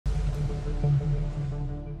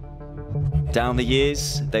Down the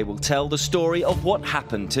years, they will tell the story of what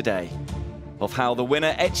happened today, of how the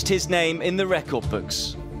winner etched his name in the record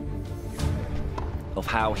books, of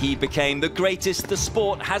how he became the greatest the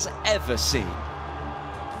sport has ever seen,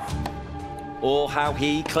 or how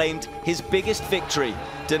he claimed his biggest victory,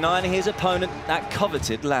 denying his opponent that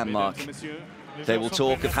coveted landmark. They will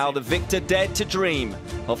talk of how the victor dared to dream,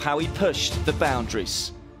 of how he pushed the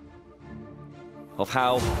boundaries, of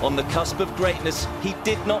how, on the cusp of greatness, he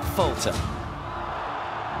did not falter,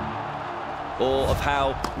 or of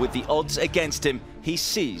how, with the odds against him, he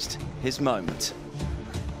seized his moment.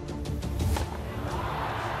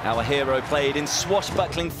 Our hero played in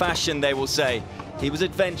swashbuckling fashion, they will say. He was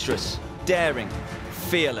adventurous, daring,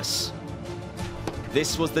 fearless.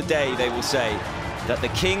 This was the day, they will say, that the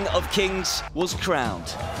King of Kings was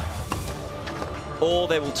crowned. Or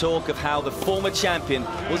they will talk of how the former champion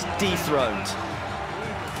was dethroned.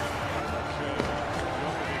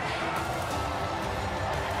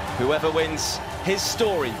 Whoever wins, his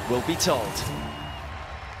story will be told.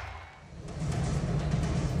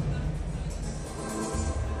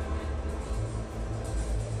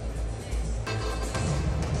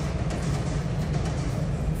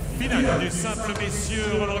 Finale du simple messieurs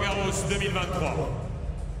Roland-Garros 2023.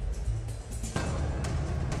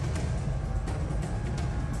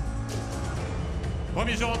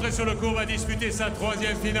 Premier jour entré sur le court va disputer sa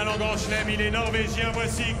troisième finale en Grand Chelem. Il est norvégien,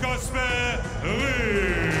 voici Casper,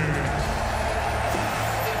 Ruud.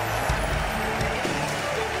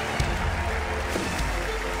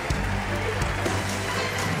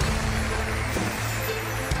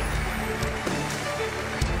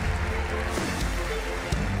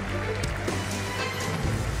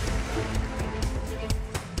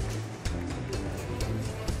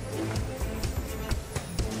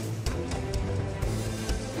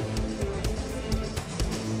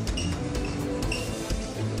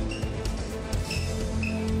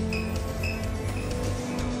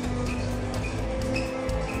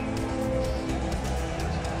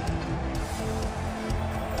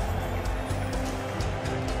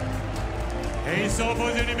 Et il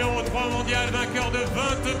s'impose le numéro 3 mondial, vainqueur de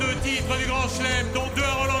 22 titres du Grand Chelem, dont 2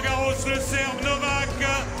 à Roland-Garros, le Serbe Novak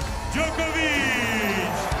Djokovic.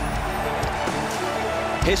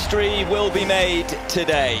 History will be made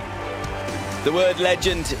today. The word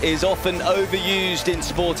legend is often overused in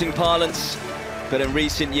sporting parlance, but in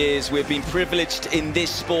recent years we've been privileged in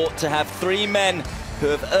this sport to have 3 men who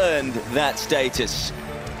have earned that status.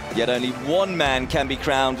 Yet only one man can be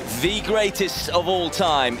crowned the greatest of all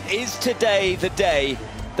time. Is today the day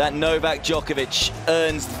that Novak Djokovic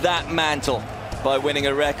earns that mantle by winning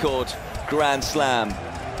a record Grand Slam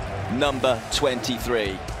number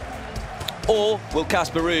 23? Or will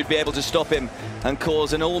Casper Ruud be able to stop him and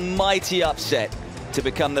cause an almighty upset to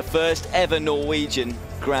become the first ever Norwegian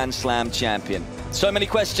Grand Slam champion? So many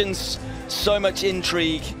questions, so much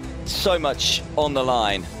intrigue, so much on the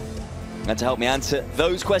line. And to help me answer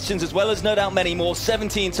those questions, as well as no doubt many more,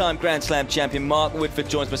 17-time Grand Slam champion Mark Woodford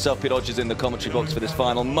joins myself, Pete Hodges, in the commentary box for this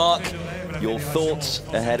final. Mark, your thoughts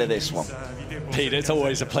ahead of this one? Pete, it's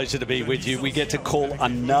always a pleasure to be with you. We get to call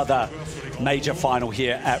another major final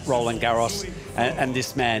here at Roland-Garros. And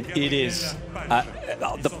this man, it is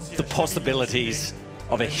the possibilities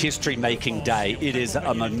of a history-making day. It is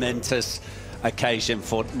a momentous occasion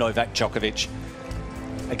for Novak Djokovic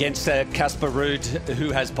against Casper Ruud,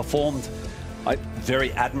 who has performed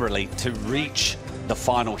very admirably to reach the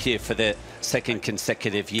final here for the second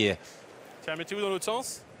consecutive year. Tiens, mettez-vous dans l'autre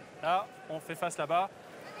sens. Là, on fait face là-bas.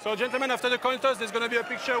 So, gentlemen, after the coin toss, there's going to be a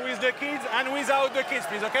picture with the kids and without the kids,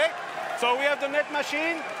 please, okay? So we have the net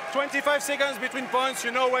machine, 25 seconds between points.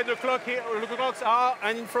 You know where the clocks are,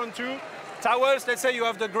 and in front too. Towels, let's say you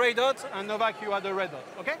have the gray dot, and Novak, you have the red dot,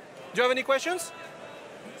 okay? Do you have any questions?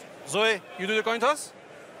 Zoe, you do the coin toss?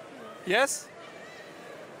 Yes?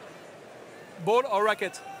 Ball or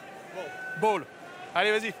racket? Ball. Ball.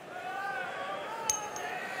 Allez, vas-y.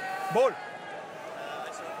 Ball.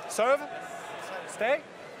 Serve. Stay.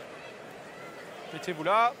 Mettez-vous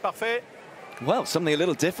là. Parfait. Well, something a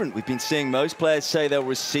little different. We've been seeing most players say they'll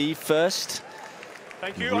receive first.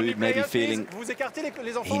 Thank you. Ruud may be feeling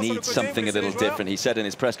he needs something a little different. He said in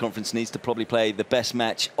his press conference he needs to probably play the best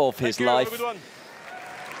match of his life.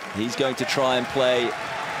 He's going to try and play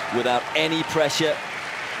without any pressure.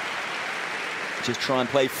 Just try and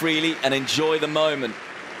play freely and enjoy the moment.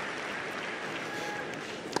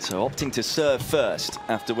 So opting to serve first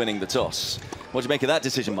after winning the toss. What do you make of that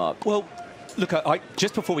decision, Mark? Well, look,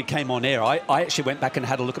 just before we came on air, I actually went back and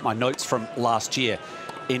had a look at my notes from last year.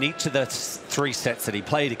 in each of the 3 sets that he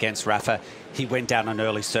played against Rafa, he went down an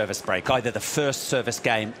early service break, either the first service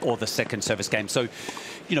game or the second service game. So,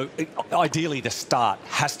 you know, ideally the start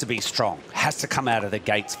has to be strong, has to come out of the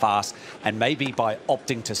gates fast, and maybe by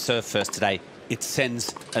opting to serve first today, it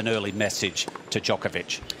sends an early message to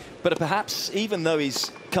Djokovic. But perhaps, even though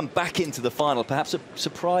he's come back into the final, perhaps a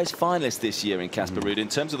surprise finalist this year in Casper Ruud, in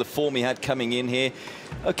terms of the form he had coming in here.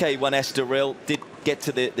 Okay, won Estoril, did get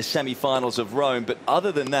to the semi-finals of Rome, but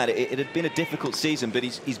other than that, it had been a difficult season, but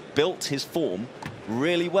he's built his form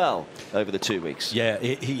really well over the 2 weeks. Yeah,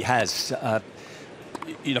 he has.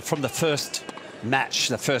 You know, from the first match,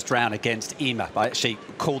 the first round against Ema, I actually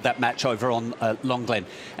called that match over on Long Glen,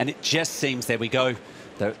 and it just seems, there we go,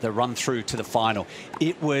 the run through to the final.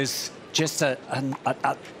 It was just an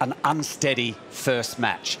unsteady first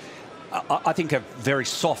match. I think a very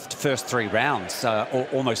soft first 3 rounds, or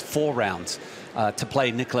almost 4 rounds, to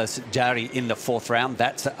play Nicolas Jarry in the 4th round.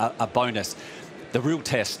 That's a bonus. The real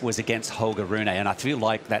test was against Holger Rune, and I feel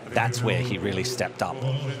like that's where he really stepped up.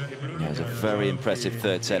 Yeah, it was a very impressive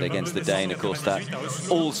 3rd set against the Dane. Of course,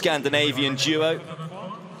 that all-Scandinavian duo.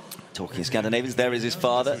 Talking Scandinavians, there is his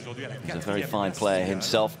father. He's a very fine player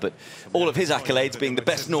himself, but all of his accolades, being the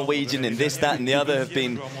best Norwegian in this, that, and the other, have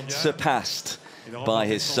been surpassed by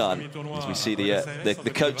his son. As we see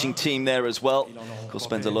the coaching team there as well. Of course,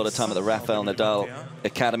 spends a lot of time at the Rafael Nadal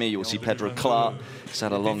Academy. You will see Pedro Clark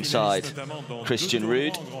sat alongside Christian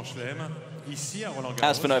Ruud.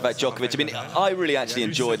 As for Novak Djokovic, I mean, I really actually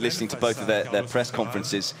enjoyed listening to both of their press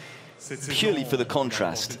conferences, purely for the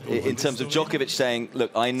contrast, in terms of Djokovic saying,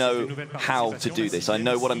 look, I know how to do this. I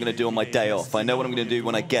know what I'm going to do on my day off. I know what I'm going to do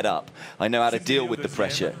when I get up. I know how to deal with the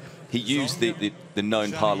pressure. He used the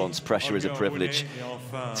known parlance, pressure is a privilege,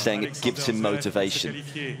 saying it gives him motivation.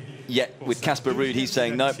 Yet with Casper Ruud, he's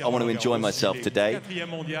saying, no, I want to enjoy myself today.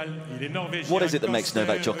 What is it that makes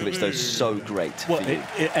Novak Djokovic, though, so great for you?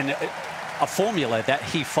 A formula that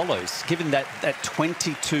he follows, given that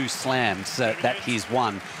 22 slams that he's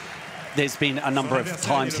won. There's been a number of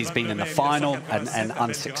times he's been in the final and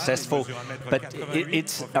unsuccessful, but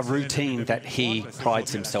it's a routine that he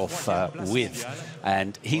prides himself with,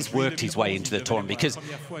 and he's worked his way into the tournament, because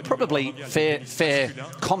probably fair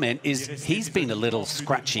comment is he's been a little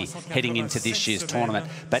scratchy heading into this year's tournament,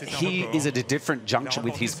 but he is at a different juncture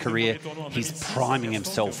with his career. He's priming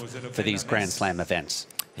himself for these Grand Slam events.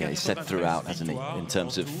 Yeah, he's said throughout, hasn't he, in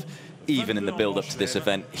terms of even in the build-up to this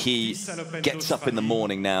event, he gets up in the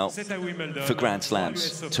morning now for Grand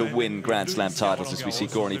Slams, to win Grand Slam titles, as we see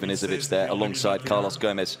Goran Ivanisevic there alongside Carlos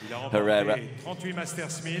Gomez Herrera.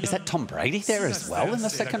 Is that Tom Brady there as well in the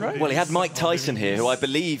 2nd row? Well, he had Mike Tyson here, who I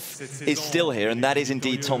believe is still here, and that is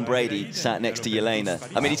indeed Tom Brady, sat next to Jelena.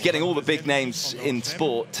 I mean, he's getting all the big names in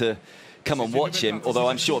sport to come and watch him, although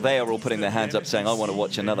I'm sure they are all putting their hands up saying, I want to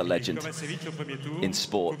watch another legend in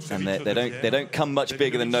sport. And they don't come much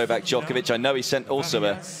bigger than Novak Djokovic. I know he sent also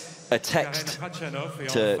a text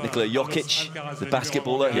to Nikola Jokic, the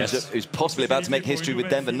basketballer, who's possibly about to make history with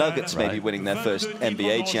Denver Nuggets, maybe winning their first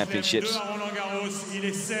NBA championships.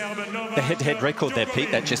 The head-to-head record there,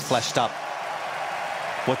 Pete, that just flashed up.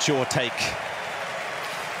 What's your take?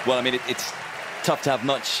 Well, I mean, it's tough to have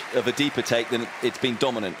much of a deeper take than it's been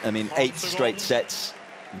dominant. I mean, 8 straight sets.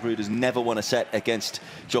 Ruud has never won a set against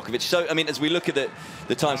Djokovic. So, I mean, as we look at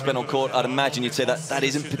the time spent on court, I'd imagine you'd say that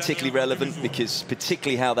isn't particularly relevant, because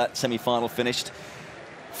particularly how that semi-final finished.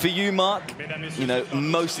 For you, Mark, you know,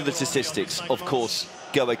 most of the statistics, of course,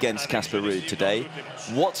 go against Casper Ruud today.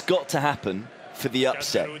 What's got to happen for the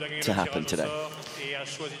upset to happen today?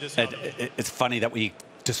 It's funny that we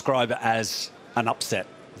describe it as an upset.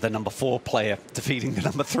 The number 4 player defeating the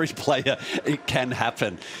number 3 player, it can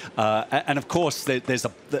happen. And of course, there's a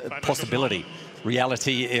possibility,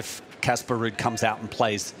 reality, if Casper Ruud comes out and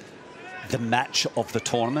plays the match of the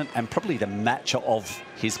tournament, and probably the match of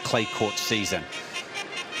his clay court season.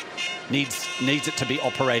 Needs it to be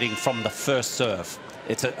operating from the first serve.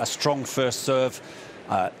 It's a strong first serve.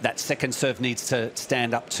 That second serve needs to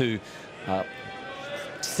stand up to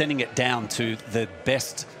sending it down to the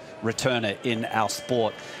best returner in our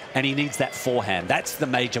sport, and he needs that forehand. That's the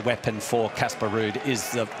major weapon for Casper Ruud,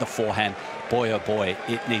 is the forehand. Boy, oh boy,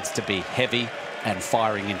 it needs to be heavy and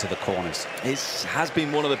firing into the corners. It has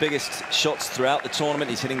been one of the biggest shots throughout the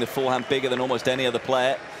tournament. He's hitting the forehand bigger than almost any other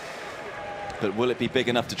player. But will it be big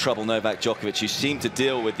enough to trouble Novak Djokovic, who seemed to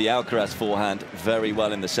deal with the Alcaraz forehand very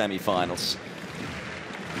well in the semi-finals?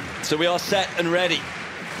 So we are set and ready.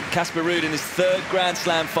 Casper Ruud in his 3rd Grand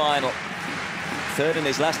Slam final. 3rd in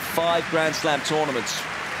his last 5 Grand Slam tournaments.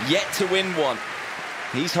 Yet to win one.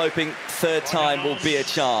 He's hoping 3rd time will be a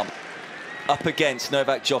charm. Up against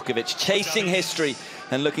Novak Djokovic, chasing history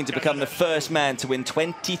and looking to become the first man to win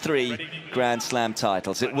 23 Grand Slam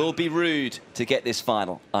titles. It will be Ruud to get this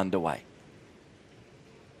final underway.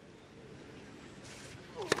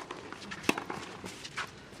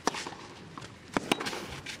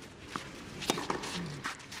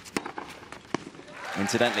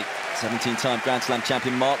 Incidentally, 17-time Grand Slam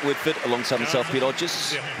champion Mark Woodford alongside myself, Pete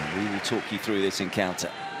Hodges, and we will talk you through this encounter.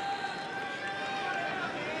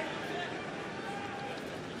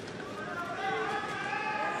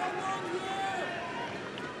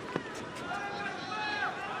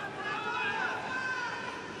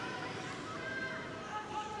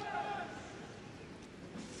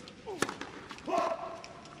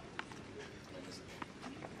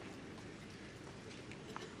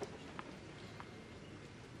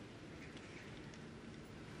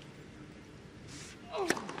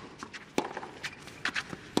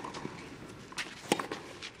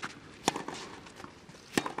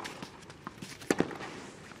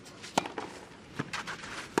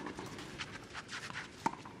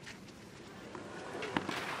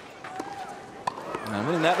 And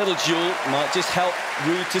winning that little duel might just help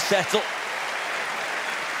Ruud to settle.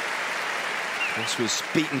 This was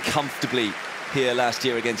beaten comfortably here last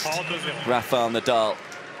year against Rafael Nadal.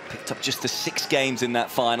 Picked up just the 6 games in that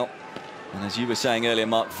final. And as you were saying earlier,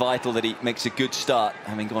 Mark, vital that he makes a good start,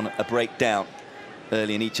 having gone a breakdown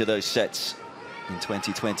early in each of those sets in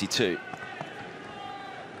 2022.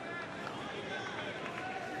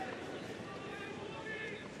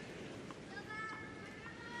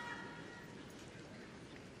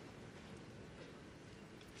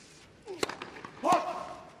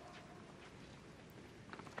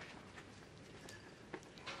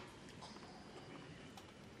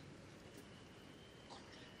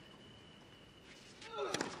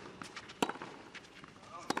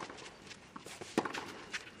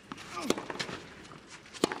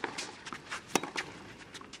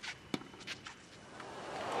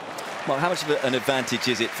 Well, how much of an advantage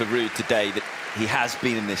is it for Ruud today that he has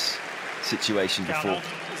been in this situation before?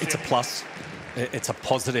 It's a plus. It's a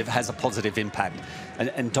positive, has a positive impact.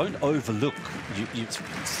 And don't overlook, you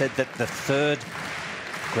said that the 3rd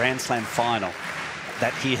Grand Slam final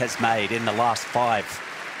that he has made in the last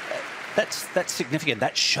 5, that's significant.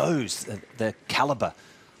 That shows the caliber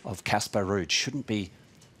of Casper Ruud. Shouldn't be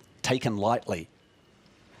taken lightly.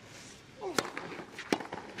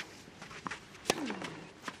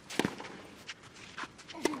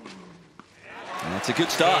 It's a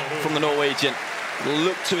good start from the Norwegian.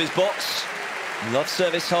 Look to his box. Love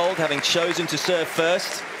service hold, having chosen to serve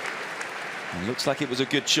first. And looks like it was a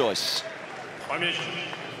good choice. And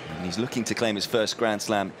he's looking to claim his first Grand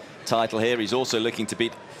Slam title here. He's also looking to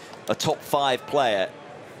beat a top 5 player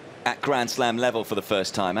at Grand Slam level for the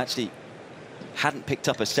first time. Actually, hadn't picked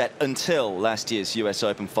up a set until last year's US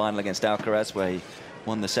Open final against Alcaraz, where he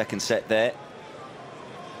won the 2nd set there.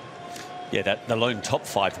 Yeah, the lone top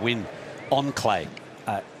 5 win on clay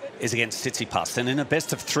is against Tsitsipas, and in a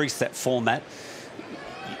best-of-3 set format,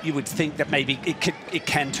 you would think that maybe it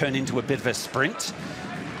can turn into a bit of a sprint,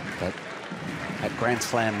 but at Grand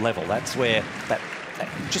Slam level, that's where that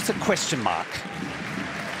just a question mark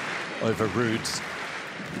over Ruud's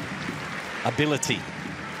ability.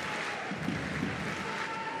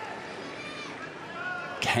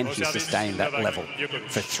 Can he sustain that level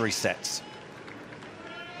for 3 sets?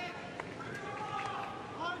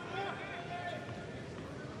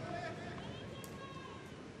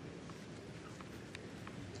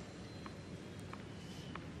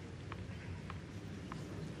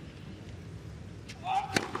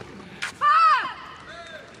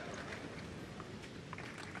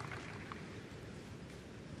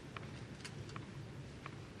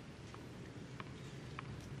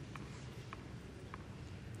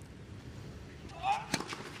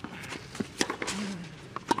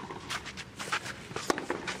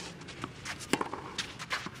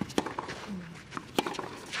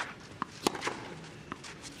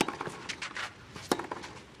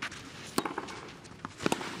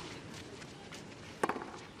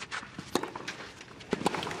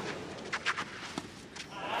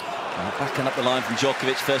 Backing up the line from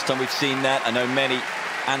Djokovic, first time we've seen that. I know many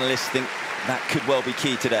analysts think that could well be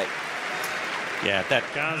key today. Yeah, that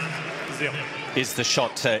is the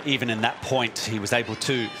shot. Even in that point, he was able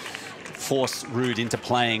to force Ruud into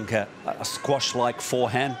playing a squash-like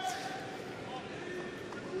forehand.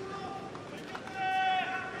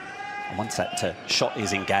 And once that shot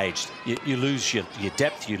is engaged, you lose your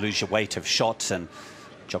depth, you lose your weight of shots, and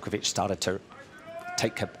Djokovic started to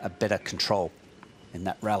take a better control in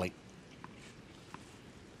that rally.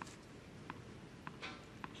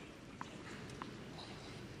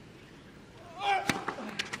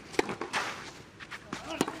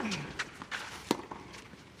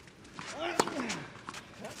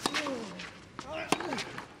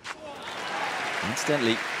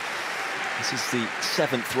 Incidentally, this is the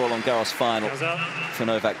 7th Roland-Garros final for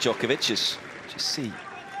Novak Djokovic. Just see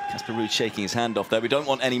Casper Ruud shaking his hand off there. We don't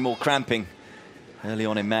want any more cramping early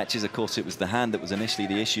on in matches. Of course, it was the hand that was initially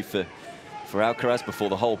the issue for Alcaraz before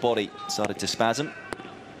the whole body started to spasm.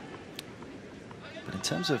 But in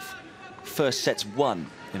terms of first sets won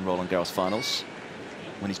in Roland-Garros finals,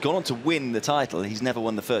 when he's gone on to win the title, he's never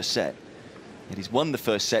won the first set. Yet he's won the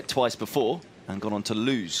first set twice before and gone on to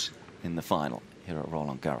lose in the final here at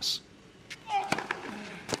Roland-Garros.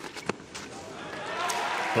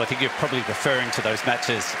 Well, I think you're probably referring to those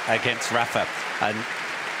matches against Rafa, and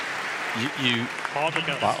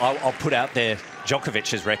I'll put out there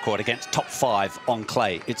Djokovic's record against top 5 on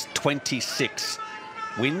clay. It's 26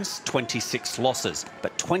 wins, 26 losses,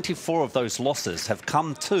 but 24 of those losses have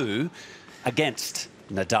come against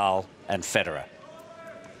Nadal and Federer.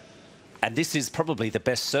 And this is probably the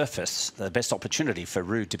best surface, the best opportunity for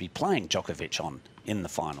Ruud to be playing Djokovic on in the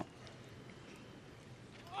final.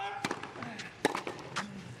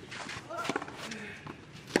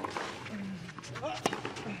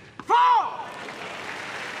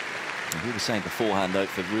 We were saying beforehand, though,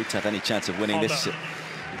 for Ruud to have any chance of winning this, would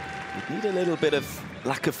need a little bit of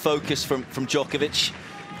lack of focus from Djokovic.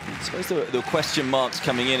 I suppose there were question marks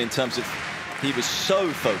coming in terms of he was so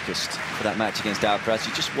focused for that match against Alcaraz.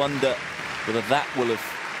 You just wonder whether that will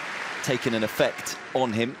have taken an effect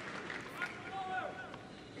on him.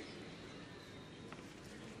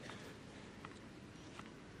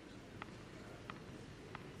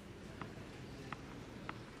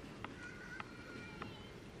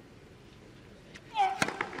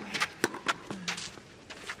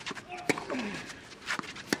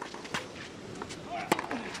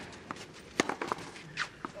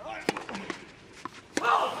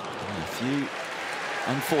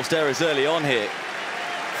 Unforced errors early on here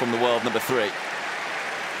from the world number 3.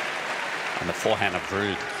 And the forehand of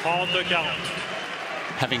Ruud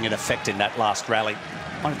having an effect in that last rally.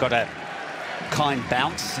 I've got a kind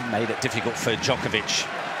bounce and made it difficult for Djokovic.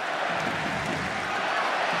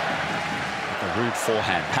 The Ruud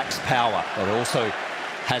forehand packs power, but also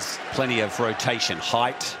has plenty of rotation,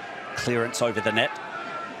 height, clearance over the net.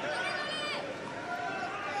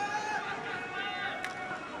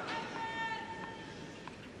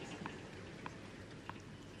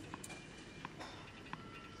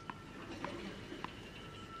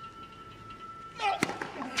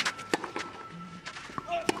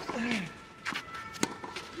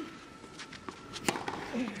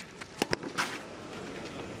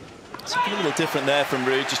 Something a little different there from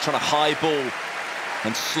Ruud, just trying to high ball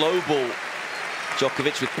and slow ball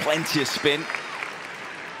Djokovic with plenty of spin.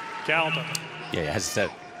 Yeah, he has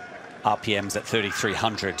RPMs at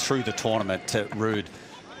 3,300 through the tournament to Ruud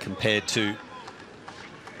compared to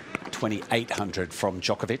 2,800 from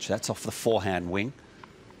Djokovic. That's off the forehand wing.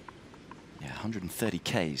 Yeah, 130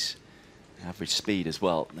 Ks average speed as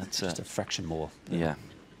well. That's just a fraction more than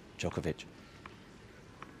Djokovic.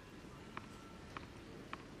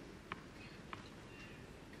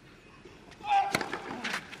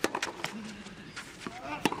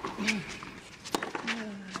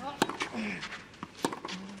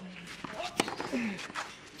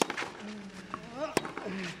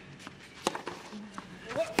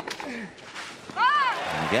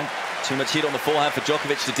 Again, too much heat on the forehand for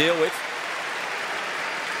Djokovic to deal with.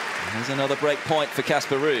 And there's another break point for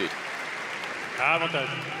Casper Ruud.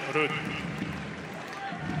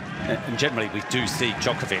 And generally, we do see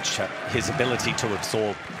Djokovic, his ability to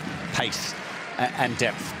absorb pace and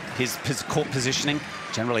depth. His court positioning,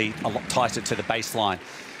 generally a lot tighter to the baseline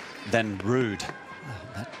than Ruud.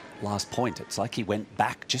 That last point, it's like he went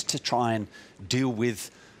back just to try and deal with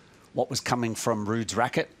what was coming from Ruud's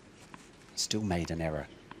racket. Still made an error.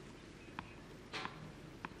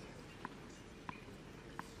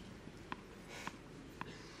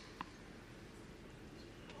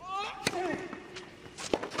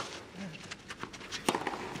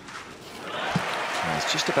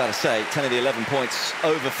 Just about to say, 10 of the 11 points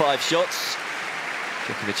over 5 shots.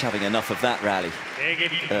 Djokovic having enough of that rally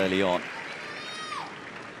early on.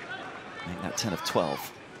 Make that 10 of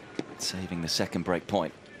 12, saving the second break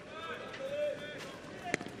point.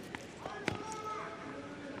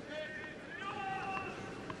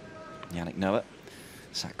 Yannick Noah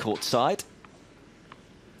sat courtside.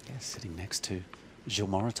 Yeah, sitting next to Gilles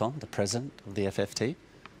Moreton, the president of the FFT.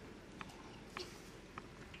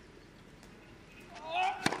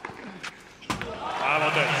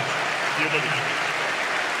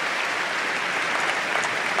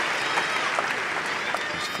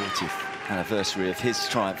 His 40th anniversary of his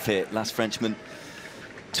triumph here, last Frenchman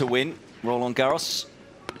to win Roland-Garros.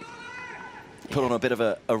 put on a bit of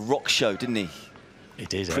a rock show, didn't he? He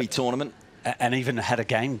did. Pre-tournament. And even had a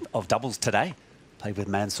game of doubles today. Played with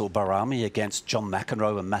Mansour Barami against John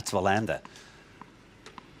McEnroe and Mats Wilander.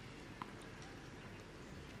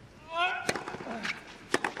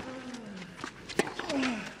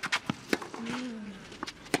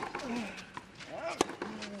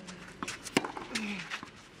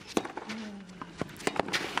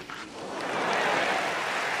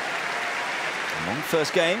 Long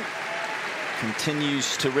first game.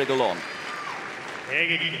 Continues to wriggle on.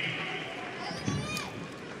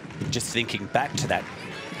 Just thinking back to that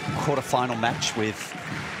quarter-final match with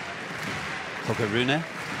Holger Rune,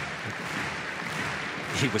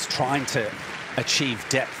 he was trying to achieve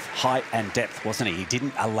depth, height and depth, wasn't he? He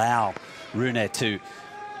didn't allow Rune to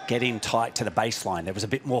get in tight to the baseline. There was a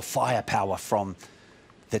bit more firepower from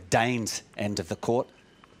the Danes' end of the court.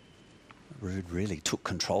 Ruud really took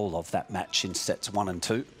control of that match in sets 1 and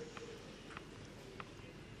 2.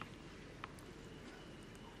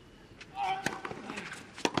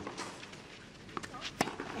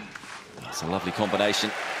 That's a lovely combination.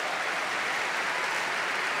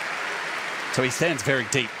 So he stands very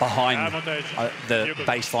deep behind the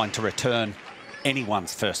baseline to return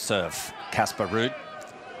anyone's first serve, Casper Ruud.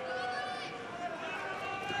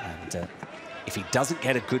 And if he doesn't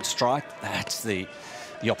get a good strike, that's the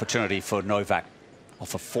opportunity for Novak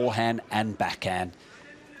off a forehand and backhand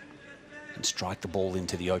and strike the ball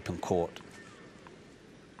into the open court.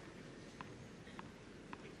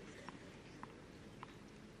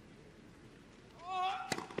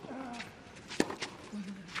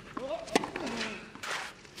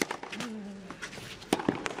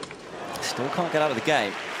 Still can't get out of the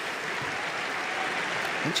game.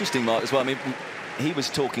 Interesting, Mark, as well. I mean, he was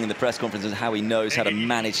talking in the press conference as how he knows how to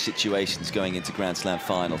manage situations going into Grand Slam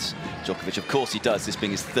finals. Djokovic, of course he does, this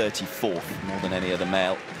being his 34th, more than any other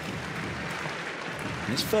male.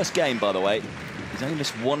 In his first game, by the way, he's only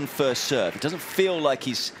missed one first serve. It doesn't feel like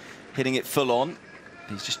he's hitting it full on.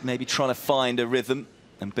 He's just maybe trying to find a rhythm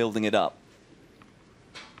and building it up.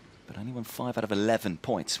 But only won 5 out of 11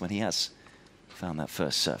 points when he has found that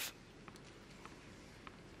first serve.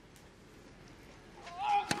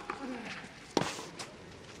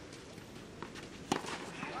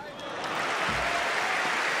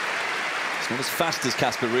 Not as fast as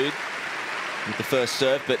Casper Ruud with the first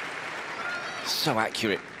serve, but so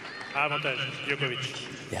accurate.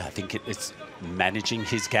 Djokovic. Yeah, I think it's managing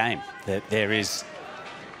his game. There is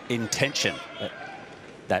intention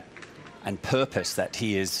and purpose that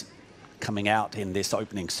he is coming out in this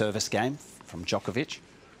opening service game from Djokovic.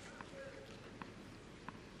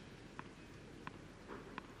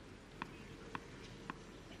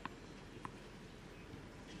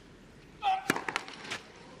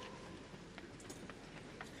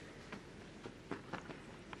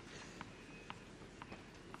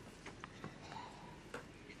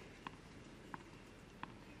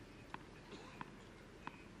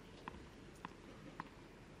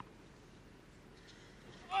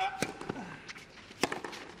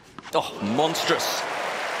 Oh, monstrous.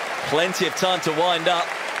 Plenty of time to wind up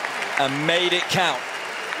and made it count.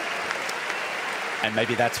 And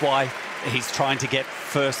maybe that's why he's trying to get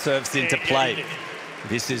first serves into play.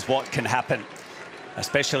 This is what can happen,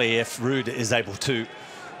 especially if Ruud is able to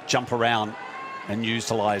jump around and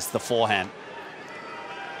utilize the forehand.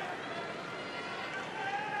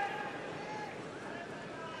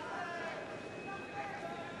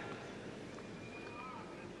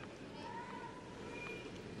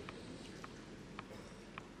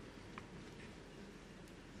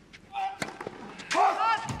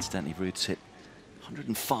 Incidentally, Ruud's hit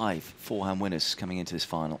 105 forehand winners coming into this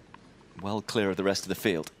final. Well clear of the rest of the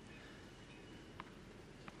field.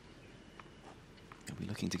 He'll be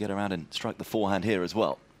looking to get around and strike the forehand here as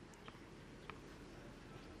well.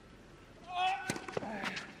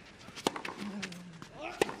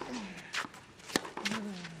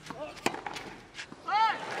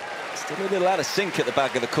 Still a little out of sync at the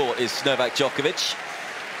back of the court is Novak Djokovic.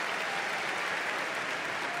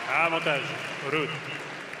 Avantage, Ruud.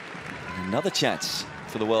 Another chance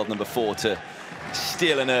for the world number 4 to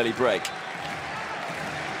steal an early break.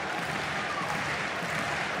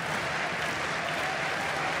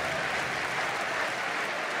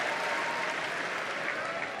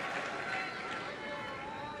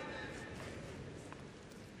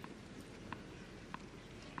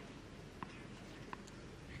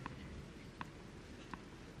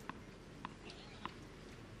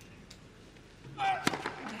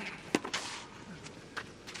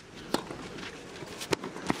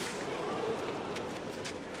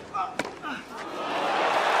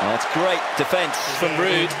 That's great defense from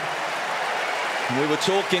Ruud. We were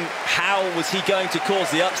talking, how was he going to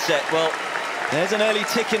cause the upset? Well, there's an early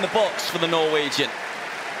tick in the box for the Norwegian.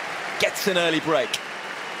 Gets an early break.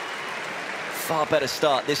 Far better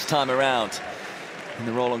start this time around in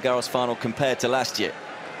the Roland-Garros final compared to last year.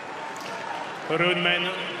 Ruud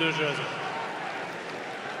de Jeux.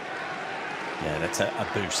 Yeah, that's a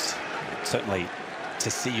boost. Certainly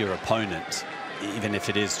to see your opponent, even if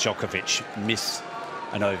it is Djokovic, miss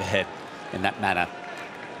an overhead in that manner.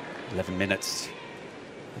 11 minutes,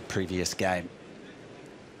 the previous game.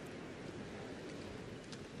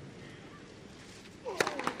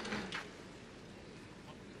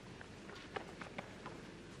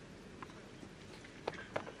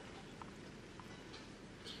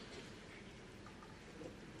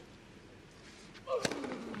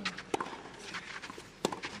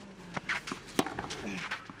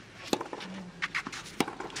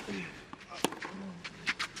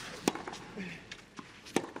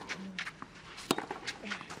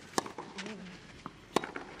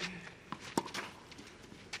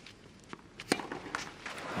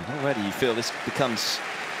 Already you feel this becomes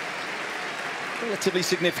a relatively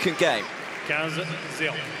significant game.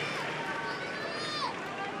 15-0.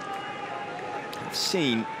 I've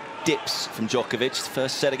seen dips from Djokovic. The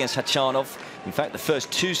first set against Khachanov. In fact, the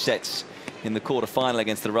first 2 sets in the quarter-final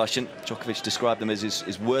against the Russian. Djokovic described them as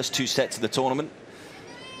his worst 2 sets of the tournament,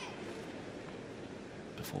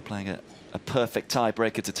 before playing a perfect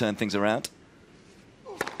tiebreaker to turn things around.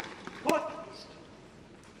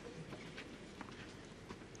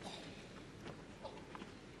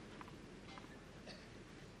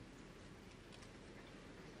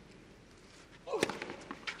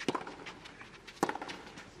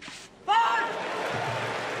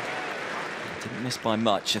 Didn't miss by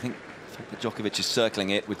much. I think the fact that Djokovic is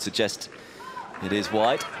circling it would suggest it is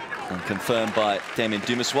wide, and confirmed by Damien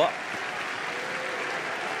Dumassois.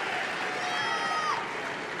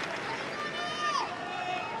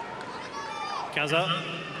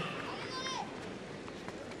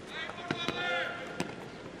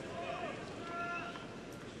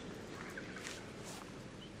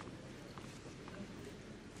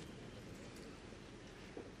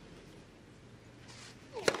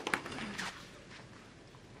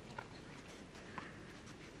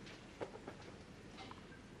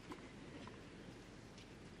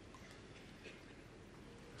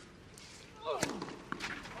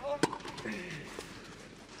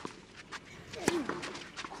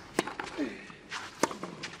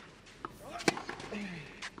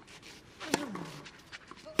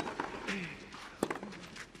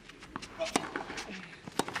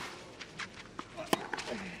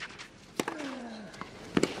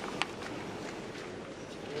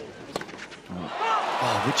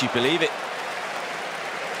 Oh, would you believe it?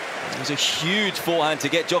 It was a huge forehand to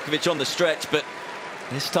get Djokovic on the stretch, but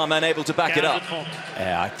this time unable to back it up.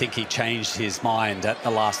 Yeah, I think he changed his mind at the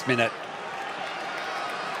last minute.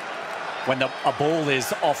 When a ball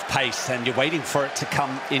is off pace and you're waiting for it to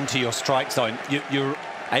come into your strike zone, you're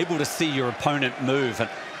able to see your opponent move. And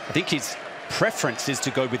I think his preference is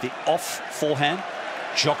to go with the off forehand.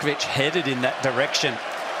 Djokovic headed in that direction.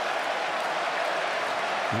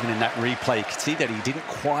 Even in that replay, you could see that he didn't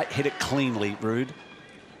quite hit it cleanly, Ruud.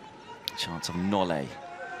 Chance of Nollet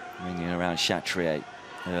ringing around Chatrier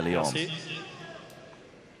early on.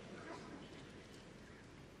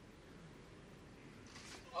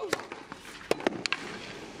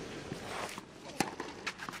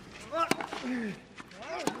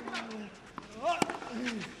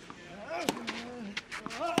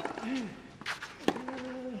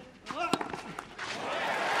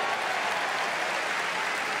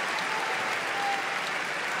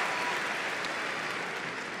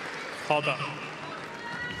 Robin.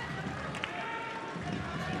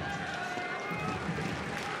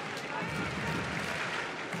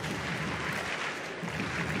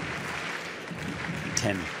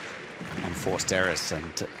 Unforced errors,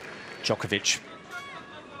 and Djokovic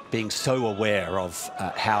being so aware of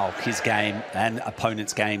how his game and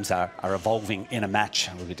opponents' games are evolving in a match.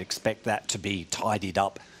 We would expect that to be tidied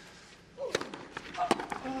up.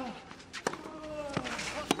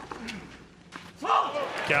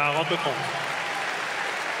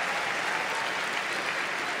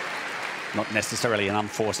 Not necessarily an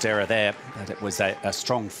unforced error there, but it was a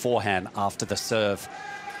strong forehand after the serve.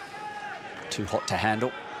 Too hot to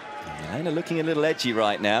handle. Elena looking a little edgy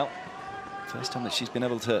right now. First time that she's been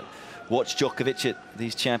able to watch Djokovic at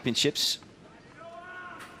these championships.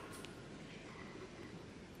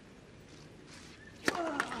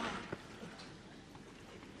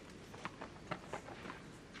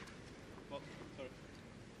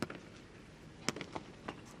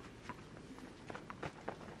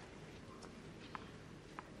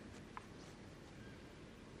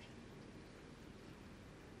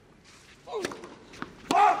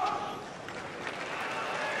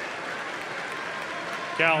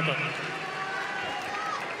 40.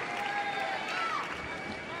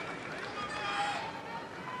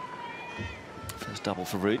 First double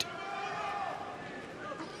for Ruud.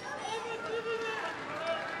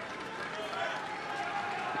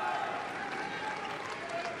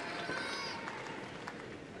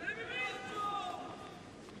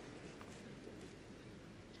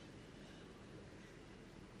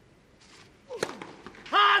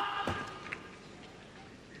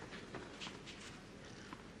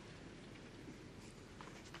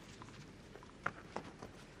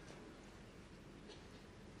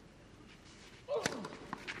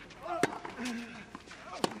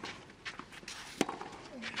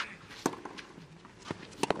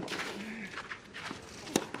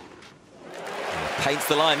 Paints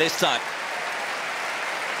the line this time.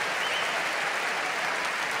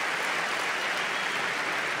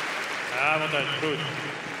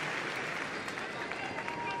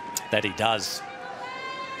 That he does.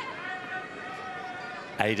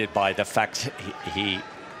 Aided by the fact he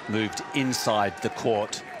moved inside the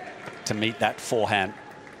court to meet that forehand.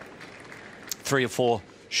 3 or 4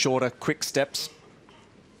 shorter, quick steps.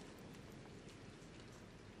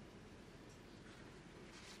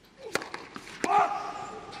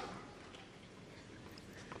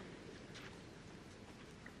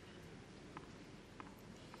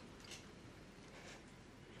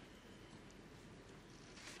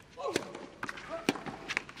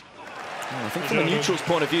 I think from a neutral's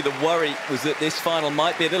point of view, the worry was that this final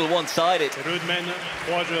might be a little one-sided.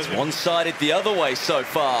 It's one-sided the other way so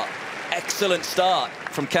far. Excellent start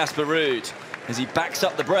from Casper Ruud as he backs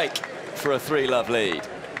up the break for a 3-love lead.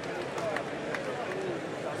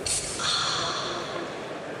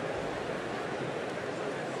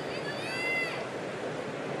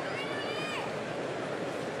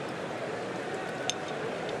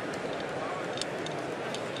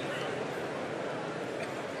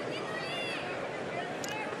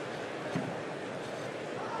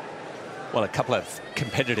 Well, a couple of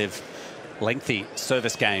competitive, lengthy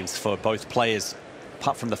service games for both players.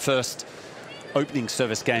 Apart from the first opening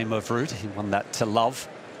service game of Ruud, he won that to love.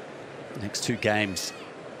 The next 2 games,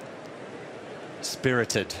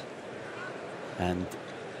 spirited. And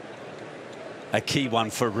a key one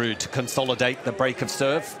for Ruud to consolidate the break of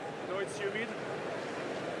serve. No, it's humid,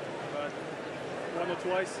 but 1 or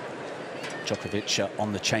twice. Djokovic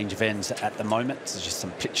on the change of ends at the moment. There's just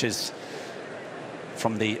some pictures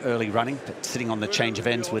from the early running, but sitting on the change of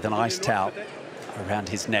ends with an ice towel around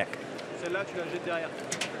his neck. Celle-là, tu la jettes derrière.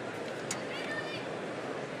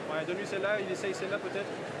 Ouais, donne-lui celle-là, il essaye celle-là peut-être.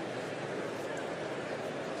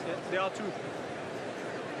 There are 2.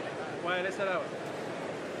 Ouais, laisse celle-là, ouais.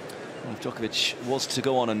 Well, if Djokovic was to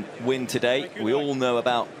go on and win today, we all know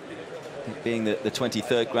about it being the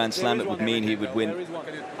 23rd Grand Slam. It would mean he would win,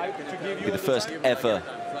 be the first ever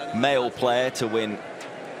male player to win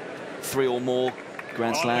 3 or more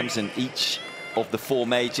Grand Slams in each of the 4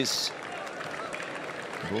 majors.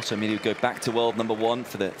 It would also mean he would go back to world #1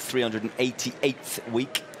 for the 388th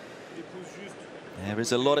week. There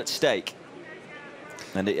is a lot at stake.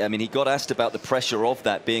 And I mean, he got asked about the pressure of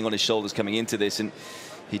that being on his shoulders coming into this, and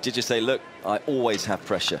he did just say, look, I always have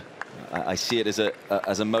pressure. I see it as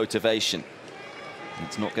a motivation.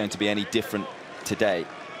 It's not going to be any different today.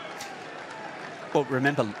 Well,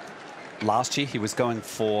 remember last year he was going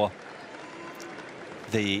for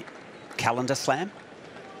the calendar slam,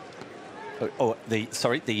 the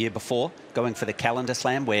year before, going for the calendar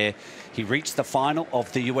slam, where he reached the final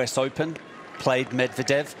of the US Open, played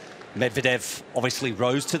Medvedev. Medvedev obviously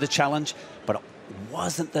rose to the challenge, but it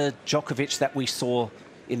wasn't the Djokovic that we saw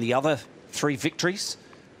in the other 3 victories,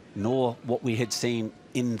 nor what we had seen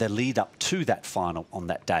in the lead up to that final on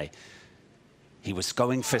that day. He was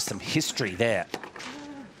going for some history there.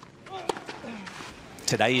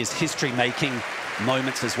 Today is history-making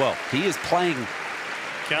moments as well. He is playing,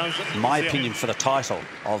 in my opinion, for the title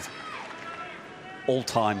of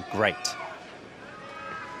all-time great.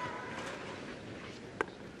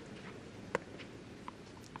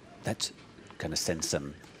 That's going to send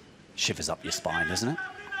some shivers up your spine, isn't it?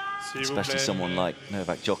 Especially someone like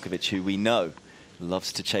Novak Djokovic, who we know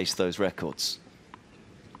loves to chase those records.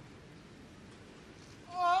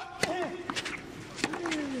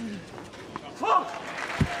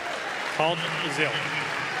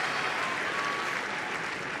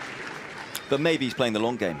 But maybe he's playing the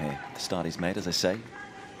long game here. The start he's made, as I say.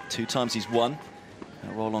 2 times he's won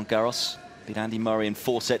at Roland-Garros. Beat Andy Murray in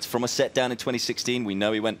 4 sets from a set down in 2016. We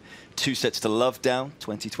know he went 2 sets to love down,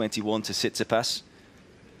 2021 to Tsitsipas.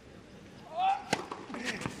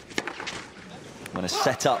 When a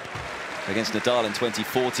set up against Nadal in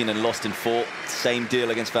 2014 and lost in 4. Same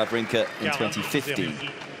deal against Wawrinka in 2015,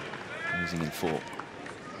 losing in 4.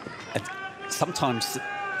 And sometimes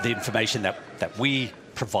the information that we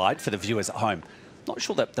provide for the viewers at home, not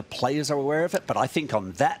sure that the players are aware of it, but I think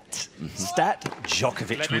on that stat,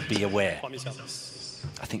 Djokovic would be aware.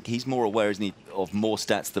 I think he's more aware, isn't he, of more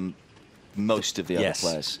stats than most of the other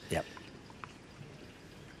players. Yep.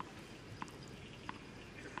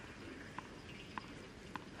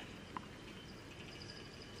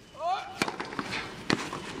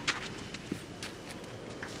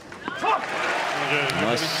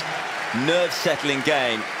 Nice nerve-settling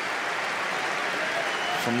game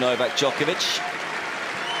from Novak Djokovic.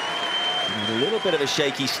 A little bit of a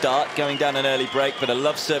shaky start, going down an early break, but a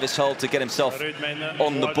love service hold to get himself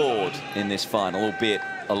on the board in this final, albeit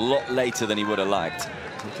a lot later than he would have liked,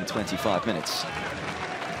 taking 25 minutes.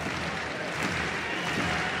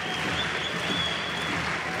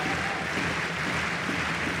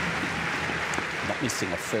 Not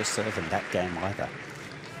missing a first serve in that game either.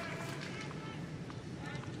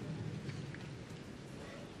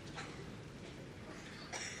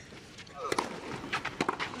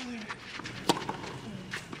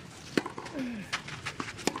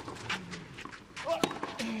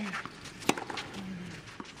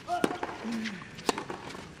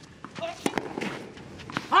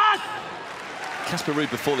 Casper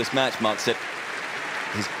Ruud before this match, Mark, said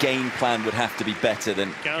his game plan would have to be better than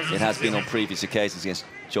it has been on previous occasions against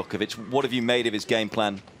Djokovic. What have you made of his game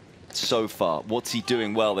plan so far? What's he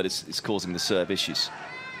doing well that is causing the serve issues?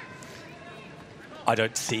 I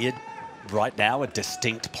don't see it right now, a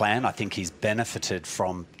distinct plan. I think he's benefited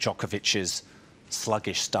from Djokovic's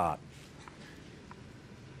sluggish start.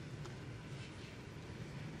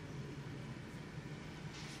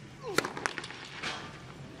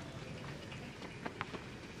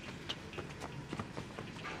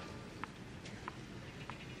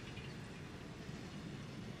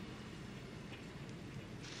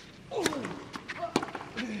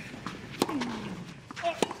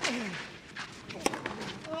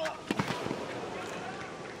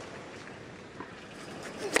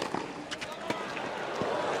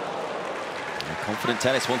 Confident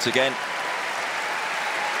tennis once again.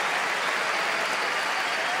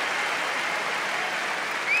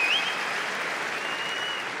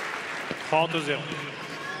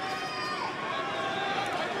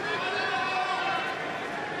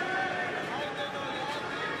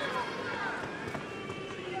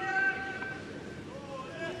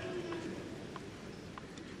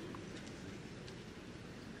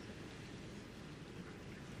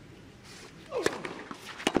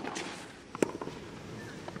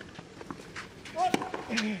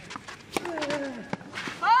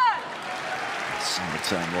 Some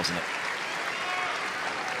return, wasn't it?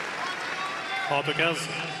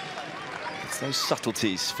 It's those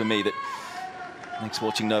subtleties for me that makes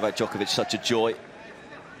watching Novak Djokovic such a joy. In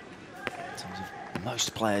terms of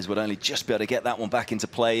most players would only just be able to get that one back into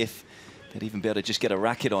play if they'd even be able to just get a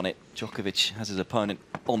racket on it. Djokovic has his opponent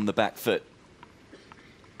on the back foot.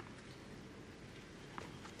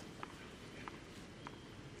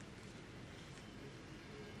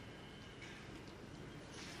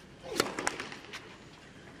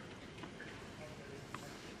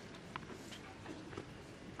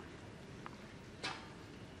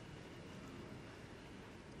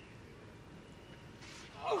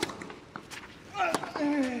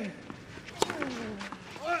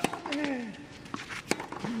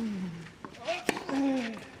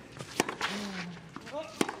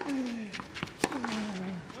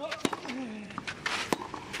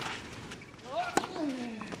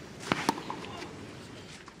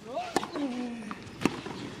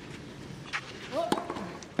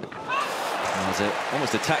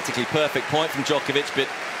 Almost a tactically perfect point from Djokovic, but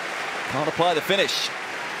can't apply the finish.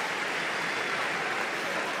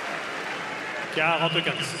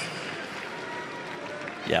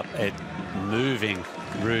 Yep, moving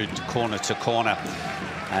Ruud corner to corner,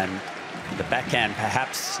 and the backhand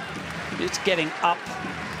perhaps it's getting up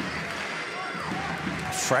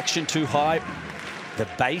a fraction too high. The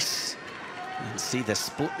base, you can see the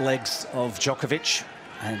split legs of Djokovic,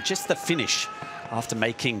 and just the finish after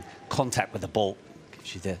making contact with the ball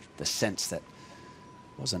gives you the sense that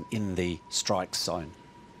wasn't in the strike zone.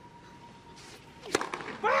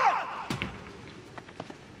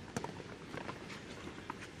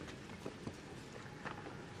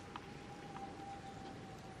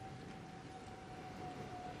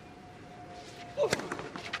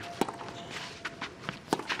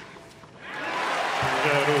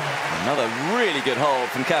 Another really good hold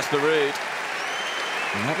from Casper Ruud.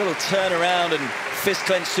 And that little turnaround and fist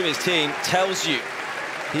clench to his team tells you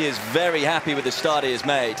He is very happy with the start he has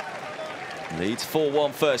made. Leads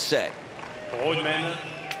 4-1 first set. Ruud mène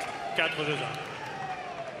 4-2.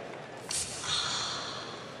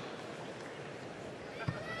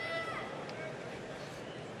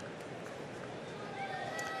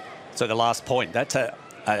 So the last point, that's a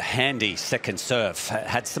handy second serve.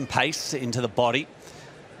 Had some pace into the body.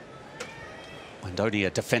 And only a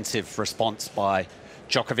defensive response by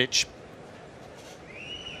Djokovic.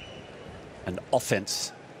 And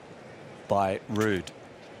offense by Ruud.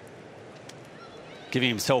 Giving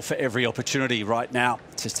himself every opportunity right now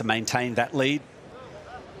just to maintain that lead.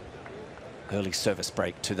 Early service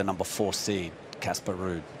break to the number 4 seed, Casper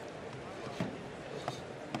Ruud.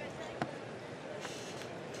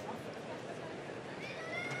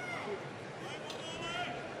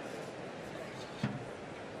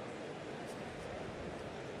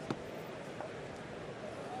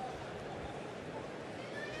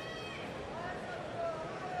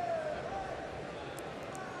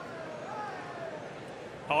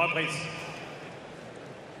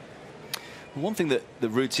 One thing that the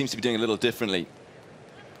Ruud seems to be doing a little differently,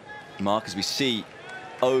 Mark, as we see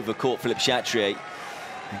over court Philippe Chatrier,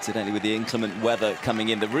 incidentally with the inclement weather coming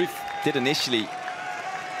in, the roof did initially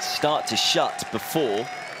start to shut before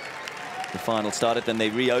the final started, then they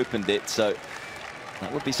reopened it, so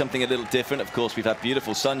that would be something a little different. Of course, we've had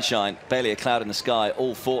beautiful sunshine, barely a cloud in the sky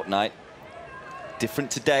all fortnight.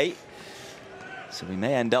 Different today, so we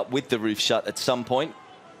may end up with the roof shut at some point,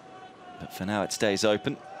 but for now it stays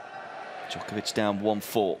open. Djokovic down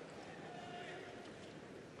 1-4.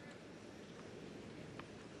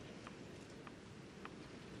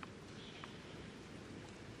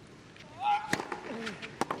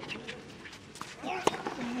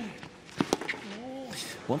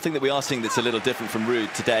 One thing that we are seeing that's a little different from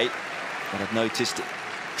Ruud today, that I've noticed, he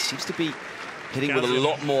seems to be hitting with a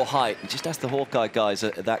lot more height. We just asked the Hawkeye guys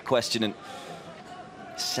that question, and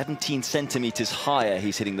 17 centimeters higher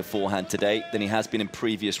he's hitting the forehand today than he has been in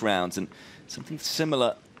previous rounds, and something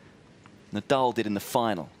similar Nadal did in the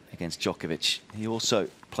final against Djokovic. He also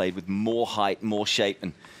played with more height, more shape,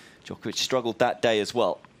 and Djokovic struggled that day as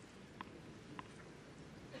well.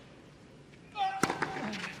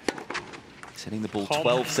 He's hitting the ball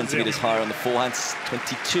 12 centimeters higher on the forehand,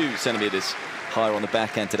 22 centimeters higher on the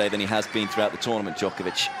backhand today than he has been throughout the tournament,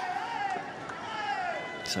 Djokovic.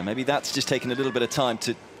 So maybe that's just taken a little bit of time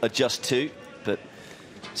to adjust to, but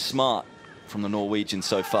smart from the Norwegian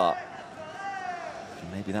so far.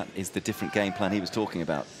 And maybe that is the different game plan he was talking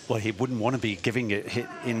about. Well, he wouldn't want to be giving it hit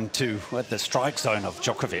into the strike zone of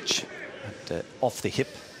Djokovic. But, off the hip,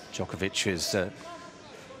 Djokovic is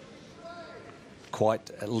quite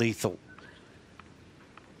lethal.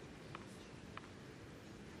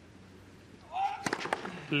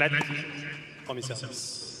 Premier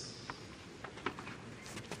service.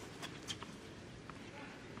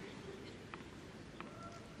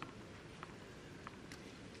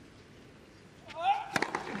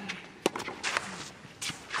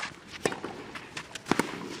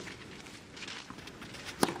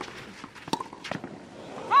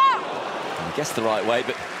 I guess the right way,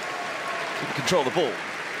 but couldn't control the ball.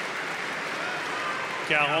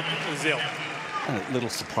 40-0. A little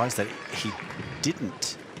surprised that he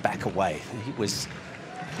didn't back away. He was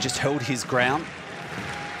just held his ground.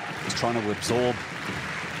 He was trying to absorb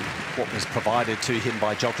what was provided to him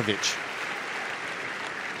by Djokovic.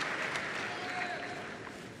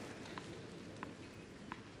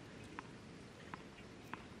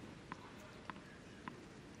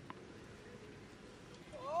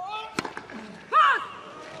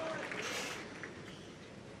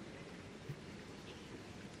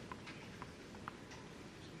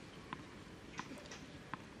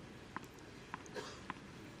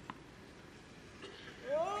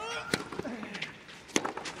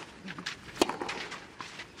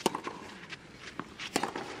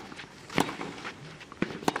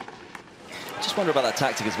 Just wonder about that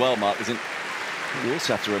tactic as well, Mark. Isn't you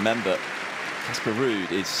also have to remember Casper Ruud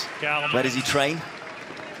is, where does he train?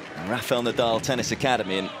 Rafael Nadal Tennis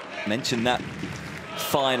Academy, and mentioned that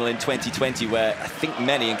final in 2020 where I think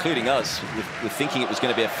many, including us, were thinking it was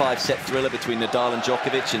going to be a 5-set thriller between Nadal and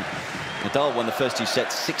Djokovic, and Nadal won the first 2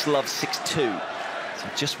 sets 6-love, 6-2. So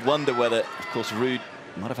I just wonder whether, of course, Ruud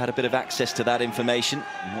might have had a bit of access to that information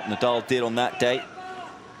and what Nadal did on that day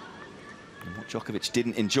and what Djokovic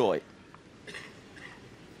didn't enjoy.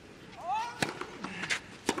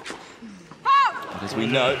 But as we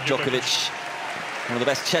know, Djokovic, one of the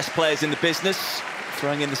best chess players in the business,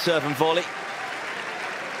 throwing in the serve and volley.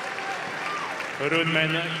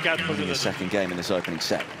 Winning the second game in this opening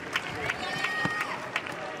set.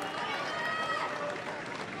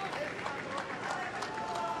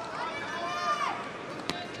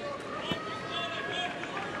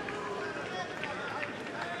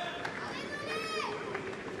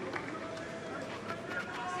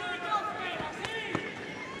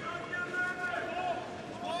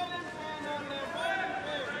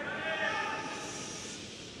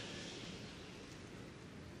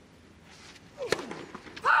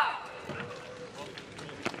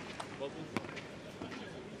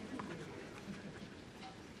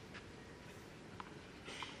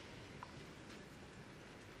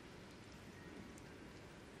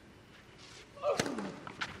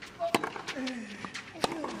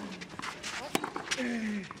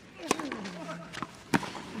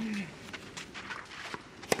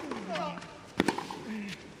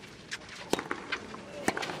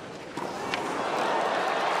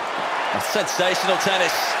 sensational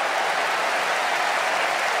tennis.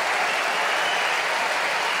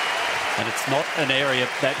 And it's not an area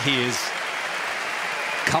that he is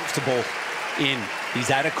comfortable in. He's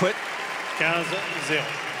adequate. 15-0.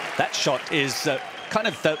 That shot is kind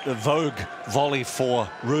of the vogue volley for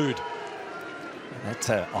Ruud. That's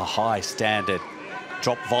a high standard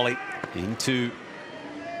drop volley into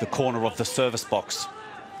the corner of the service box.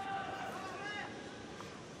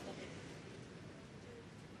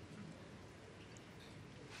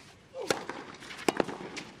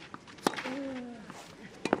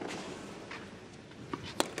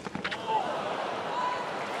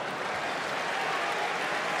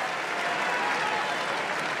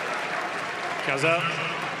 Casper.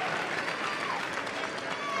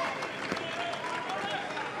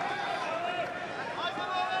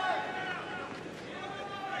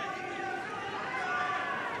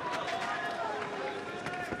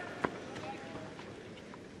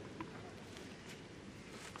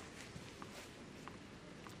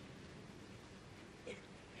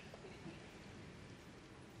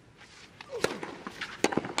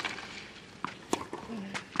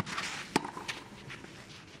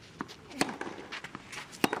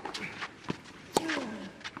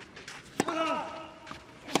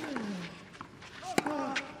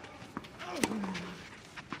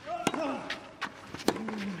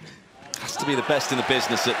 To be the best in the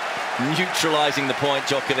business at neutralising the point,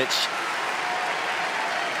 Djokovic.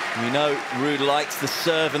 We know Ruud likes the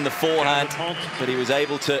serve and the forehand, but he was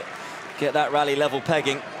able to get that rally level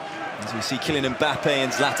pegging. As we see Kylian Mbappe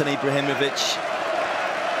and Zlatan Ibrahimovic,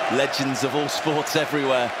 legends of all sports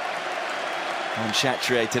everywhere, on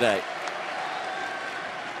Chatrier today.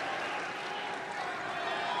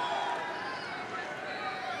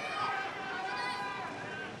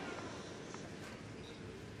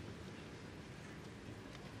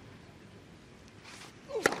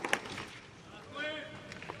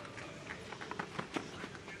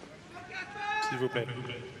 S'il vous plaît.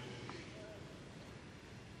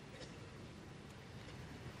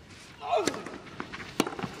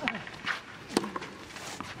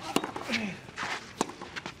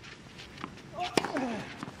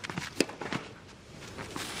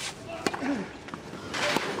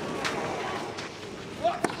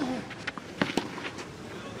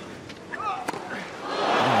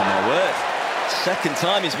 Second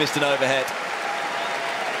time he's missed an overhead.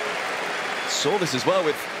 Saw this as well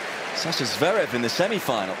with Sasha Zverev in the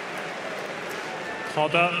semi-final.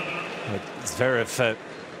 Zverev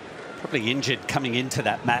probably injured coming into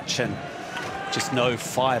that match and just no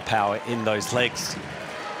firepower in those legs.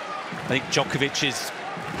 I think Djokovic is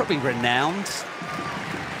probably renowned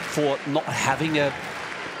for not having a...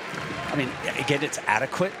 I mean, again, it's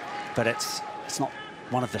adequate, but it's not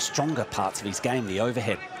one of the stronger parts of his game. The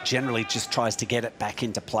overhead generally just tries to get it back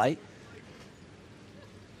into play.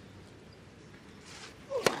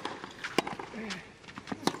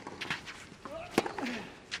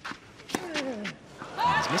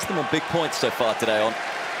 He's missed them on big points so far today. On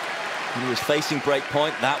when he was facing break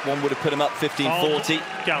point, that one would have put him up 15-40.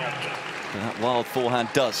 That wild forehand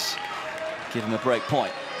does give him a break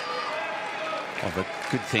point. Well, the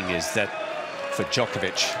good thing is that for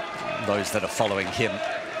Djokovic, those that are following him,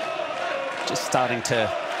 just starting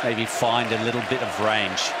to maybe find a little bit of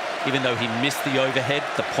range. Even though he missed the overhead,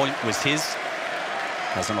 the point was his.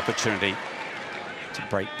 Has an opportunity to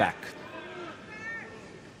break back.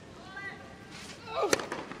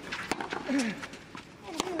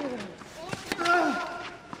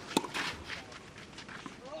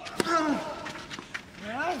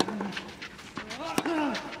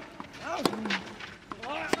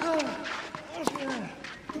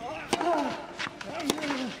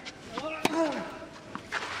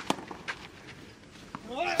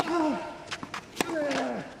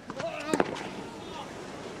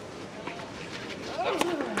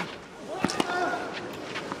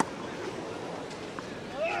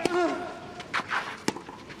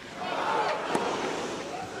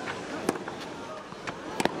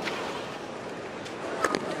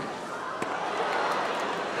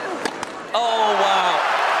 Oh, wow.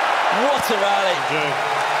 What a rally.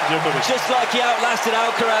 Just like he outlasted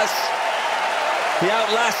Alcaraz, he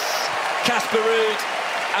outlasts Casper Ruud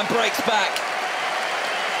and breaks back.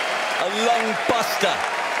 A lung buster.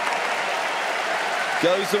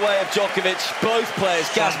 Goes the way of Djokovic. Both players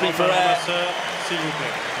gasping for air.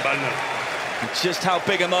 Just how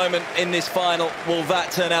big a moment in this final will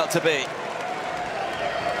that turn out to be?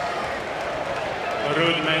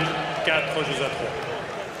 Ruud mène 4 jeux à 3.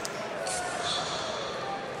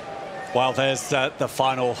 Well, there's the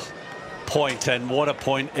final point, and what a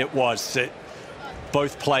point it was.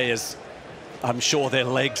 Both players I'm sure their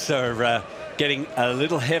legs are getting a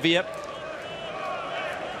little heavier.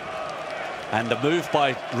 And the move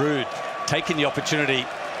by Ruud, taking the opportunity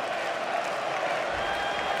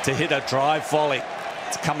to hit a drive volley.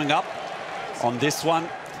 It's coming up on this one.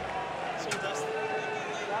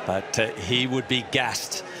 But he would be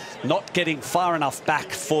gassed. Not getting far enough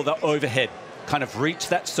back for the overhead. Kind of reached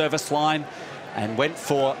that service line and went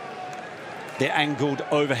for the angled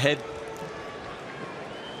overhead.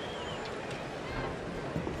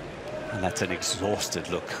 And that's an exhausted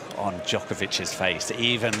look on Djokovic's face,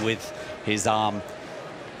 even with his arm,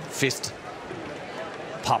 fist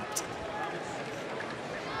pumped.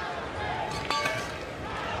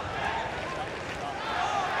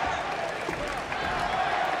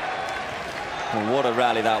 Well, what a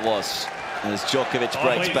rally that was, as Djokovic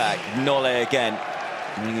breaks back. Nole again,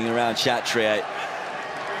 ringing around Chatrier.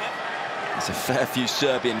 There's a fair few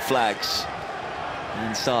Serbian flags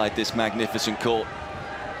inside this magnificent court.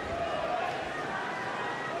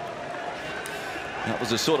 That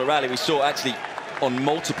was the sort of rally we saw actually on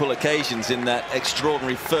multiple occasions in that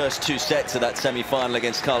extraordinary first 2 sets of that semi-final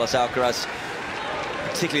against Carlos Alcaraz.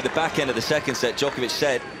 Particularly the back end of the second set, Djokovic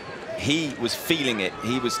said he was feeling it.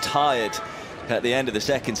 He was tired at the end of the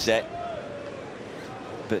second set,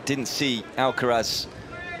 but didn't see Alcaraz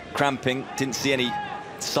cramping, didn't see any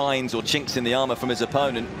signs or chinks in the armour from his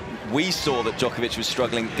opponent. We saw that Djokovic was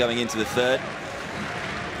struggling going into the third,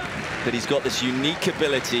 but he's got this unique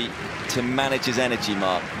ability to manage his energy,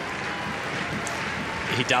 Mark.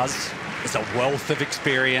 He does. There's a wealth of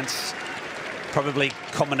experience, probably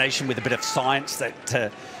combination with a bit of science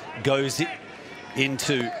that goes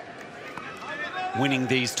into winning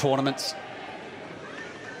these tournaments.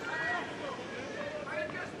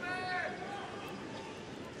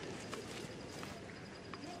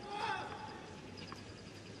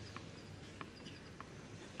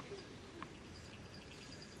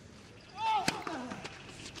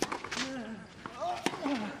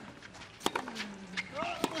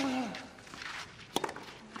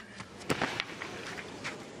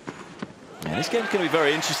 This game's going to be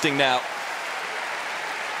very interesting now.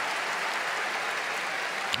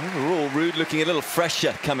 Overall, Ruud looking a little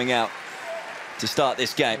fresher coming out to start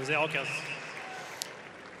this game.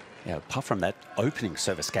 Yeah, apart from that opening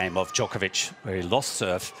service game of Djokovic, where he lost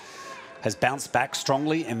serve, has bounced back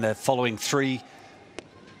strongly in the following 3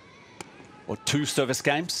 or 2 service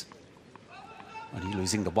games. Only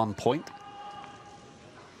losing the 1 point.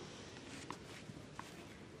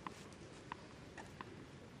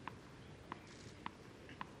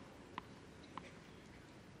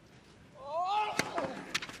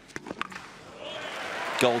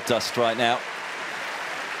 Gold dust right now.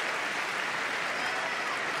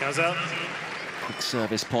 Quick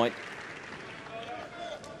service point.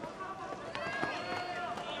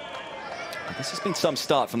 But this has been some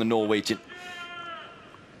start from the Norwegian,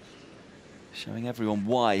 showing everyone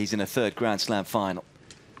why he's in a 3rd Grand Slam final.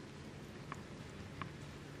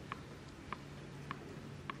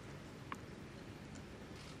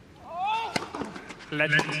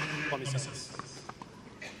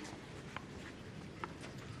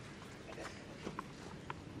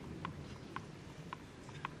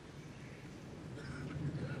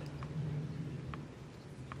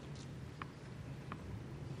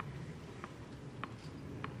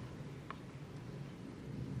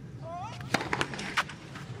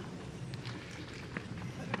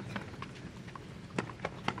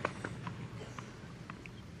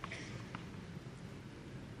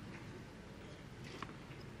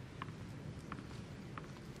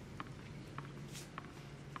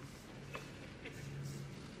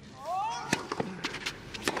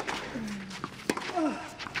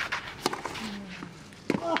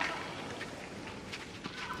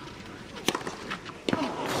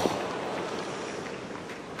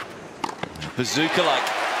 Bazooka-like.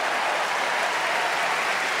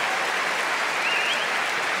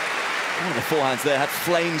 One of the forehands there had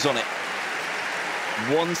flames on it.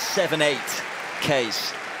 178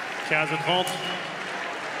 case.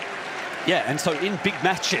 Yeah, and so in big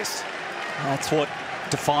matches, that's what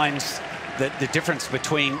defines the difference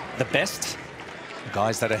between the best, the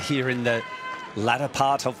guys that are here in the latter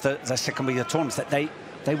part of the second week of the tournaments, that they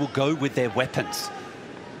will go with their weapons.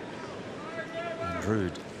 And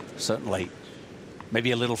Ruud, certainly,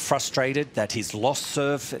 maybe a little frustrated that he's lost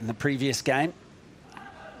serve in the previous game.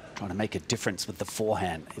 Trying to make a difference with the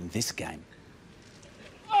forehand in this game.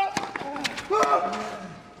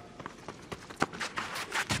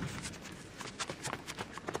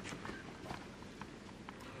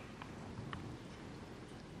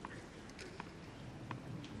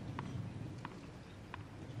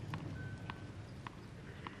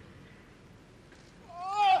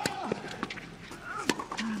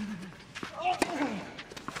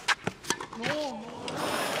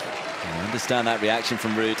 understand that reaction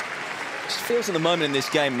from Ruud. Just feels at the moment in this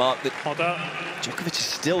game, Mark, that Djokovic is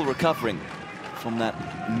still recovering from that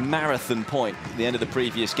marathon point at the end of the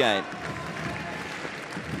previous game.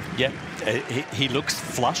 Yeah, he looks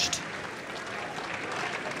flushed.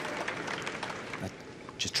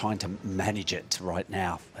 Just trying to manage it right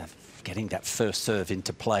now. Getting that first serve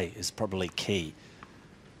into play is probably key.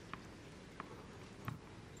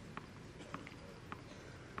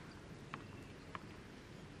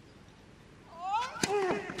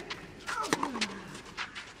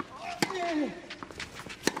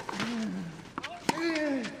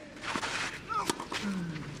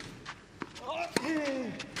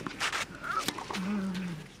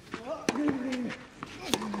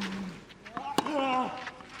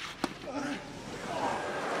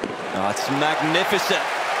 Oh, it's magnificent.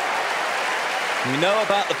 We know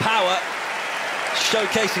about the power,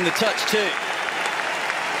 showcasing the touch too.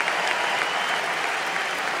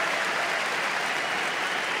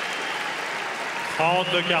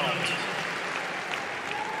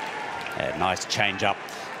 Yeah, nice change up.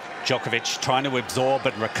 Djokovic trying to absorb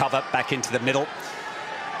and recover back into the middle.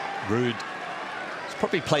 Ruud has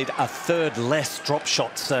probably played a third less drop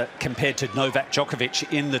shots compared to Novak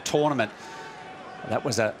Djokovic in the tournament. That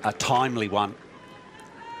was a timely one.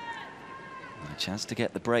 A chance to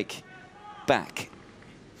get the break back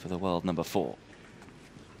for the world number 4.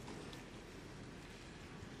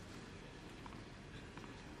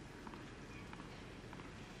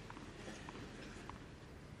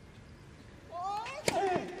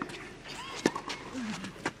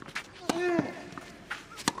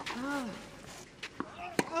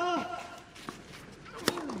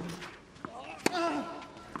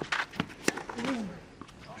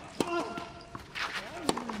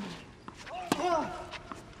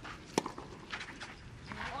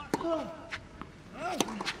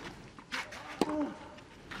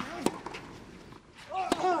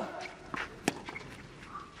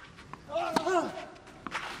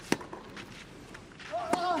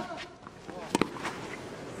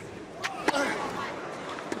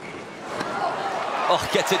 Oh,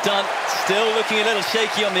 gets it done. Still looking a little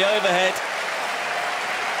shaky on the overhead.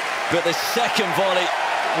 But the second volley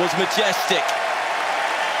was majestic.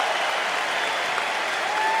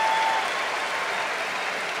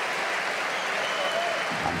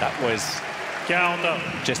 And that was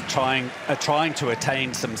just trying to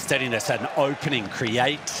attain some steadiness, an opening,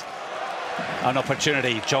 create an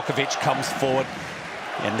opportunity. Djokovic comes forward,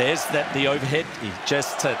 and there's the overhead. He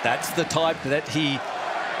just that's the type that he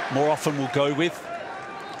more often will go with.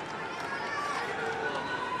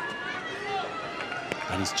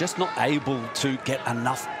 And he's just not able to get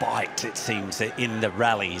enough bite, it seems, in the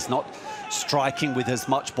rally. He's not striking with as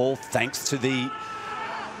much ball, thanks to the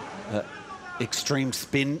extreme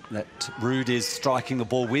spin that Ruud is striking the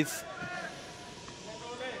ball with.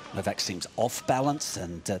 Novak seems off balance,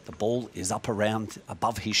 and the ball is up around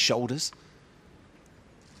above his shoulders.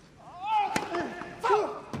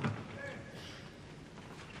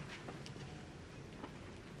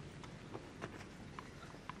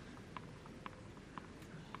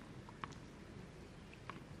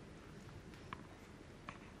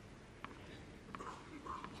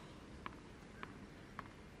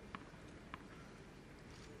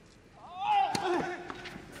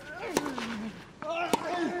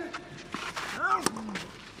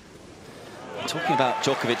 Talking about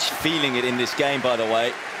Djokovic feeling it in this game, by the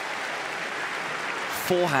way.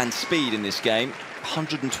 Forehand speed in this game,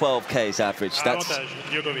 112 Ks average. That's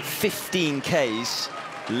 15 Ks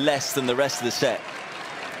less than the rest of the set.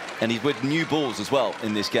 And he's with new balls as well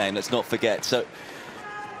in this game, let's not forget. So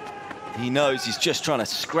he knows he's just trying to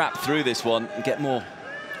scrap through this one and get more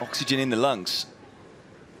oxygen in the lungs.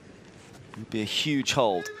 It'd be a huge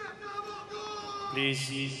hold.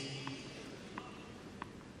 Please.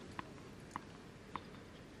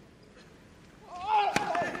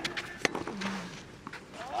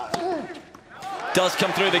 Does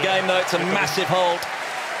come through the game, though. It's a massive hold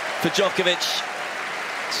for Djokovic.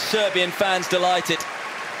 Serbian fans delighted.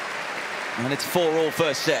 And it's 4-all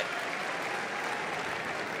first set.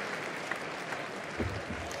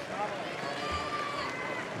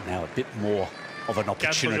 Now a bit more of an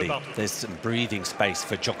opportunity. There's some breathing space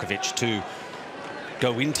for Djokovic to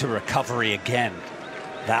go into recovery again.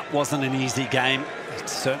 That wasn't an easy game.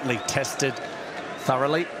 It's certainly tested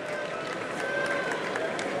thoroughly.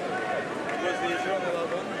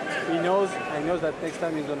 He knows that next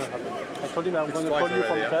time it's going to happen. I told him I'm going to call you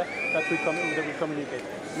from there, that we communicate.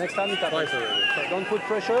 Next time it happens. So don't put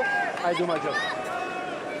pressure, I do my job.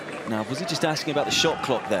 Now, was he just asking about the shot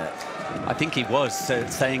clock there? I think he was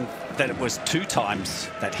saying that it was 2 times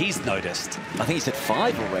that he's noticed. I think he said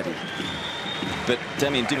 5 already. But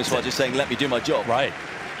Damien Dumassois just saying, let me do my job. Right.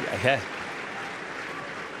 Yeah.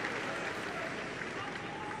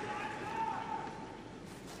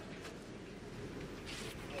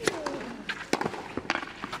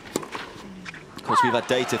 Of course, we've had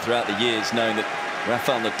data throughout the years knowing that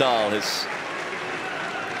Rafael Nadal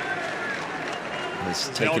has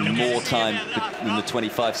taken more time than the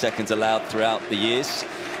 25 seconds allowed throughout the years.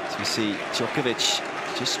 So we see Djokovic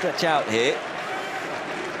just stretch out here.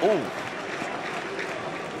 Oh!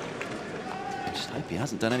 I just hope he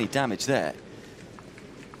hasn't done any damage there.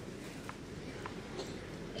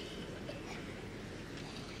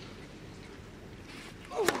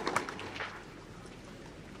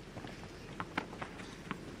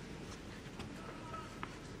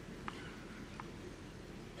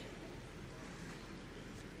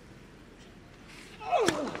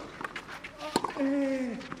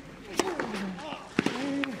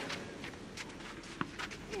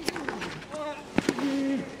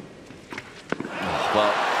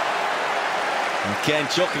 Well, again,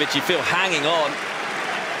 Djokovic, you feel hanging on.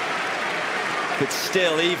 But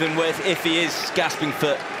still, even if he is gasping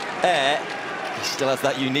for air, he still has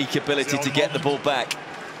that unique ability to get the ball back.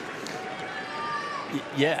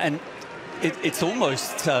 Yeah, and it's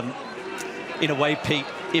almost, in a way, Pete,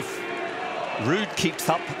 if Ruud keeps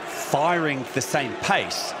up firing the same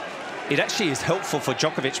pace, it actually is helpful for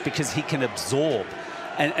Djokovic because he can absorb.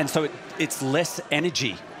 And so it's less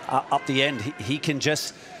energy up the end. He can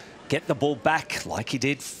just get the ball back like he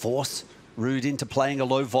did, force Ruud into playing a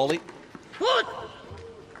low volley.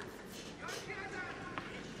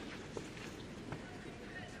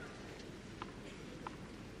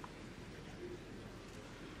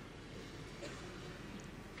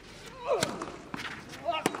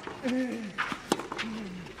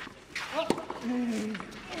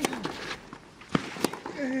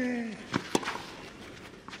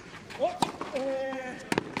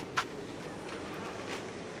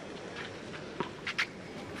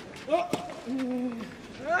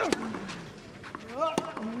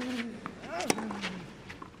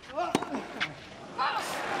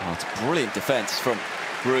 Oh, it's brilliant defense from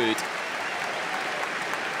Ruud.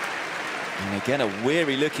 And again, a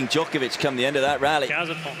weary-looking Djokovic come the end of that rally.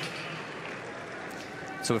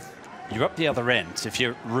 So if you're up the other end, if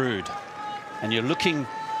you're Ruud, and you're looking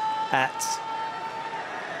at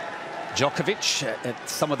Djokovic at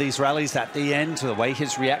some of these rallies at the end, the way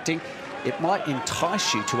he's reacting, it might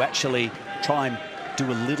entice you to actually try and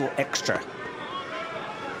do a little extra.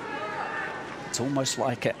 It's almost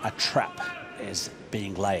like a trap is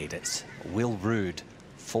being laid. It's will Ruud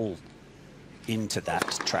fall into that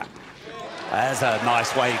trap? That's a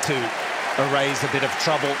nice way to erase a bit of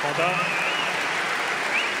trouble.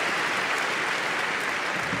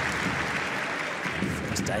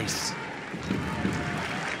 First ace.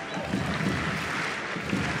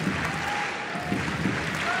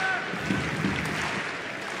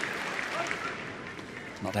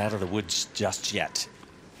 Not out of the woods just yet.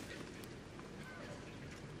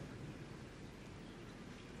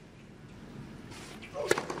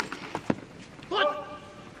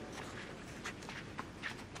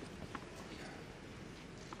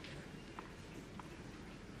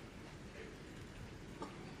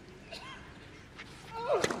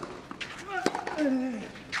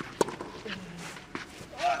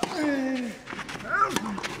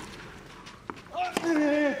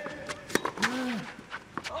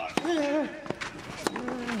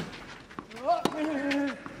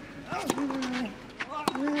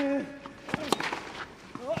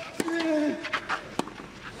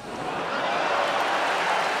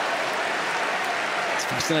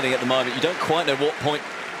 Fascinating at the moment. You don't quite know what point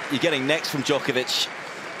you're getting next from Djokovic.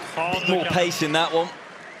 A bit more pace in that one.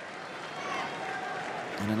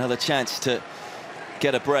 And another chance to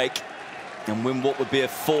get a break and win what would be a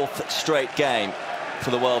fourth straight game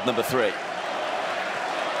for the world number 3.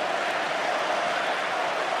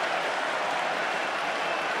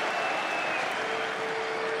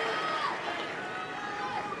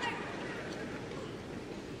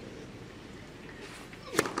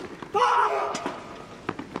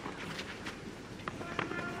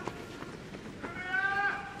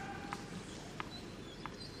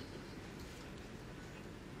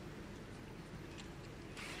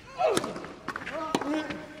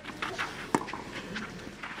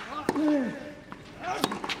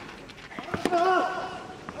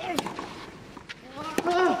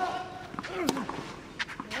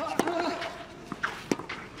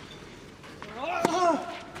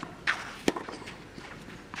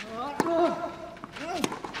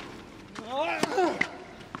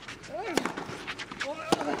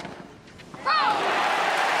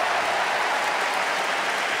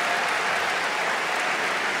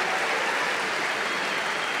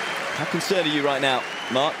 How concerned are you right now,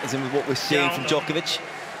 Mark, as in with what we're seeing from Djokovic?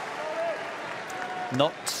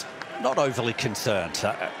 Not overly concerned.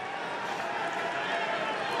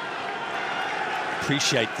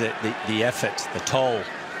 Appreciate the effort, the toll,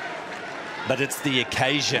 but it's the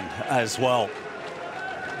occasion as well.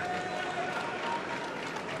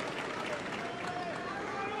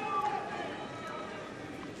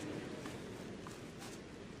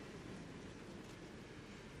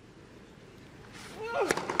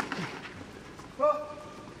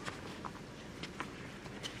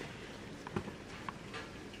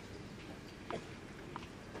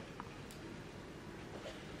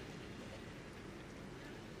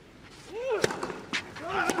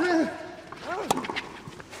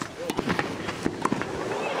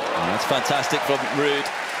 Fantastic from Ruud.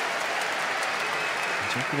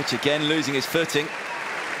 Djokovic again losing his footing.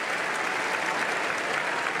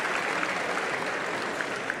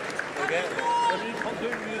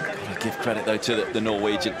 I give credit though to the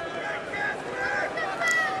Norwegian.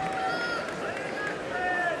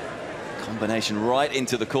 Combination right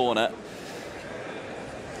into the corner.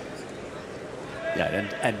 Yeah,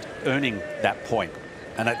 and earning that point.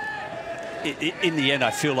 And in the end,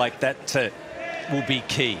 I feel like that will be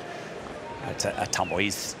key. It's a tumble.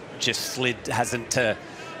 He's just slid, hasn't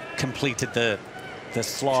completed the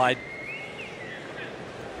slide.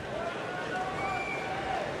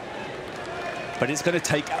 But it's going to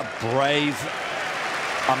take a brave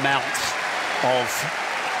amount of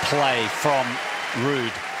play from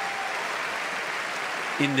Ruud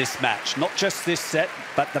in this match. Not just this set,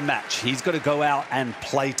 but the match. He's got to go out and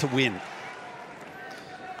play to win.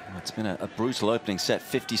 It's been a brutal opening set,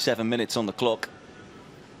 57 minutes on the clock.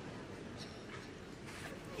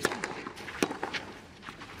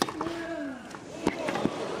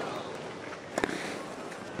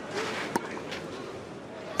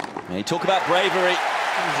 And you talk about bravery,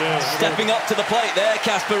 stepping up to the plate there,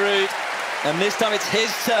 Casper Ruud. And this time it's his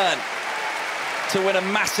turn to win a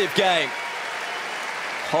massive game.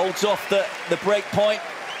 Holds off the break point.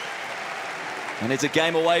 And it's a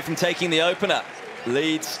game away from taking the opener.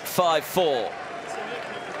 Leads 5-4.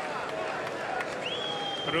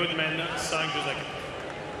 Ruud mène 5-2.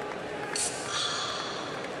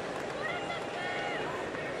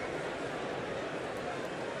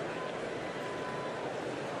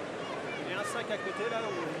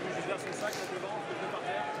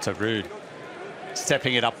 So Ruud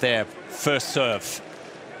stepping it up there, first serve.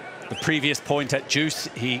 The previous point at deuce,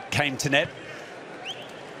 he came to net.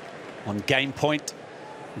 On game point,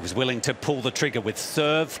 he was willing to pull the trigger with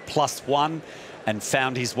serve +1 and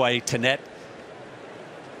found his way to net.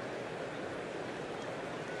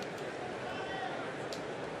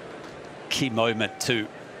 Key moment to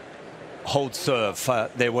hold serve.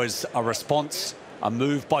 There was a response, a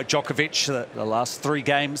move by Djokovic the last 3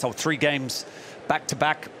 games, or 3 games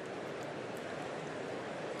back-to-back,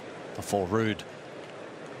 before Ruud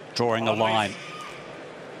drawing a line.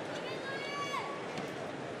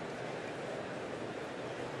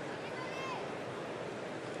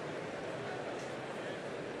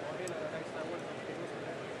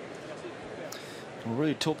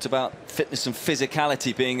 Ruud talked about fitness and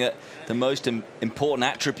physicality being the most important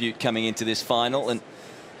attribute coming into this final, and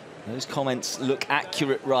those comments look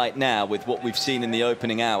accurate right now with what we've seen in the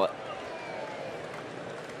opening hour.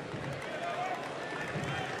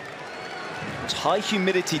 It's high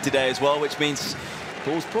humidity today as well, which means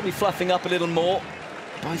ball's probably fluffing up a little more.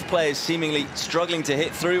 Both players seemingly struggling to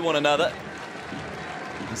hit through one another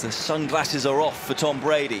as the sunglasses are off for Tom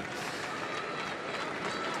Brady.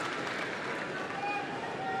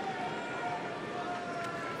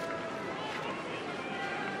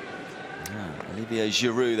 Olivier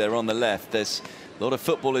Giroud there on the left. There's a lot of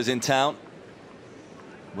footballers in town.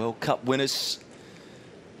 World Cup winners.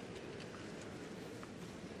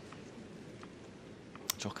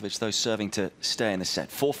 Djokovic, though, serving to stay in the set.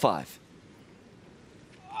 4-5.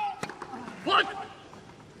 What?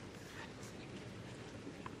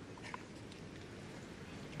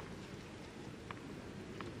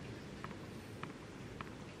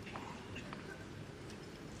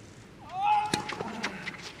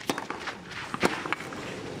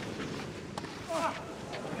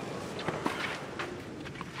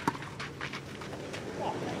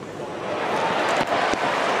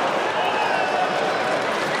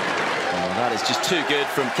 Just too good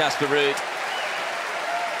from Casper Ruud.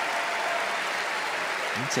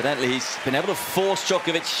 Incidentally, he's been able to force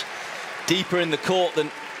Djokovic deeper in the court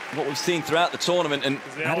than what we've seen throughout the tournament, and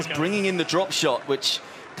that is bringing in the drop shot, which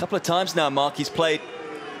a couple of times now, Mark, he's played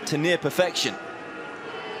to near perfection.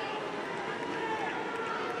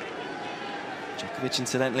 Djokovic,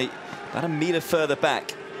 incidentally, about a metre further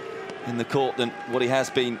back in the court than what he has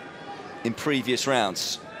been in previous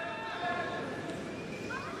rounds.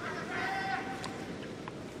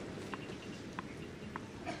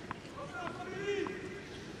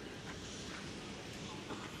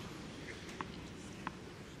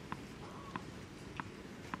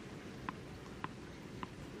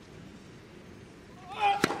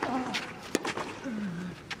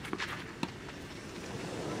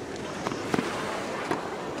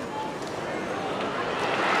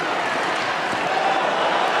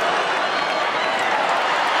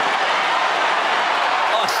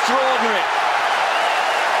 Extraordinary.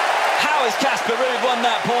 How has Casper Ruud won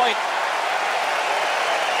that point?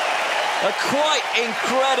 A quite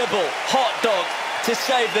incredible hot dog to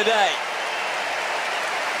save the day.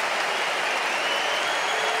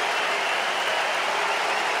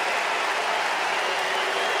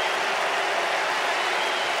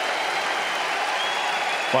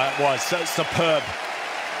 Well, it was superb.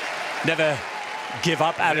 Never give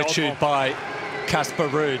up attitude by Casper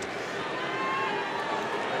Ruud.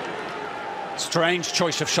 Strange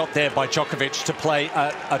choice of shot there by Djokovic to play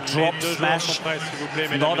a drop smash.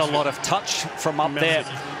 Not a lot of touch from up there.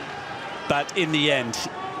 But in the end,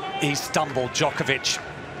 he stumbled, Djokovic.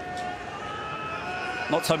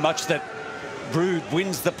 Not so much that Ruud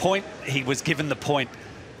wins the point, he was given the point.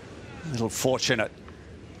 A little fortunate.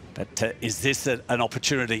 But is this an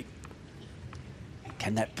opportunity?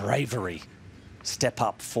 Can that bravery step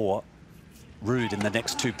up for Ruud in the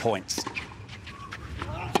next 2 points?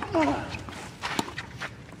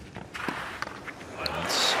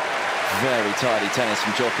 It's very tidy tennis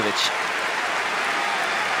from Djokovic.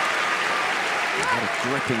 What a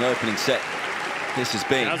gripping opening set this has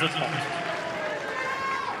been.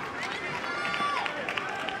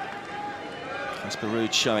 Casper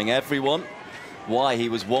Ruud showing everyone why he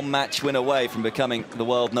was one match win away from becoming the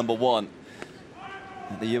world #1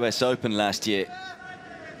 at the US Open last year.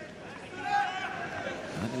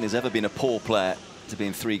 I don't think there's ever been a poor player to be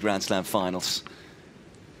in 3 Grand Slam finals.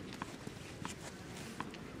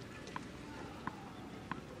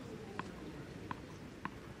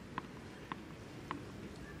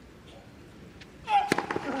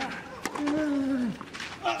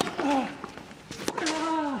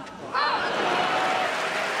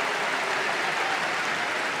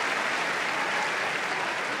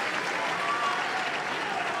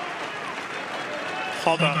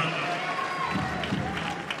 Hold on.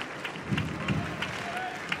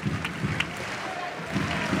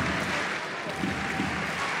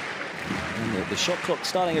 And the shot clock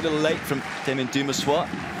starting a little late from Damien Dumassois.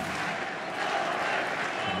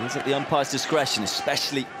 It is at the umpire's discretion,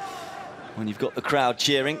 especially when you've got the crowd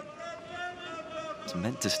cheering. It's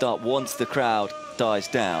meant to start once the crowd dies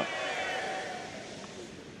down.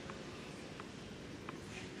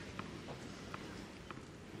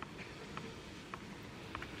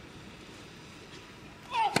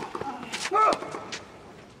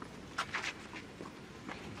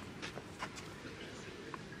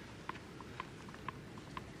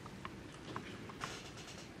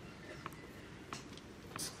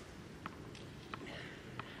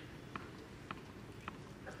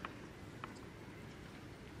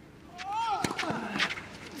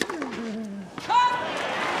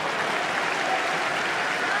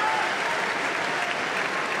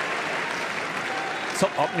 So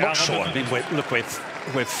I'm not sure. I mean, look,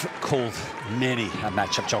 we've called many a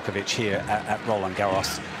match of Djokovic here at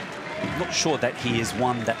Roland-Garros. I'm not sure that he is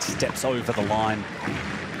one that steps over the line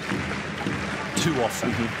too often.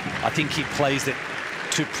 I think he plays it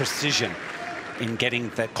to precision in getting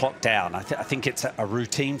the clock down. I think it's a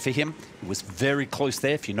routine for him. It was very close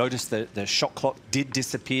there. If you notice, the shot clock did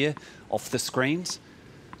disappear off the screens.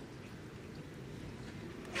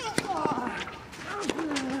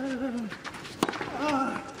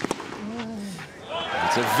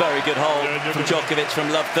 It's a very good hold from Djokovic from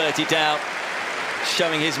love 30 down,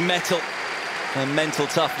 showing his mettle and mental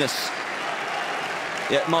toughness.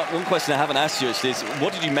 Yeah, Mark, one question I haven't asked you actually is,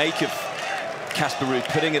 what did you make of Casper Ruud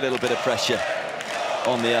putting a little bit of pressure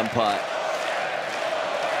on the umpire?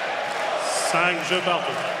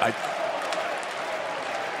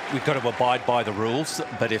 We've got to abide by the rules,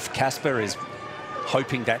 but if Casper is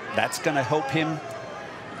hoping that that's going to help him,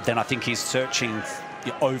 then I think he's searching,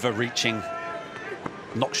 overreaching.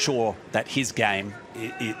 Not sure that his game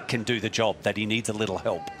it can do the job, that he needs a little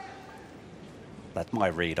help. That's my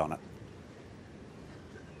read on it.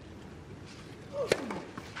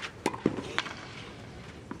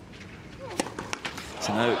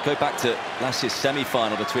 So now go back to last year's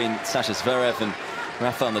semi-final between Sasha Zverev and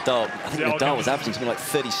Rafael Nadal. I think Nadal was averaging something like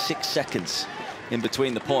 36 seconds in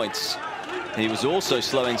between the points. He was also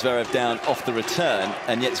slowing Zverev down off the return,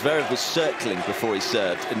 and yet Zverev was circling before he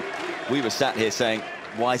served. And we were sat here saying,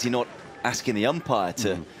 why is he not asking the umpire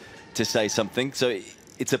to say something? So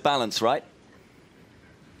it's a balance, right?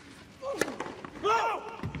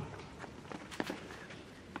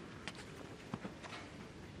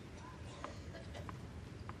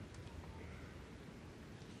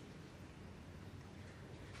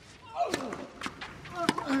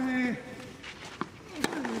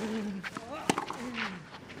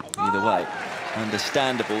 Either way,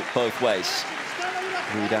 understandable both ways.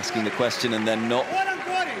 Ruud asking the question and then not.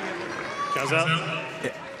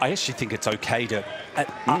 I actually think it's okay to,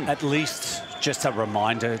 at least, just a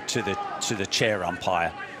reminder to the chair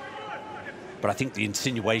umpire. But I think the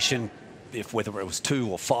insinuation, whether it was 2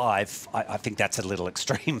 or 5, I think that's a little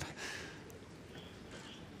extreme.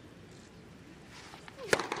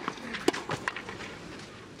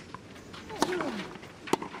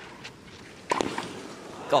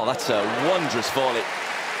 Oh, that's a wondrous volley.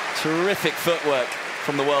 Terrific footwork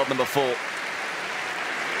from the world number 4.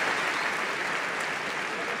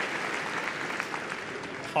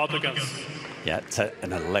 Yeah, it's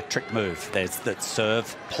an electric move. There's that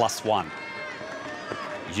serve +1.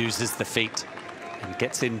 Uses the feet and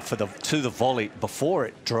gets in to the volley before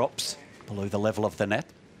it drops below the level of the net.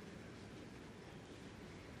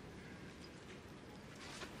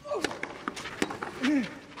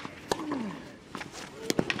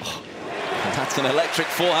 That's an electric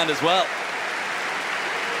forehand as well.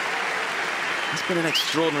 It's been an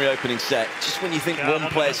extraordinary opening set. Just when you think one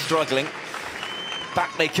player's struggling,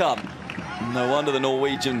 back they come. No wonder the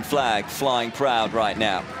Norwegian flag flying proud right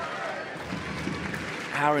now.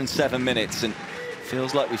 Hour and 7 minutes, and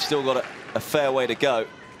feels like we've still got a fair way to go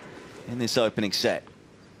in this opening set.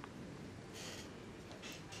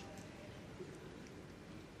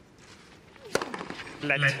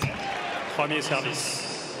 Premier service.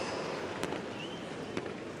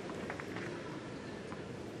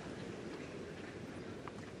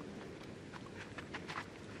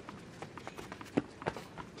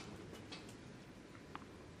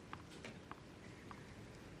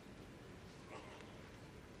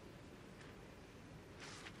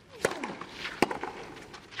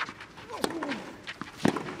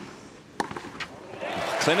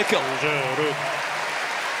 Clinical.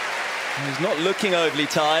 He's not looking overly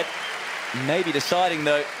tired. Maybe deciding,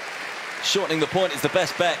 though, shortening the point is the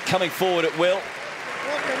best bet. Coming forward at will.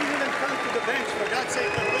 Well, can you even come to the bench, for God's sake,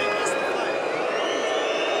 and play best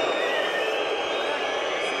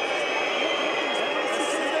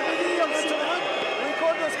of 5?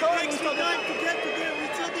 Record the score. It takes me time to get to there.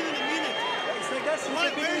 It's not even a minute.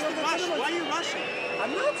 Where's the rush? Why are you rushing?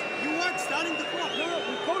 I'm not. You weren't starting the clock. No,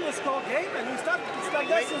 we call the score game and we start. It's like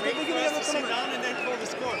that since the beginning of the tournament. Sit down and then call the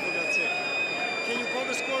score, for God's sake. Can you call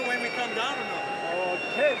the score when we come down or not?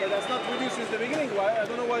 Okay, but that's not really since the beginning. Why? I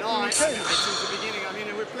don't know why. No, it's since the beginning. I mean,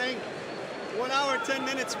 we're playing 1 hour, 10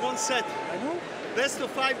 minutes, 1 set. I know. Best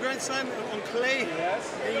of 5 Grand Slam on clay.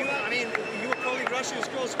 Yes. And you, I mean, you were calling Russian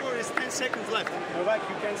score is 10 seconds left. Novak,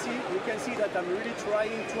 you can see that I'm really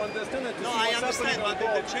trying to understand it. No, I understand, but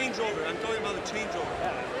the changeover. I'm talking about the changeover.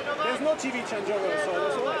 Yeah. There's no TV changeover, so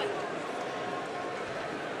that's all right.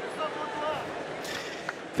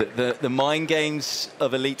 The mind games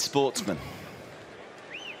of elite sportsmen.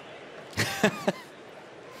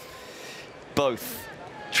 Both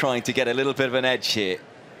trying to get a little bit of an edge here.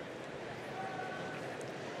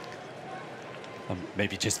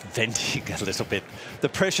 Maybe just venting a little bit. The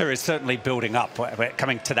pressure is certainly building up. We're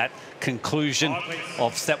coming to that conclusion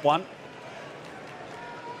of set 1.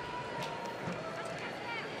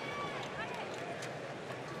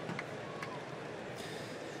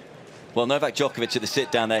 Well, Novak Djokovic at the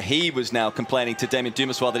sit down there, he was now complaining to Damien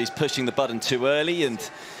Dumaswar that he's pushing the button too early, and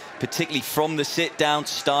particularly from the sit down,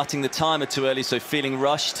 starting the timer too early, so feeling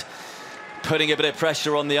rushed, putting a bit of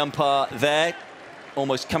pressure on the umpire there,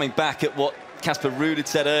 almost coming back at what Casper Ruud had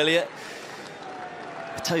said earlier.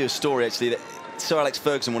 I'll tell you a story, actually, that Sir Alex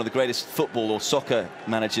Ferguson, one of the greatest football or soccer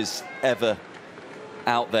managers ever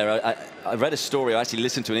out there. I read a story, I actually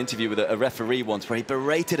listened to an interview with a referee once where he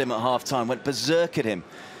berated him at half-time, went berserk at him.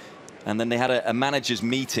 And then they had a manager's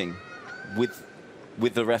meeting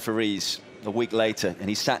with the referees a week later, and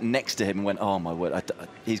he sat next to him and went, oh, my word,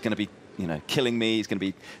 he's going to be, you know, killing me. He's going to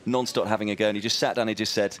be non-stop having a go. And he just sat down and he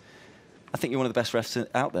just said, I think you're one of the best refs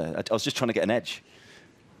out there. I was just trying to get an edge.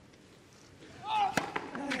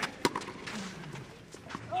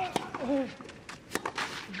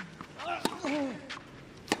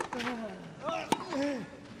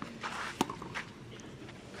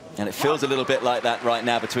 And it feels a little bit like that right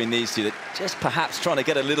now between these two, that just perhaps trying to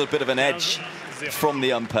get a little bit of an edge from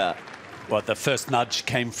the umpire. Well, the first nudge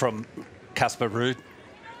came from Casper Ruud.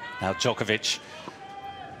 Now Djokovic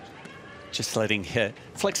just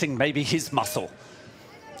flexing maybe his muscle,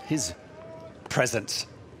 his presence.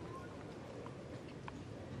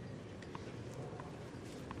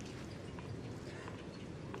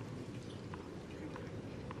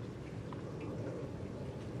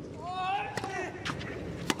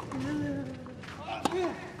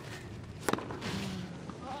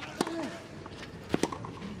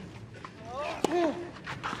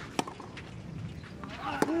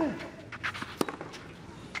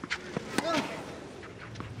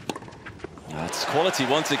 That's quality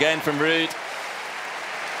once again from Ruud.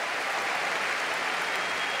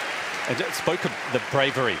 It spoke of the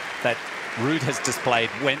bravery that Ruud has displayed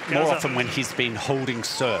more often when he's been holding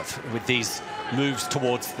serve with these moves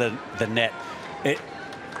towards the net.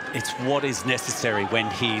 It's what is necessary when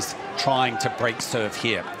he's trying to break serve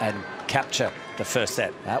here and capture the first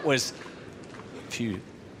set. That was a few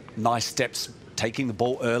nice steps, taking the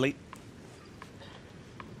ball early.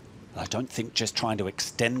 I don't think just trying to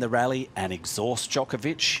extend the rally and exhaust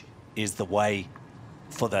Djokovic is the way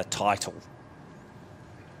for the title.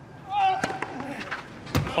 And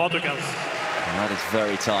that is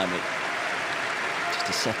very timely. Just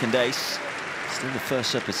a second ace. Still the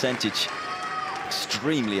first serve percentage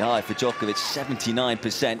extremely high for Djokovic,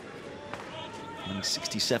 79%. And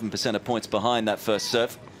 67% of points behind that first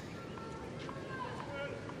serve.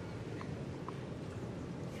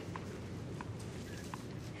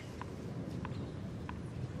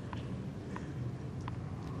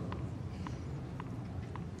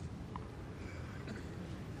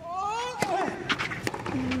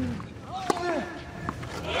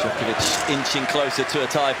 Inching closer to a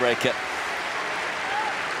tiebreaker.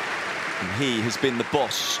 And he has been the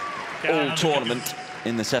boss all tournament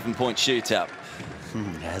in the 7-point shootout.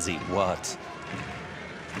 Has he? What?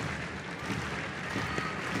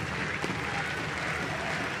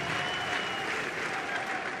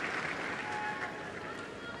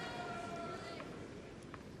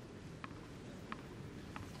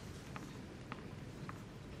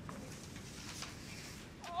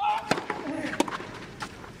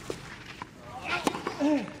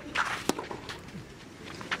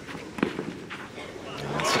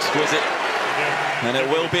 That's exquisite. And it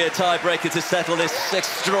will be a tiebreaker to settle this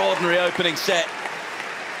extraordinary opening set.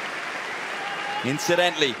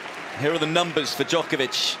 Incidentally, here are the numbers for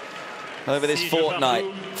Djokovic over this fortnight.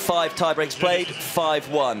 5 tiebreaks played,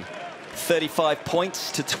 5-1. 35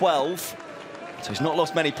 points to 12. So he's not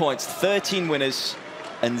lost many points. 13 winners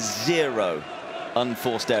and 0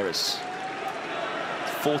 unforced errors.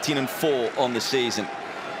 14-4 on the season.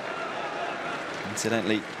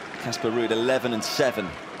 Incidentally, Casper Ruud 11-7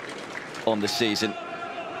 on the season.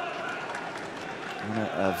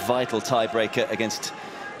 A vital tiebreaker against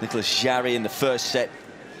Nicolas Jarry in the first set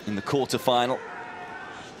in the quarter-final.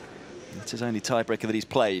 It's his only tiebreaker that he's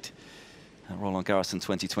played at Roland-Garros in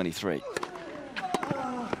 2023.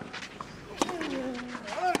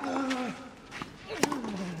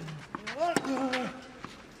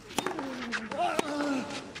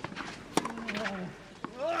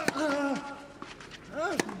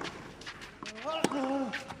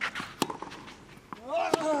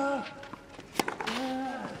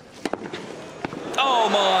 Oh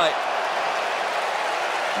my!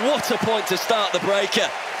 What a point to start the breaker.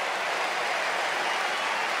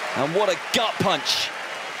 And what a gut punch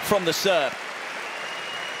from the serve.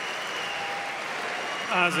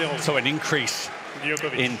 So an increase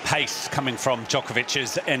in pace coming from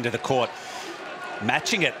Djokovic's end of the court.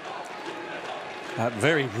 Matching it. A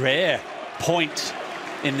very rare point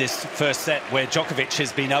in this first set where Djokovic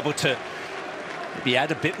has been able to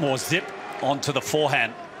add a bit more zip onto the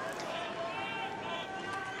forehand.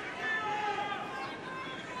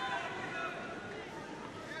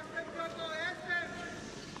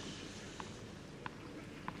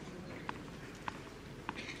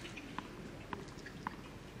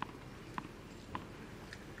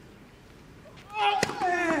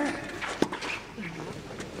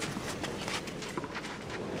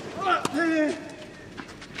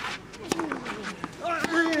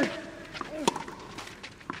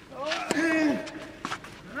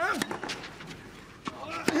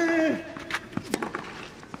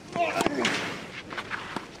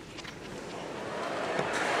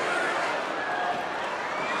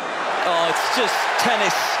 Oh, it's just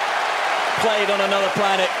tennis played on another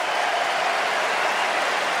planet.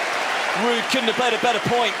 Ruud couldn't have played a better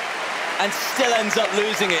point and still ends up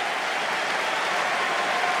losing it.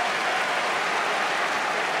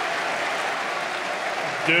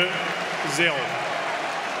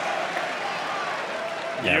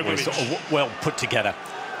 Yeah, it was well put together.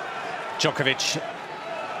 Djokovic,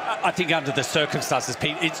 I think under the circumstances,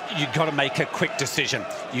 Pete, you've got to make a quick decision.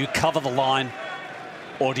 You cover the line,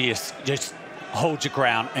 or do you just hold your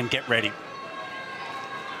ground and get ready?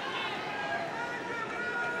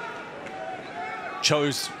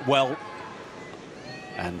 Chose well,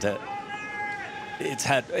 and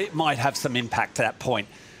it might have some impact at that point.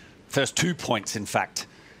 First 2 points, in fact.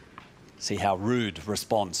 See how Ruud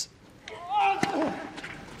responds.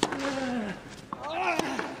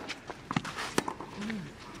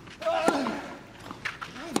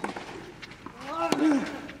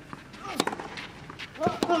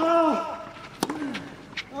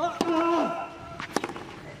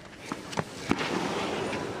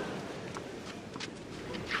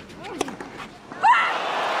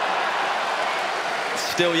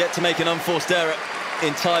 Still yet to make an unforced error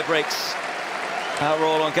in tie breaks at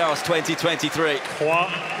Roland-Garros 2023.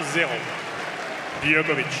 3-0.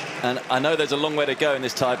 Djokovic. And I know there's a long way to go in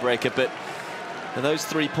this tiebreaker, but are those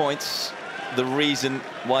 3 points the reason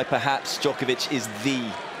why perhaps Djokovic is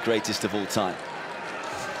the greatest of all time?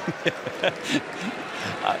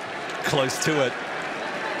 Close to it.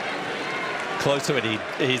 Close to it.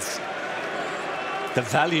 He's the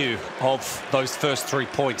value of those first 3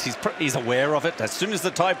 points. He's aware of it. As soon as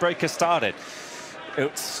the tiebreaker started,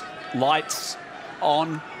 it's lights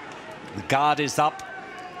on, the guard is up,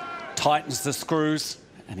 tightens the screws,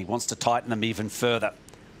 and he wants to tighten them even further.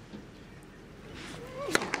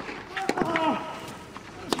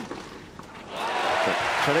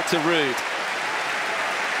 Credit to Ruud.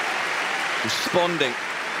 Responding.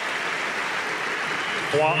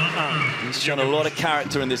 3-1. He's shown a lot of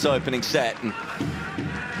character in this opening set, and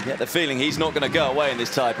you get the feeling he's not going to go away in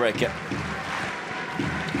this tiebreaker.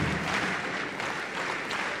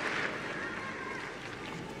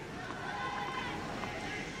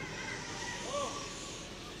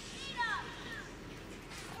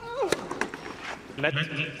 Net,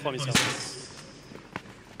 premier service.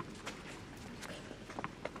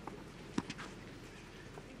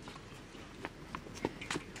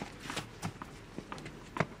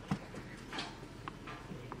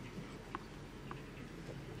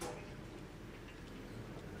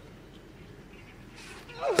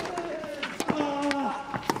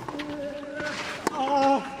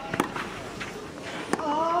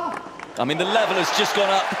 I mean, the level has just gone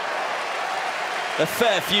up a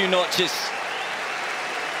fair few notches.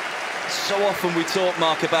 So often we talk,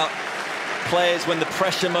 Mark, about players when the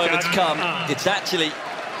pressure moments come. It's actually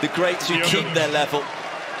the greats who keep their level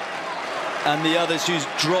and the others who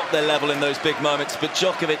drop their level in those big moments. But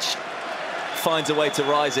Djokovic finds a way to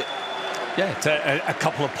rise it. Yeah, it's a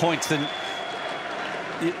couple of points. And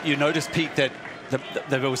you notice, Pete, that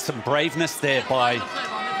there was some braveness there by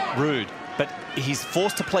Ruud. But he's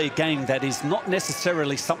forced to play a game that is not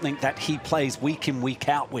necessarily something that he plays week in, week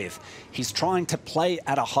out with. He's trying to play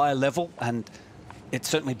at a higher level, and it's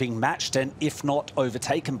certainly being matched and, if not,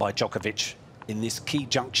 overtaken by Djokovic in this key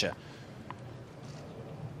juncture.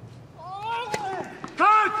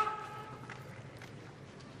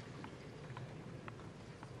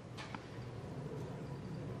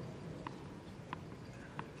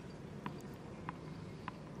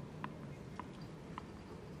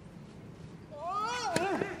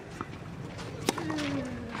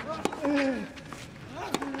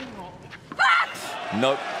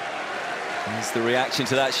 Nope. There's the reaction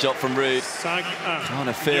to that shot from Ruud. Kind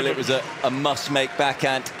of feel it was a must-make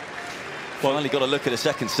backhand. Finally got a look at a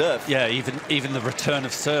second serve. Yeah, even the return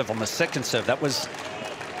of serve on the second serve, that was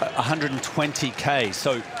 120k.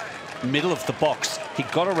 So middle of the box, he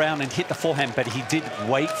got around and hit the forehand, but he did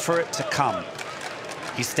wait for it to come.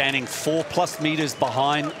 He's standing 4+ meters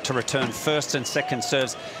behind to return first and second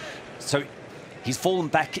serves. So he's fallen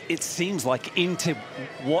back, it seems like, into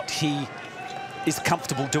what he is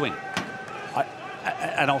comfortable doing.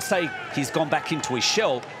 And I'll say he's gone back into his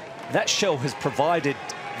shell. That shell has provided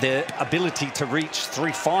the ability to reach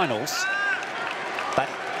 3 finals, but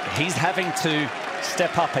he's having to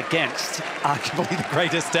step up against arguably the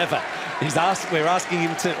greatest ever. We're asking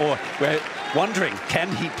him to, or we're wondering, can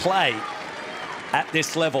he play at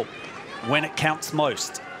this level when it counts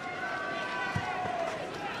most?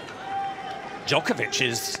 Djokovic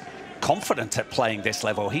is confident at playing this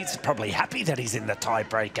level. He's probably happy that he's in the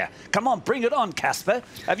tiebreaker. Come on, bring it on, Casper.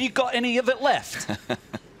 Have you got any of it left?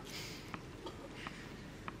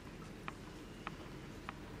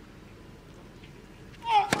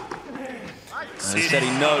 He said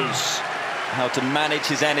he knows how to manage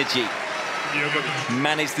his energy,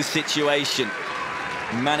 manage the situation,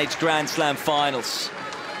 manage Grand Slam finals.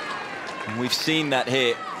 And we've seen that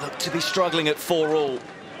here. Look to be struggling at 4-all.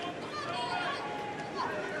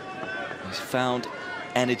 He's found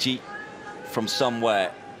energy from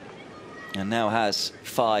somewhere and now has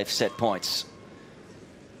 5 set points.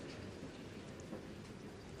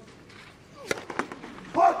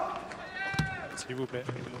 S'il vous plaît.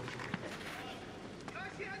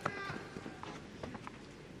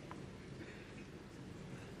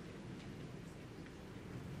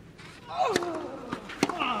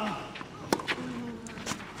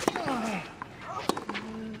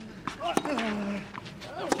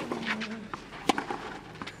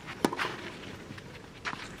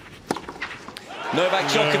 Novak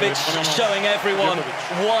Djokovic showing everyone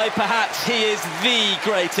why perhaps he is the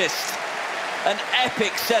greatest. An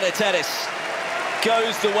epic set of tennis.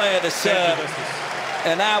 Goes the way of the serve.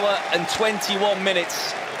 An hour and 21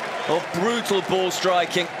 minutes of brutal ball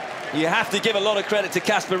striking. You have to give a lot of credit to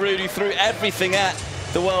Casper Ruud, who threw everything at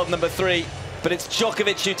the world number 3. But it's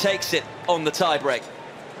Djokovic who takes it on the tiebreak.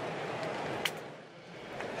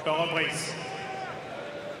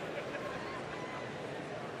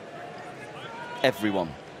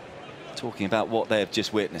 Everyone talking about what they have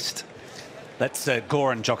just witnessed. That's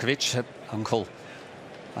Goran Djokovic, uncle,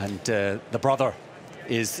 and the brother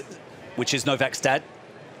is, which is Novak's dad,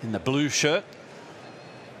 in the blue shirt.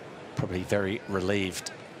 Probably very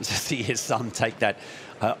relieved to see his son take that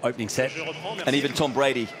opening set. And even Tom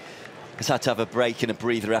Brady has had to have a break and a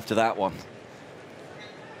breather after that one.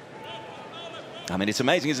 I mean, it's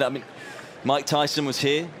amazing, isn't it? I mean, Mike Tyson was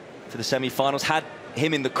here for the semi-finals, had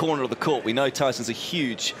him in the corner of the court. We know Tyson's a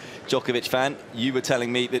huge Djokovic fan. You were telling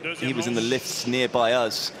me that he was in the lifts nearby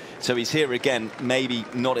us. So he's here again, maybe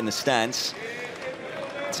not in the stands.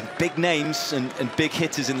 Some big names and big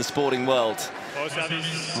hitters in the sporting world on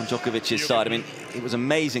Djokovic's side. I mean, it was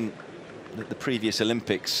amazing that the previous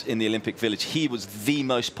Olympics, in the Olympic Village, he was the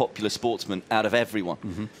most popular sportsman out of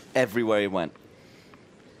everyone, everywhere he went.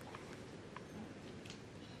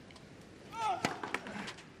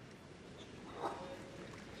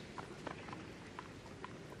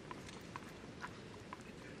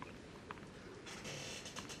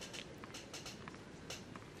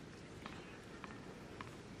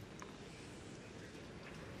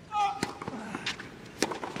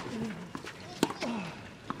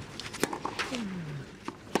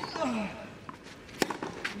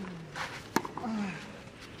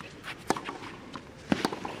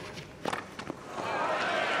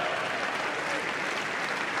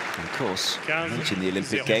 Of course, mentioned the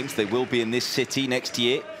Olympic Games. They will be in this city next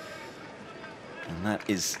year. And that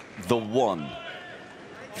is the one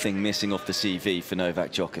thing missing off the CV for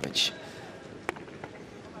Novak Djokovic.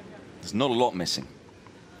 There's not a lot missing.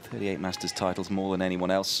 38 Masters titles, more than anyone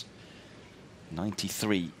else.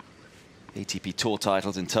 93 ATP Tour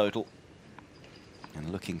titles in total.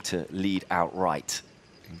 And looking to lead outright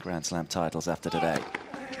in Grand Slam titles after today.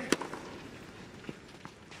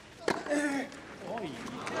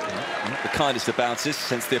 The kindest of bounces,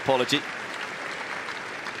 hence the apology.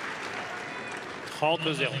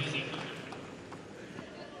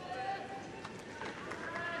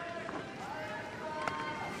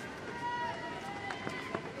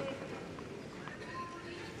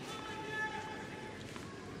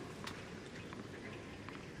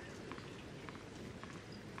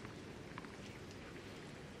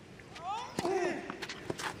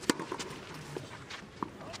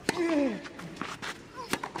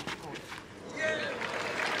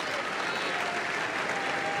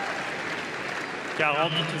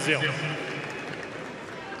 30-0. You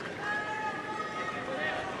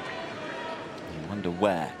wonder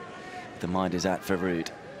where the mind is at for Ruud.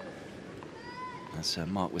 As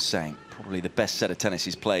Mark was saying, probably the best set of tennis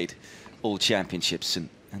he's played all championships, and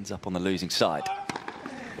ends up on the losing side.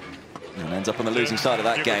 And ends up on the losing side of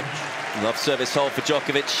that game. Love service hold for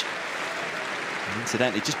Djokovic. And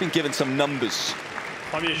incidentally, just been given some numbers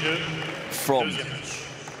from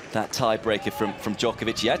that tiebreaker from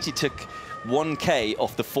Djokovic. He actually took 1K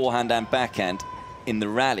off the forehand and backhand in the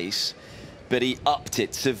rallies, but he upped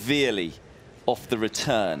it severely off the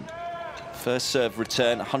return. First serve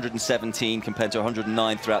return, 117 compared to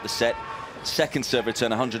 109 throughout the set. Second serve return,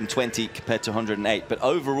 120 compared to 108. But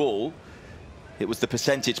overall, it was the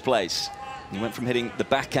percentage plays. He went from hitting the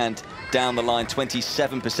backhand down the line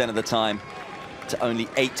 27% of the time to only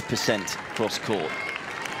 8% cross court.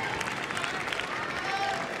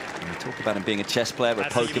 Talk about him being a chess player, a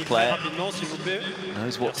poker player.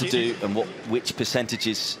 Knows what to do and which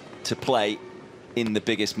percentages to play in the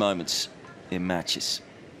biggest moments in matches.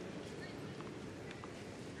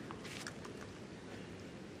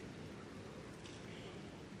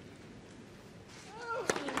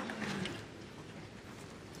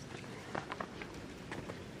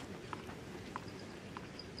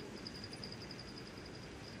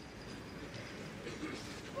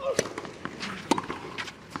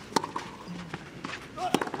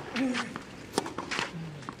 In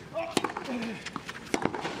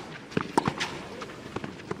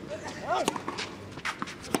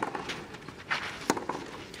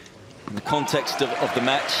the context of the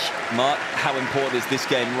match, Mark, how important is this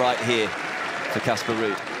game right here for Casper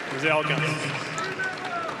Ruud?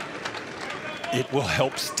 0-15. It will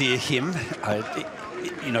help steer him.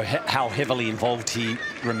 You know, how heavily involved he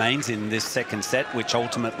remains in this second set, which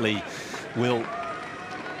ultimately will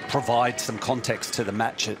provide some context to the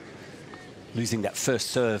match. Losing that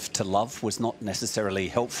first serve to Love was not necessarily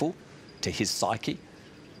helpful to his psyche.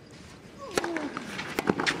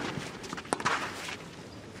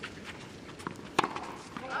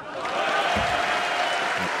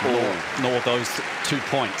 Nor those 2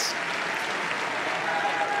 points.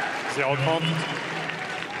 0-30.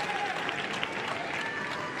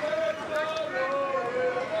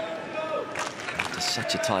 After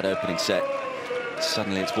such a tight opening set,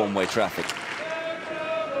 suddenly it's one-way traffic.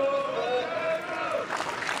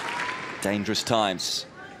 Dangerous times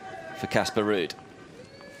for Casper Ruud.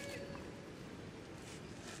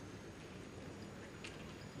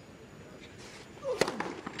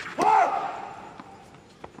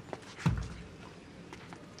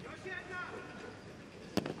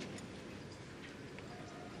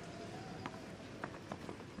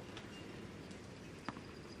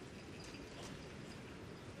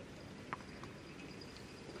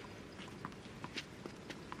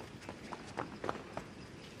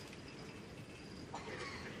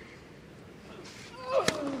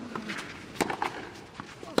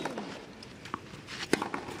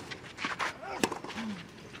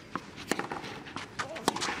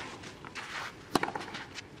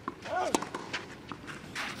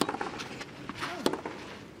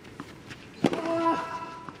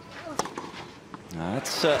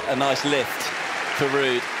 That's a nice lift for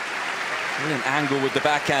Ruud. Brilliant angle with the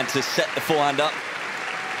backhand to set the forehand up.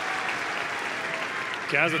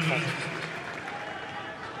 15-30.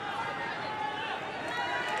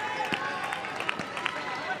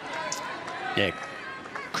 Yeah,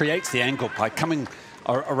 creates the angle by coming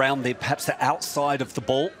around perhaps the outside of the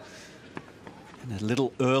ball and a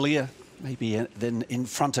little earlier, maybe than in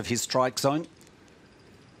front of his strike zone.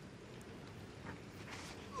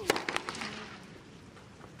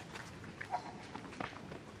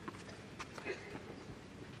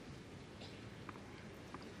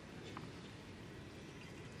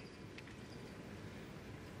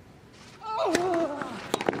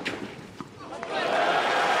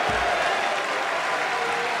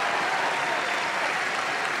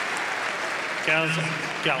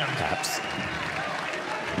 Perhaps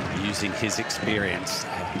using his experience.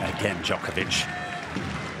 Again, Djokovic,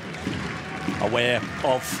 aware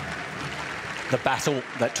of the battle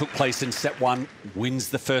that took place in set one, wins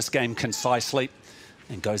the first game concisely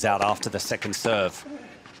and goes out after the second serve.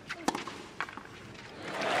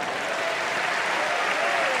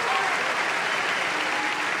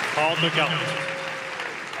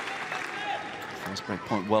 First break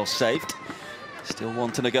point well saved. Still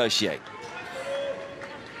want to negotiate.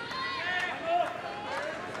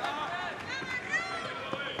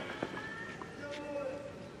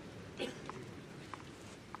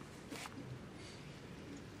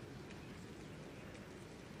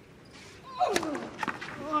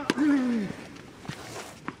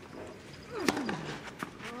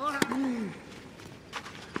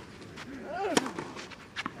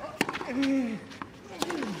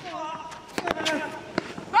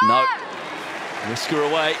 No. Whisker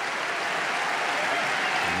away.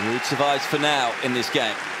 Ruud survives for now in this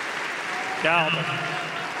game.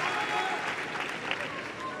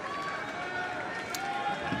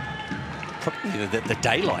 Probably the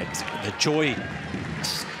daylight, the joy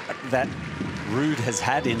that Ruud has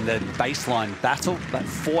had in the baseline battle, that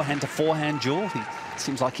forehand-to-forehand duel. He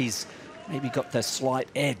seems like he's maybe got the slight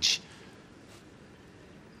edge.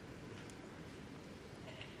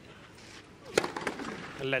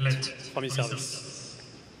 Let, premier service.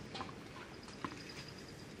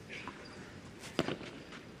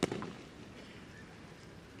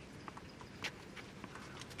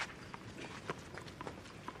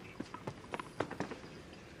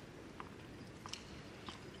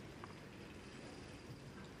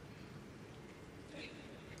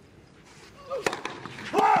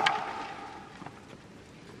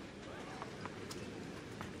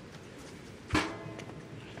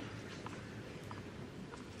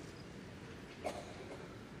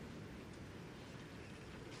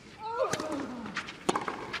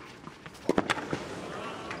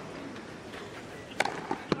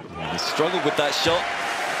 Struggled with that shot.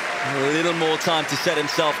 A little more time to set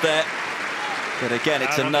himself there. But again,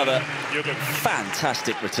 it's another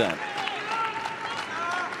fantastic return.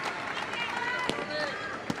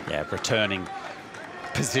 Yeah, returning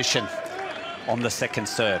position on the second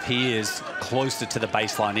serve. He is closer to the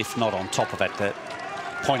baseline, if not on top of it. The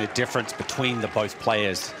point of difference between the both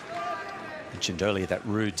players. Mentioned earlier that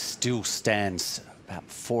Ruud still stands about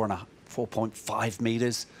 4.5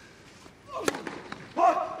 meters.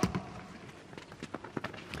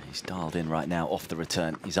 He's dialed in right now off the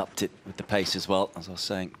return. He's upped it with the pace as well. As I was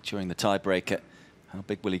saying during the tiebreaker, how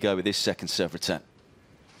big will he go with this second serve return?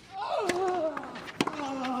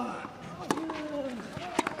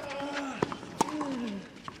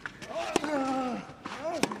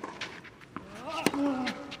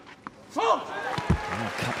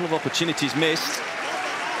 A couple of opportunities missed.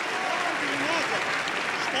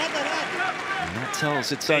 And that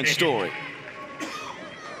tells its own story.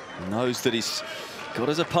 He knows that he's got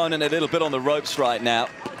his opponent a little bit on the ropes right now.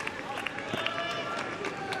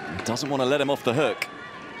 He doesn't want to let him off the hook.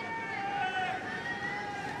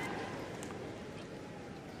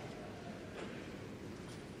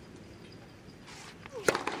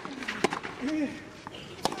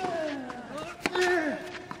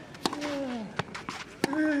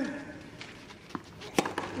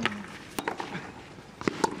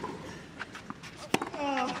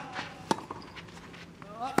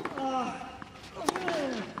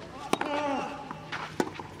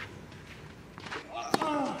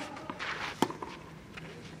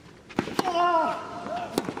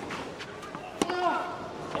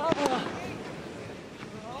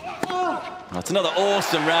 That's another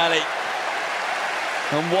awesome rally.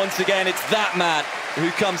 And once again, it's that man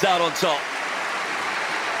who comes out on top.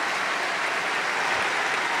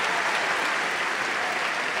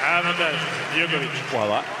 Djokovic.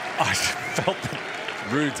 Well, I felt that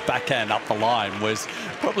Ruud's backhand up the line was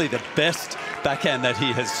probably the best backhand that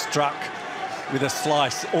he has struck with a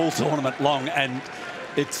slice all tournament long, and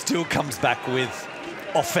it still comes back with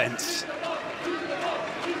offense.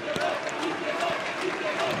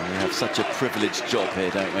 We have such a privileged job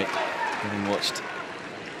here, don't we? Having watched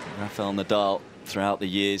Rafael Nadal throughout the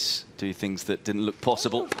years do things that didn't look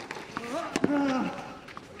possible.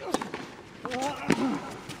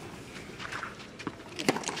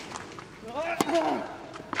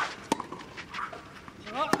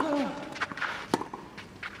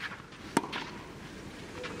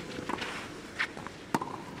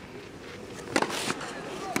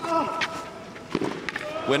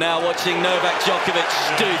 We're now watching Novak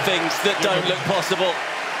Djokovic do things that don't look possible.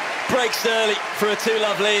 Breaks early for a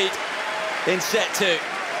 2-love lead in set 2.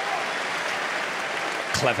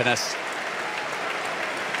 Cleverness.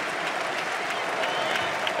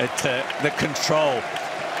 The control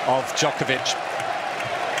of Djokovic.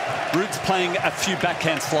 Ruud's playing a few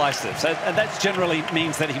backhand slices, and that generally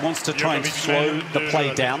means that he wants to try and slow the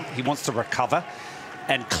play down. He wants to recover,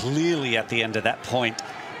 and clearly at the end of that point,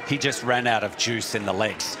 he just ran out of juice in the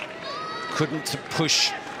legs. Couldn't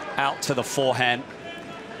push out to the forehand.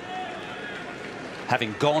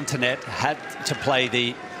 Having gone to net, had to play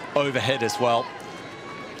the overhead as well.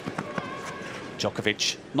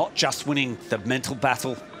 Djokovic not just winning the mental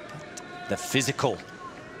battle, the physical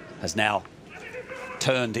has now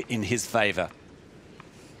turned in his favor.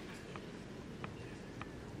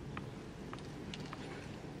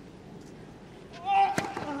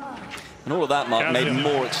 And all of that, Mark, made him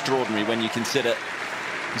more extraordinary when you consider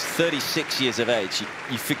he's 36 years of age.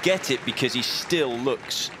 You forget it because he still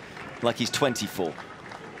looks like he's 24.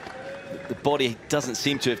 The body doesn't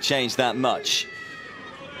seem to have changed that much.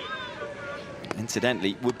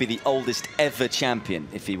 Incidentally, would be the oldest ever champion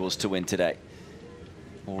if he was to win today.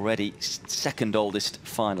 Already second oldest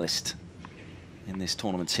finalist in this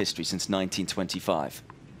tournament's history since 1925.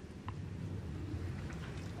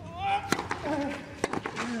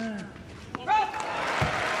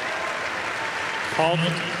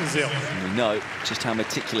 And we know just how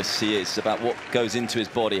meticulous he is about what goes into his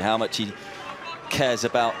body, how much he cares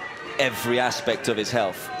about every aspect of his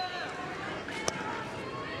health.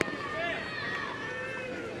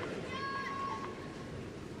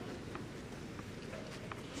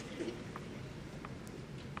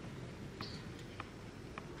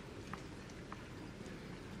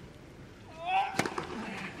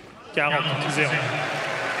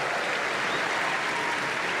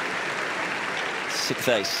 Sixth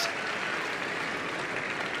ace.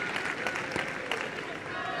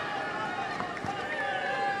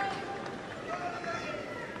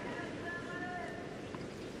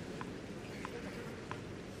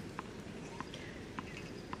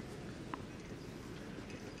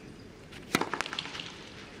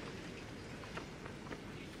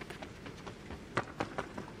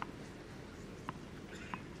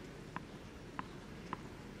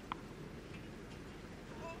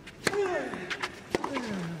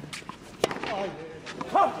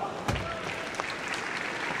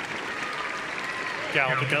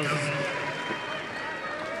 45.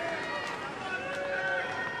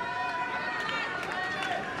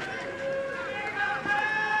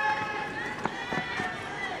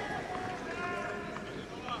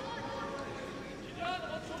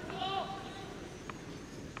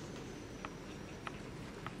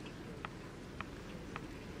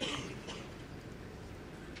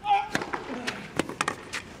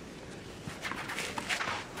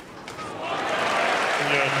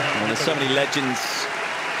 There's so many legends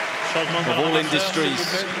of all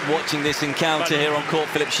industries watching this encounter here on court.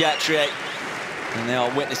 Philippe Chatrier, and they are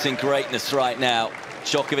witnessing greatness right now.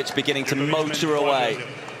 Djokovic beginning to motor away,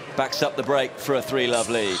 backs up the break for a 3-love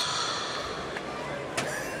lead.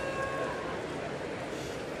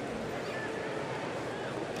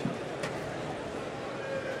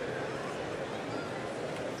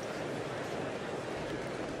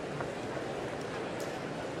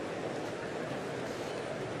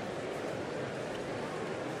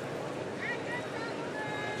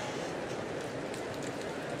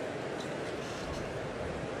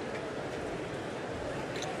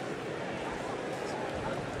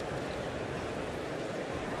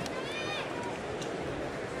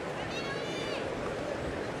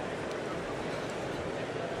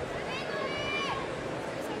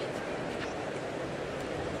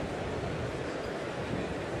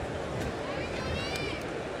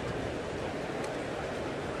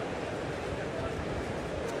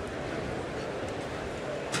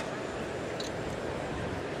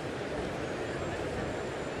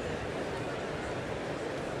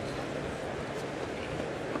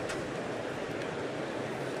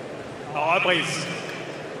 En reprise.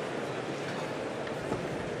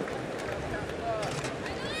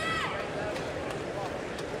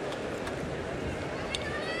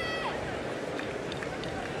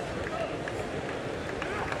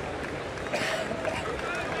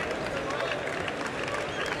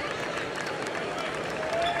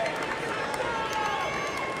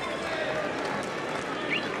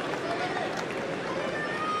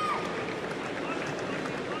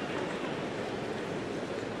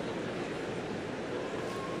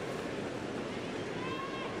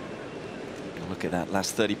 Look at that,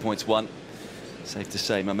 last 30 points won. Safe to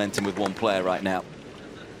say, momentum with one player right now.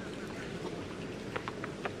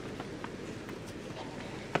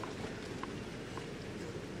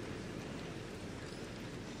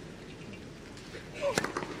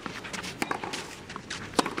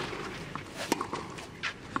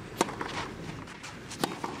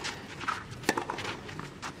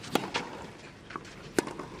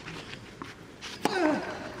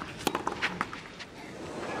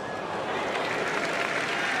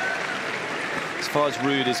 As far as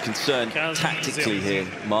Ruud is concerned, tactically here,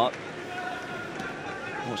 Mark,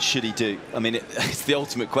 what should he do? I mean, it's the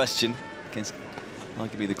ultimate question against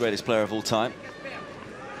arguably the greatest player of all time.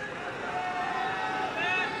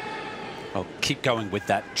 I'll keep going with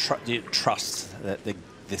that trust, that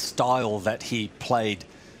the style that he played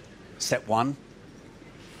set one.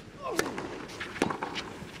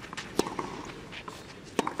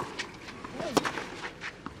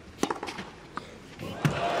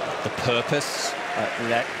 The purpose,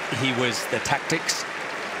 that he was, the tactics,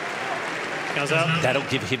 that'll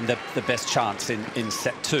give him the best chance in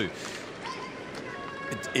set two.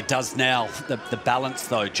 It does now, the balance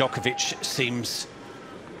though. Djokovic seems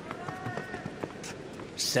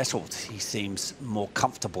settled, he seems more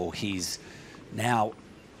comfortable. He's now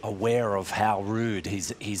aware of how Ruud,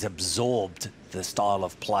 he's absorbed the style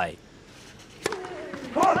of play.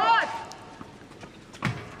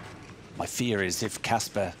 My fear is if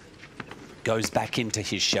Casper goes back into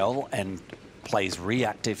his shell and plays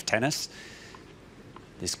reactive tennis,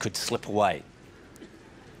 this could slip away.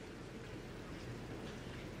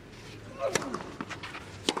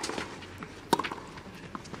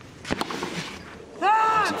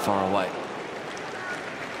 Isn't far away.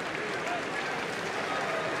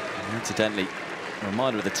 And incidentally, a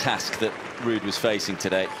reminder of the task that Ruud was facing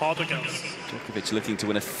today. Djokovic looking to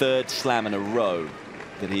win a third slam in a row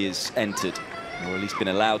that he has entered, or at least been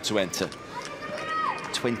allowed to enter.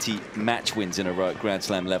 20 match wins in a row at Grand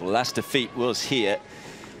Slam level. Last defeat was here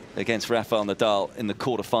against Rafael Nadal in the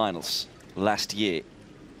quarterfinals last year.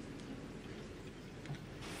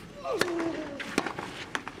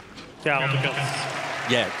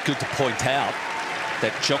 Yeah, good to point out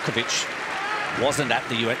that Djokovic wasn't at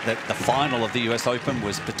the final of the US Open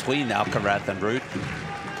was between Alcaraz and Ruud.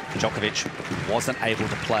 Djokovic wasn't able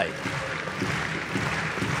to play.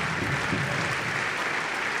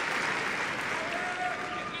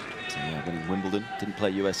 So yeah, winning Wimbledon, didn't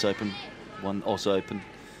play US Open, won Oz Open.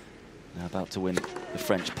 Now about to win the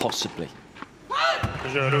French, possibly.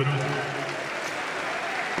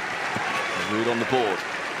 Ruud on the board.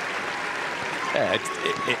 Yeah,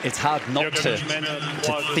 it's hard not to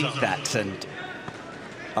think that, and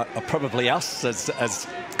probably us as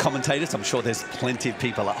commentators, I'm sure there's plenty of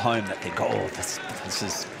people at home that think, oh, this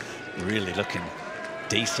is really looking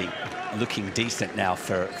decent now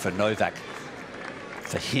for Novak.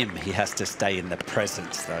 For him, he has to stay in the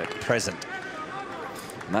present.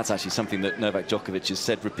 And that's actually something that Novak Djokovic has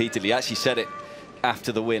said repeatedly. He actually said it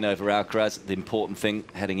after the win over Alcaraz. The important thing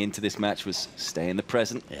heading into this match was stay in the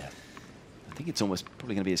present. Yeah. I think it's almost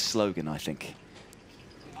probably going to be a slogan, I think.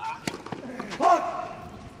 Of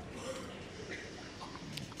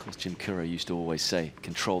course, Jim Courier used to always say,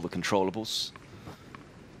 control the controllables.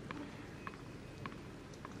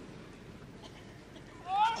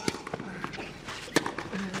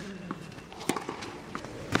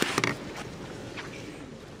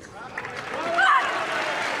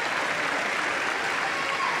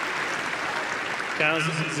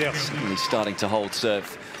 Certainly starting to hold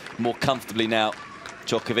serve more comfortably now,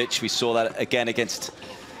 Djokovic. We saw that again against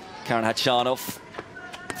Karen Khachanov.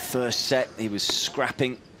 First set, he was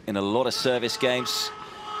scrapping in a lot of service games.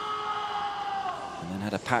 And then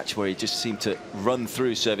had a patch where he just seemed to run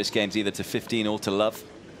through service games either to 15 or to love.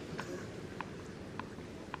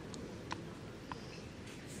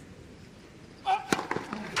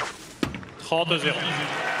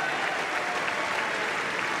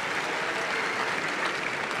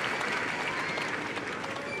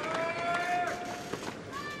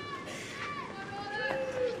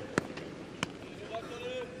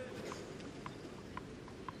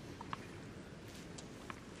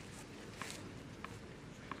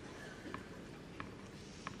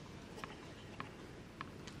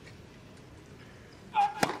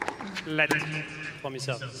 Premier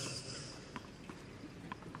service.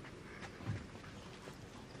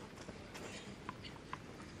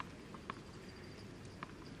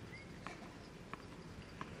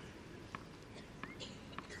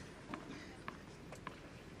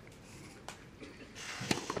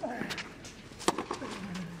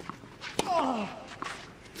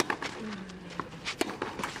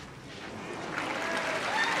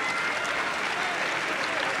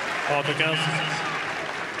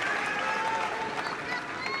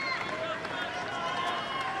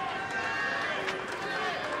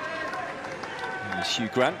 Hugh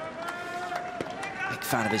Grant, big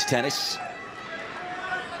fan of his tennis.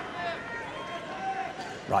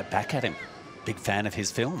 Right back at him. Big fan of his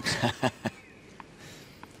films.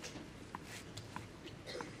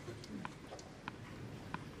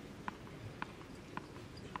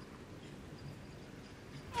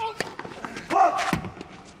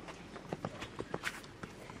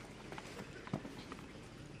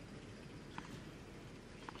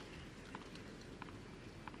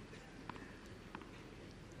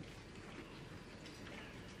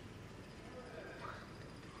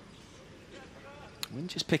 Wind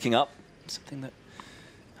just picking up, something that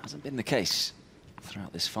hasn't been the case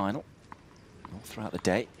throughout this final, or throughout the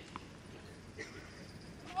day.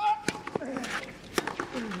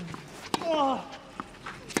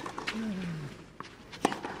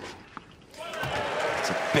 It's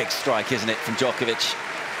a big strike, isn't it, from Djokovic?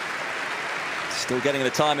 Still getting the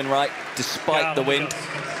timing right, despite the wind.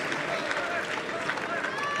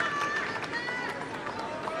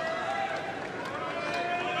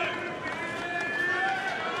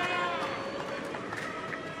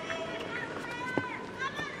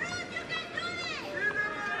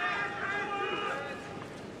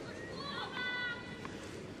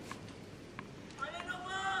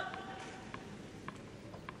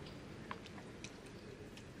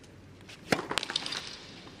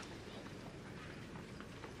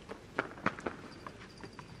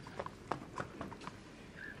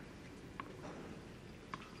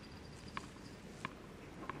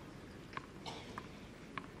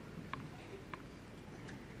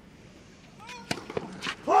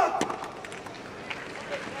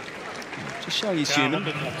 Just showing he's human.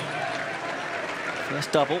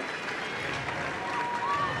 First double.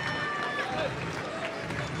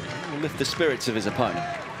 Will lift the spirits of his opponent.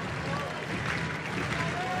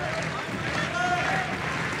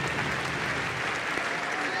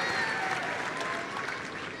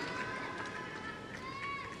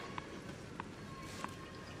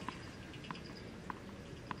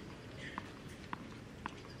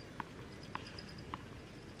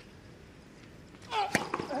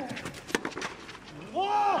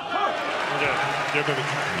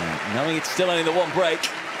 Knowing it's still only the one break.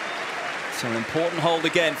 So an important hold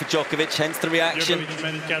again for Djokovic, hence the reaction.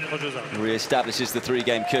 Re-establishes the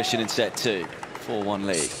three-game cushion in set 2. 4-1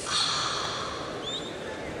 lead.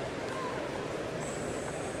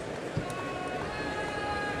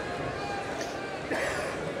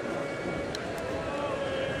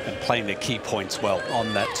 playing the key points well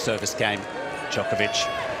on that service game.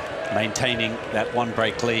 Djokovic maintaining that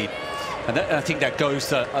one-break lead. And I think that goes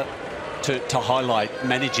to highlight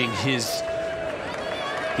managing his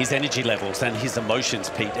energy levels and his emotions,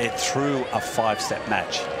 Pete, through a 5-set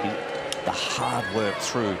match. The hard work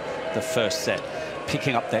through the first set,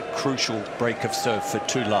 picking up that crucial break of serve for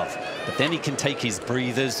 2-love. But then he can take his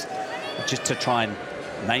breathers just to try and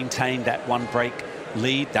maintain that one-break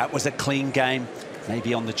lead. That was a clean game.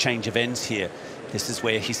 Maybe on the change of ends here, this is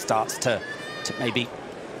where he starts to maybe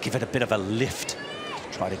give it a bit of a lift,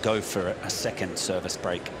 to try to go for a second service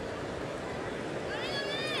break.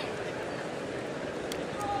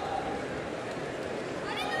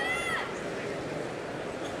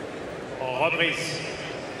 Reprise.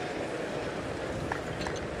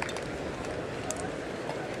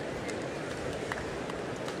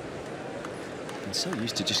 Been so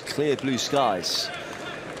used to just clear blue skies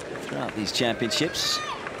throughout these championships.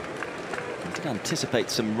 I did anticipate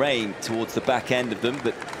some rain towards the back end of them,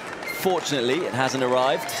 but fortunately it hasn't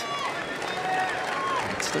arrived.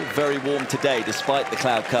 It's still very warm today despite the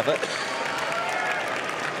cloud cover.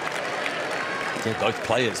 Yeah, both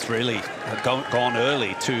players really have gone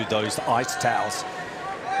early to those ice towels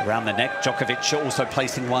around the neck. Djokovic also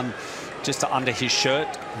placing one just under his shirt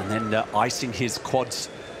and then icing his quads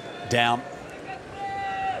down.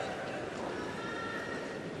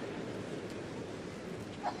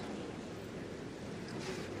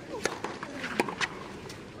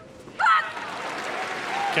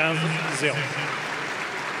 Zero.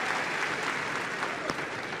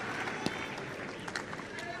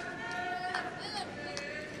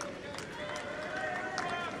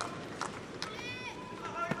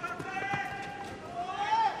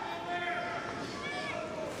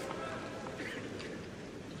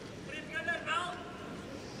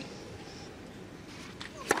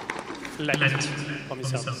 La ligne, premier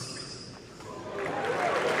service.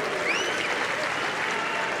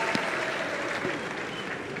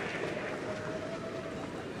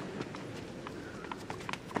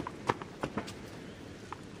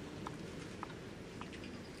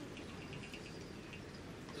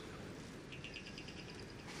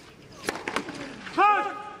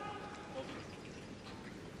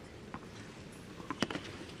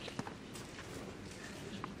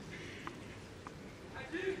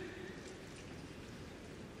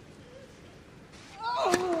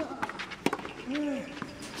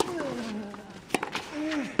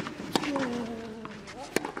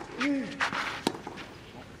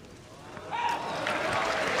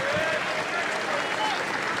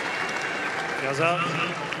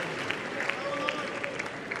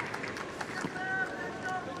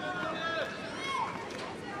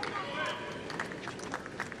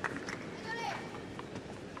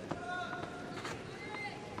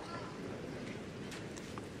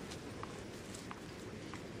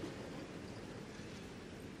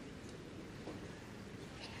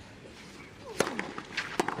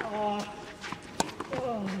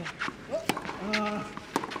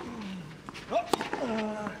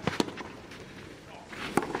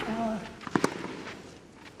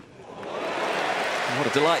 What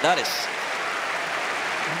a delight that is.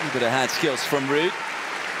 A little bit of hand skills from Ruud.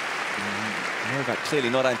 Novak clearly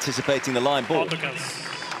not anticipating the line ball.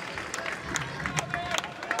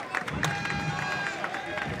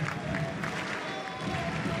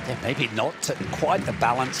 Yeah, maybe not quite the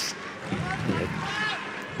balance.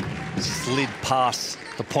 Slid past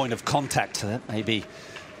the point of contact. That maybe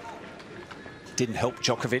didn't help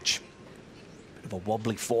Djokovic. Bit of a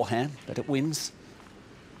wobbly forehand, but it wins.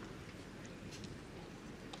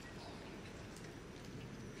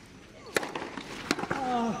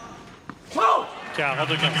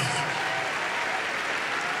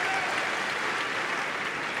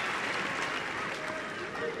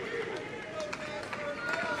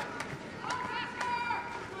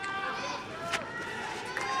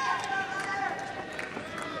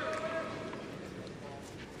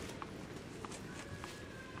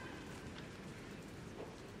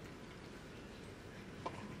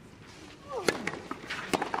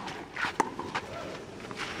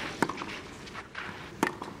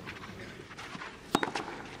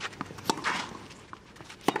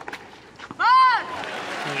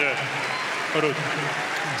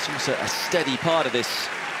 It's also a steady part of this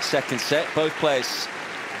second set. Both players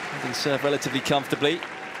having served relatively comfortably.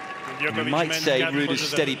 You might say Ruud has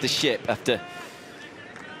steadied the ship after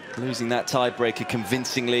losing that tiebreaker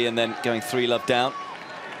convincingly and then going 3-love down.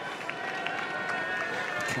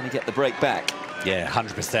 Can he get the break back? Yeah,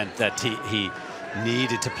 100% that he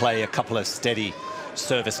needed to play a couple of steady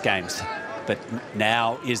service games. But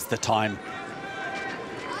now is the time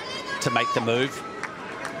to make the move.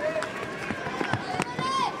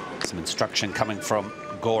 Some instruction coming from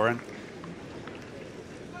Goran.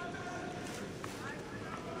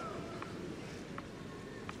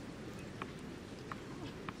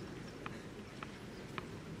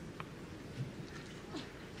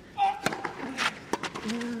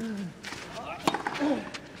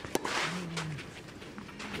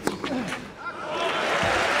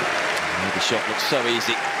 The shot looks so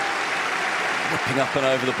easy. Whipping up and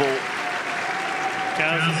over the ball.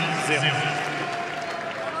 15-0.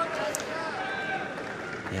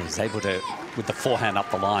 Yeah, he's able to, with the forehand up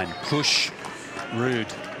the line, push Ruud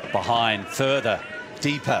behind, further,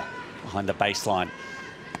 deeper behind the baseline.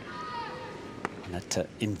 And that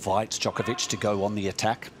invites Djokovic to go on the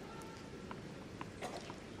attack.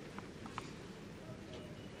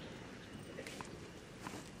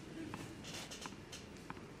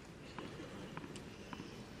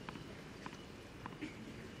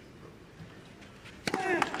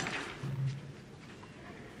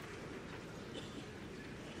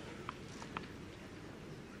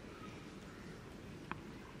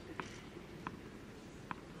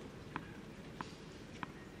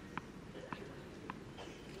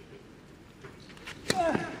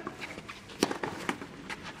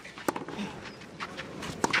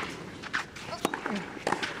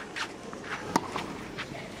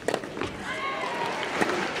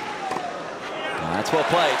 That's well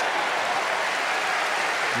played.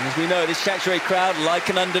 And as we know, this Chatrier crowd, like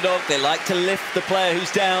an underdog, they like to lift the player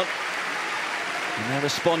who's down. And they're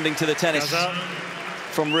responding to the tennis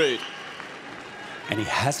from Ruud. And he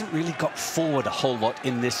hasn't really got forward a whole lot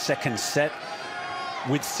in this second set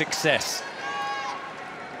with success.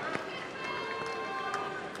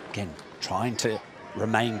 Again, trying to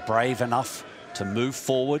remain brave enough to move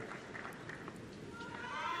forward.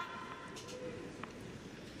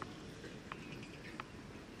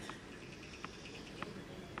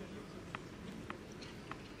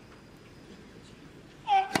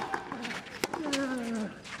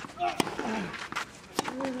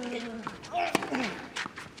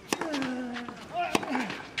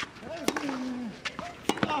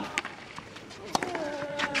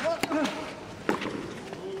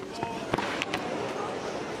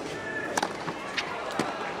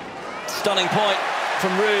 Stunning point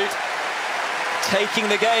from Ruud, taking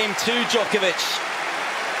the game to Djokovic.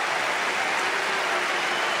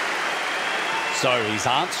 So he's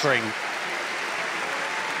answering,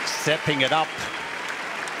 stepping it up.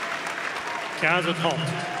 15-30.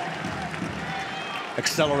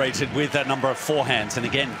 Accelerated with a number of forehands, and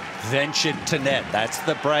again, ventured to net. That's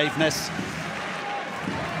the braveness.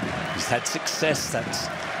 He's had success. That's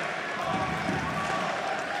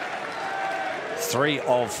 3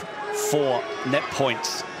 of 4 net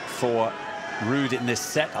points for Ruud in this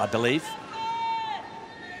set, I believe.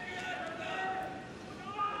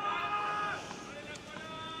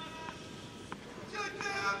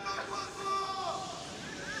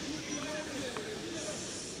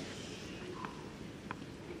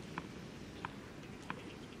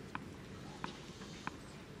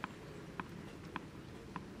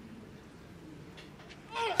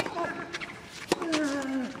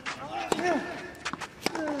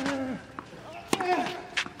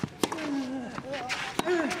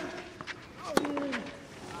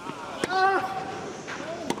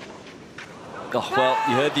 Oh, well,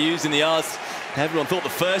 you heard the U's in the R's. Everyone thought the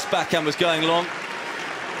first backhand was going long.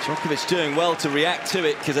 Djokovic doing well to react to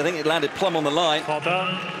it, because I think it landed plumb on the line.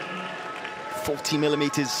 40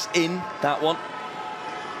 millimeters in, that one.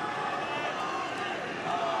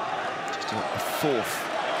 Just a fourth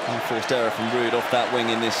unforced error from Ruud off that wing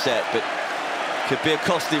in this set, but could be a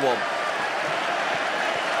costly one.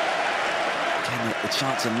 Again, the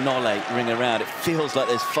chants of Nole ring around. It feels like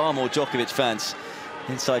there's far more Djokovic fans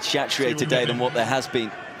inside Chatrier today than what there has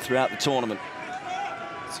been throughout the tournament.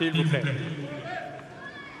 S'il vous plaît.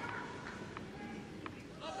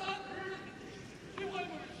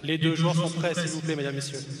 Les deux joueurs sont prêts, s'il vous plaît, mesdames,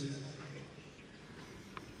 messieurs.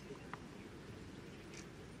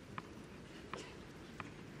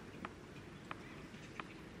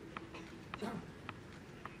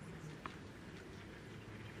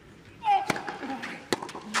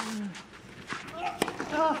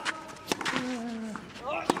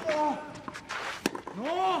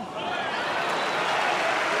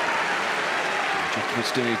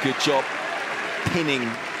 Djokovic doing a good job pinning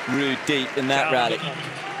Ruud deep in that rally.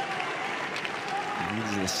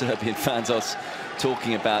 These are the Serbian fans I was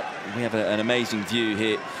talking about. We have an amazing view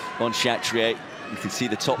here on Chatrier. You can see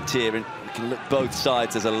the top tier, and you can look both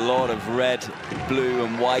sides. There's a lot of red, blue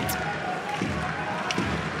and white.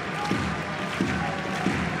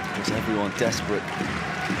 There's everyone desperate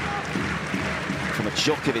from a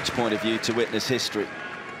Djokovic point of view to witness history.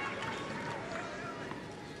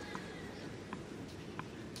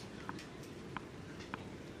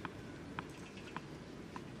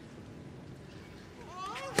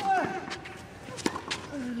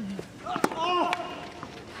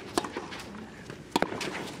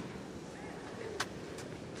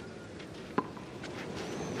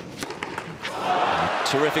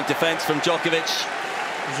 Terrific defense from Djokovic.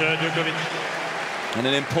 Djokovic. And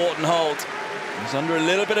an important hold. He's under a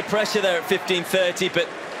little bit of pressure there at 15-30, but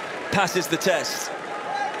passes the test.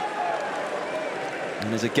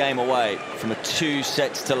 And there's a game away from a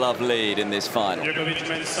 2-sets-to-love lead in this final. Djokovic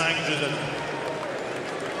mène 5-2.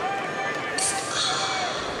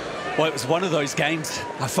 Well, it was one of those games,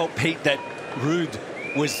 I felt, Pete, that Ruud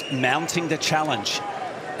was mounting the challenge.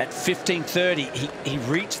 At 15-30, he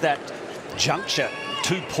reached that juncture,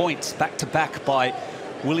 2 points back-to-back by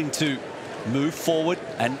willing to move forward,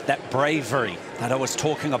 and that bravery that I was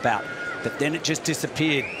talking about. But then it just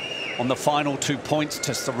disappeared on the final 2 points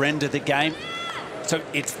to surrender the game. So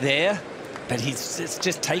it's there, but it's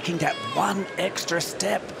just taking that one extra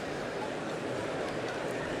step.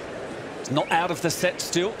 It's not out of the set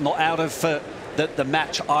still, not out of the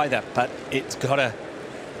match either, but it's got to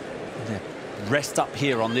rest up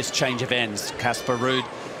here on this change of ends, Casper Ruud,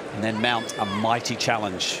 and then mount a mighty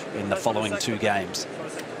challenge in the following 2 games.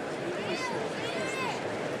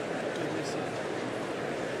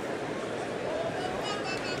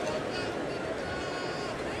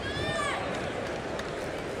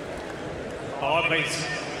 Reprise.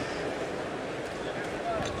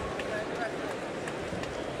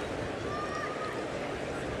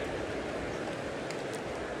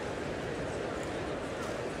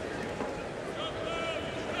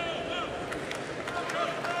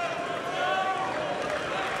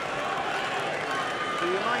 Do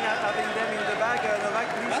you mind having them in the bag, Novak,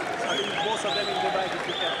 please? Having both of them in the bag if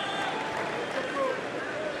you can.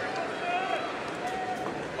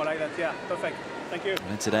 Oh, like that, yeah, perfect. Thank you.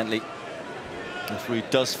 Incidentally, if Ruud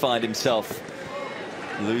does find himself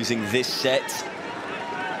losing this set,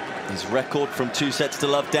 his record from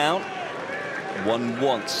 2-sets-to-love down, won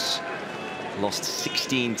once, lost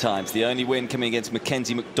 16 times. The only win coming against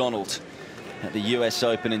Mackenzie McDonald at the US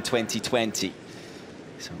Open in 2020.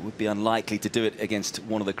 So it would be unlikely to do it against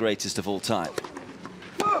one of the greatest of all time.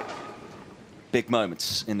 Big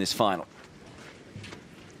moments in this final.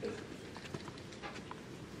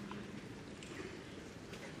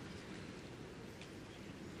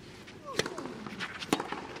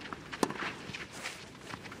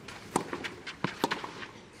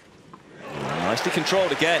 Nicely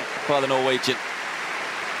controlled again by the Norwegian.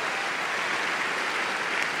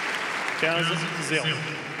 15-0.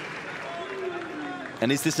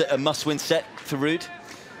 And is this a must-win set for Ruud?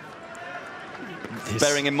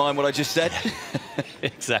 Bearing in mind what I just said.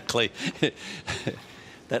 Exactly.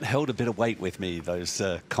 That held a bit of weight with me, those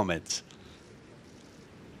comments.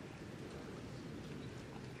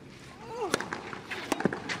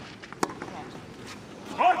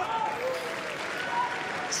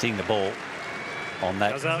 Seeing the ball on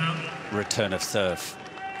that return of serve.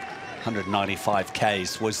 195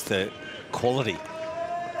 Ks was the quality.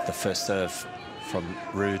 The first serve from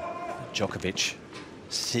Ruud. Djokovic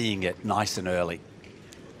seeing it nice and early.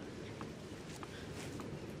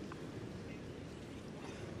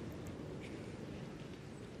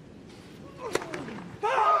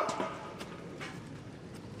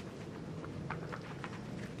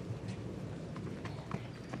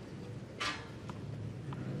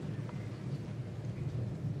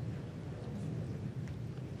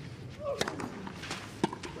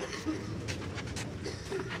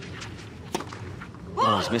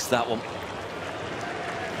 Oh, he's missed that one.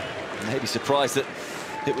 Maybe surprised that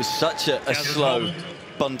it was such a slow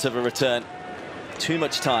bunt of a return. Too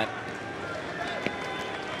much time.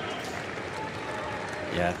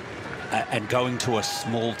 Yeah, and going to a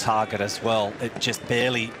small target as well. It just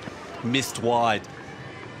barely missed wide.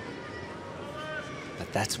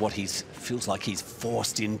 But that's what he feels like he's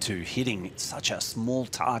forced into, hitting such a small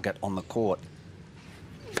target on the court.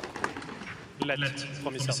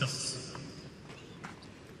 Premier service.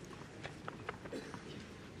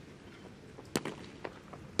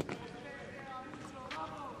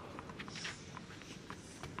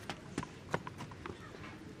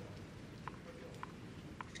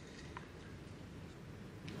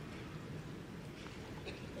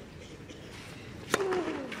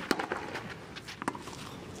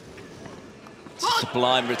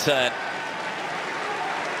 Sublime return.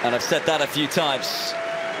 And I've said that a few times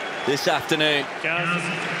this afternoon.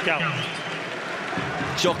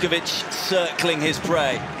 Djokovic circling his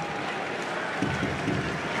prey.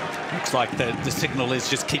 Looks like the signal is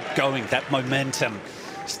just keep going. That momentum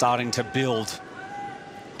starting to build.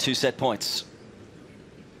 2 set points.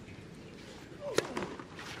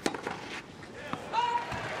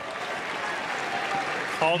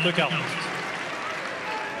 Hold the count.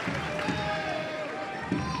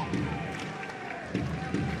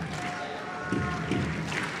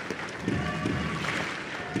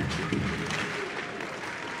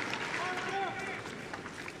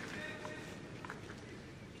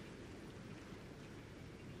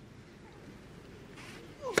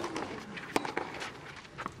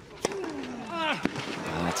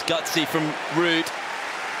 gutsy from Ruud.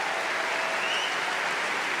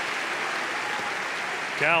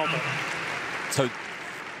 So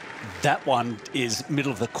that one is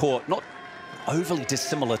middle of the court, not overly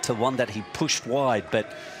dissimilar to one that he pushed wide,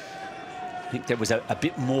 but I think there was a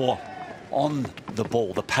bit more on the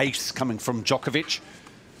ball, the pace coming from Djokovic. A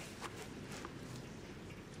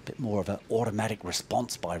bit more of an automatic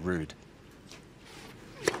response by Ruud.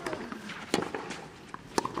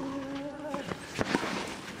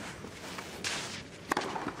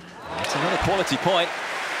 That's another quality point.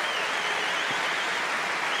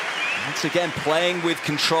 Once again, playing with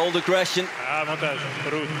controlled aggression. Avantage,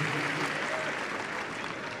 Ruud.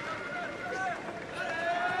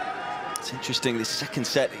 It's interesting, this second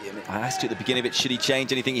set, I asked you at the beginning of it, should he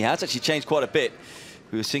change anything? He has actually changed quite a bit.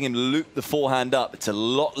 We were seeing him loop the forehand up. It's a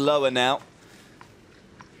lot lower now.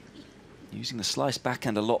 Using the slice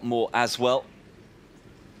backhand a lot more as well.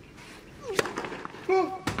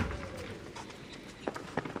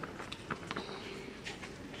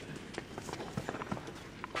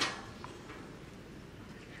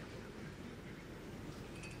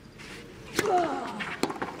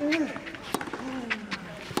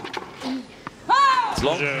 It's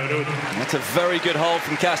long. That's a very good hold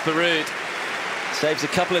from Casper Ruud. Saves a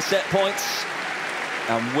couple of set points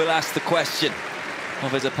and will ask the question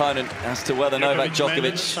of his opponent as to whether Novak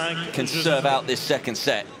Djokovic can serve out this second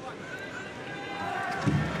set.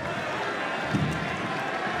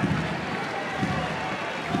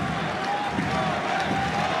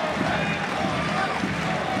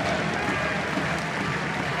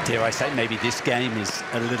 Dare I say, maybe this game is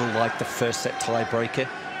a little like the first set tiebreaker.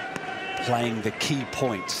 Playing the key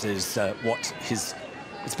points is what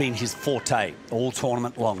it's been his forte all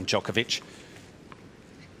tournament long, Djokovic.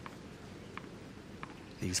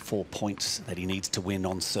 These 4 points that he needs to win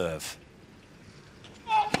on serve.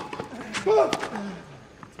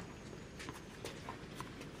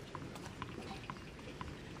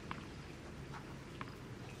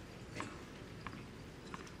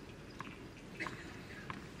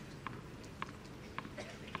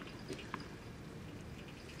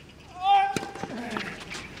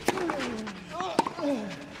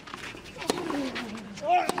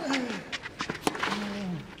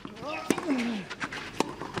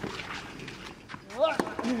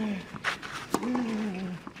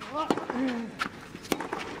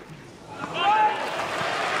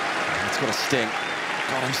 Got a sting.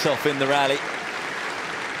 Got himself in the rally.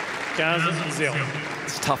 15-0.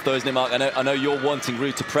 It's tough though, isn't it, Mark? I know you're wanting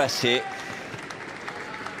Ruud to press here,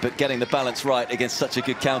 but getting the balance right against such a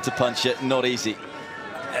good counter-puncher, not easy.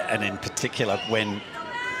 And in particular, when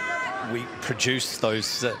we produce those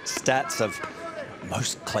stats of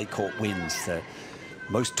most clay court wins,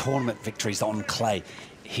 most tournament victories on clay,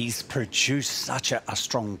 he's produced such a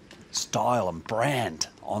strong style and brand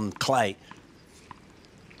on clay.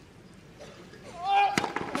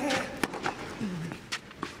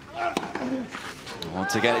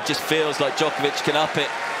 Once again, it just feels like Djokovic can up it.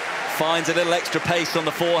 Finds a little extra pace on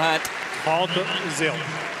the forehand. 30-0.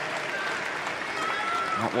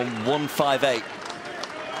 That one, 1-5-8.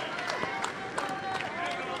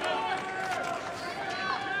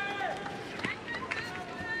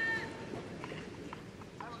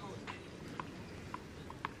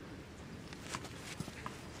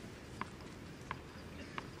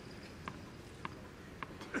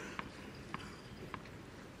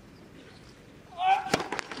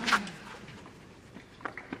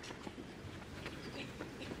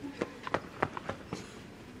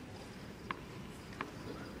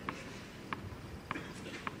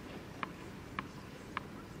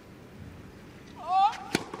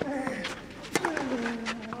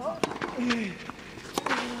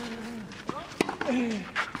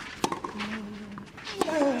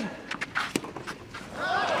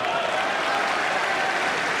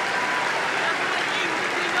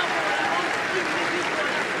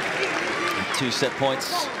 Two set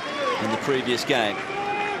points in the previous game.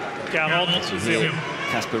 40-0.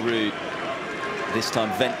 Casper Ruud this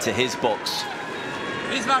time vent to his box.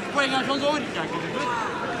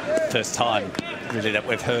 First time, really, that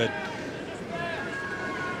we've heard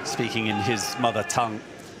speaking in his mother tongue,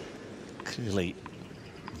 clearly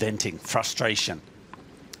venting frustration.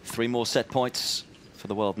 3 more set points for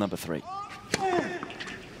the world number 3.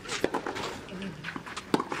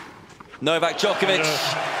 Novak Djokovic,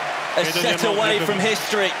 a set away from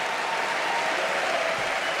history.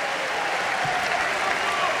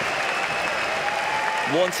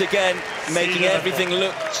 Once again, making everything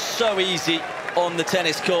look so easy on the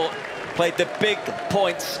tennis court. Played the big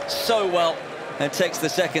points so well and takes the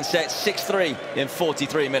second set 6-3 in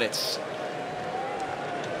 43 minutes.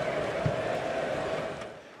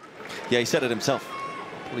 Yeah, he said it himself.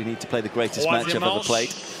 Probably need to play the greatest match I've ever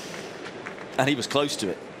played. And he was close to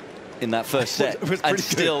it in that first set. It was and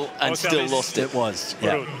still lost it. It was,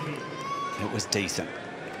 yeah. It was decent.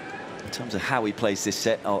 In terms of how he plays this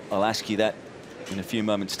set, I'll ask you that in a few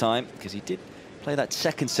moments' time, because he did play that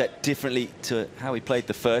second set differently to how he played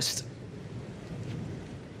the first.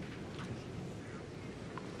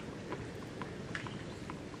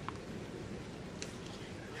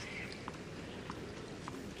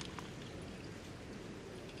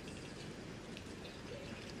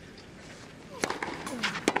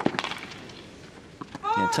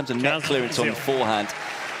 Yeah, in terms of net clearance on the forehand,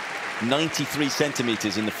 93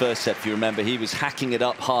 centimeters in the first set, if you remember. He was hacking it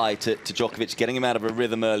up high to Djokovic, getting him out of a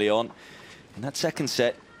rhythm early on. In that second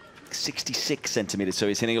set, 66 centimeters, so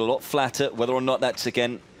he's hitting a lot flatter. Whether or not that's,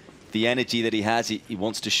 again, the energy that he has, he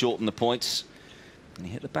wants to shorten the points. And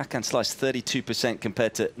he hit the backhand slice 32%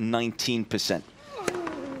 compared to 19%.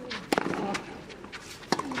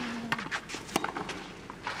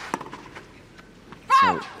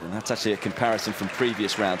 So, and that's actually a comparison from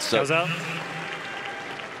previous rounds. So,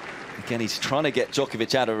 again, he's trying to get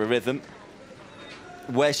Djokovic out of a rhythm.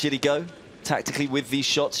 Where should he go tactically with these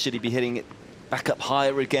shots? Should he be hitting it back up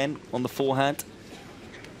higher again on the forehand?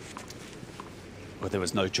 Well, there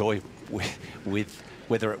was no joy with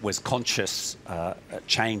whether it was conscious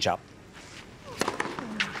change up.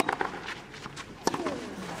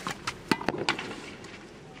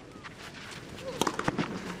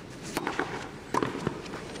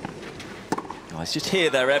 Oh, it's just here,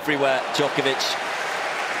 there, everywhere, Djokovic.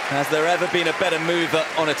 Has there ever been a better mover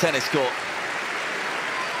on a tennis court?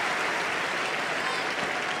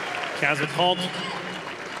 15-30.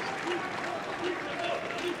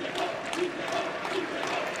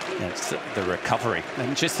 It's the recovery.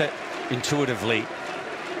 And just that intuitively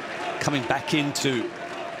coming back into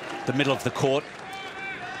the middle of the court.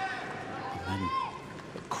 And then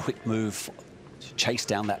a quick move to chase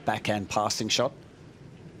down that backhand passing shot.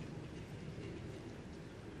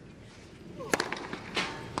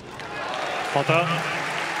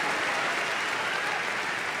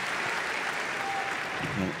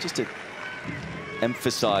 Just to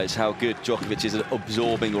emphasize how good Djokovic is at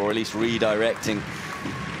absorbing or at least redirecting.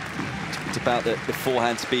 It's about the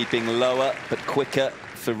forehand speed being lower but quicker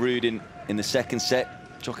for Ruud in the second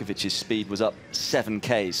set. Djokovic's speed was up 7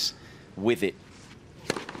 Ks with it.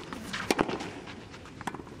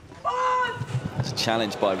 It's a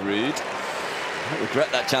challenge by Ruud. I don't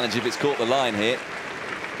regret that challenge if it's caught the line here.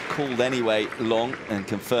 Called anyway, long, and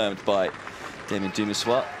confirmed by Damien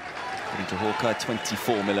Dumassois. According to Hawkeye,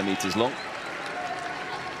 24 millimeters long.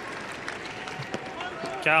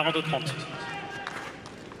 42-30.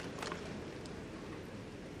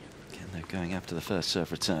 Again, they're going after the first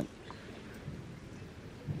serve return.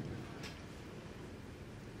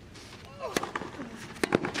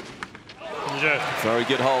 Very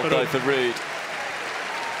good hold, though, for Ruud.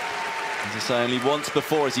 As I say, only once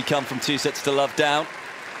before has he come from 2 sets to love down.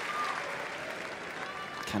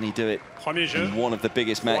 Can he do it in one of the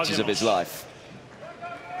biggest matches of his life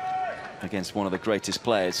against one of the greatest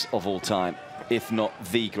players of all time, if not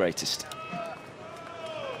the greatest?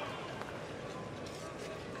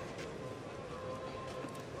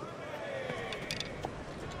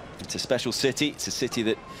 It's a special city. It's a city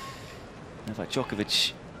that Novak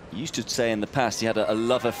Djokovic used to say in the past he had a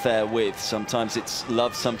love affair with. Sometimes it's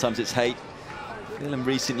love, sometimes it's hate. I feel in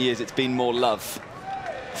recent years it's been more love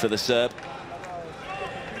for the Serb.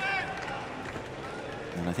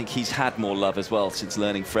 And I think he's had more love as well since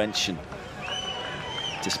learning French and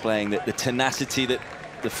displaying the tenacity that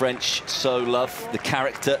the French so love, the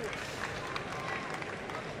character.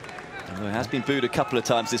 Although he has been booed a couple of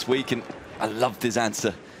times this week, and I loved his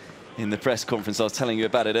answer in the press conference. I was telling you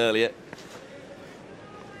about it earlier.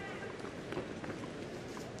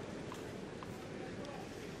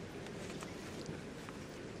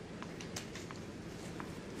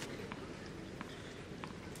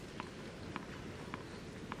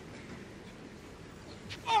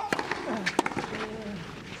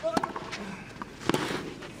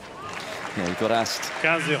 Yeah, you got asked.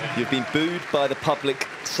 15-0. You've been booed by the public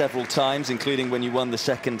several times, including when you won the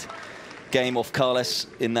second game off Carles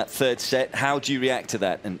in that third set. How do you react to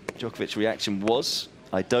that? And Djokovic's reaction was,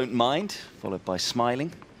 I don't mind, followed by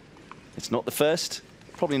smiling. It's not the first,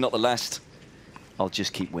 probably not the last. I'll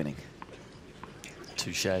just keep winning.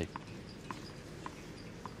 Touché.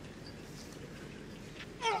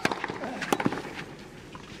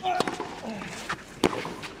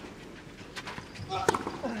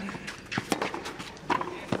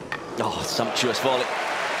 Oh, sumptuous volley.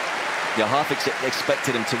 Yeah, half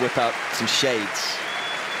expected him to whip out some shades.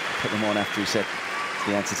 Put them on after he said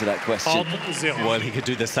the answer to that question. Well, he could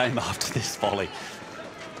do the same after this volley.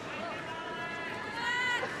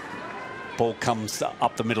 Ball comes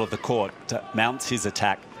up the middle of the court, mounts his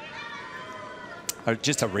attack. Oh,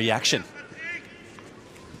 just a reaction.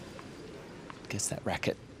 Gets that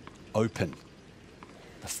racket open.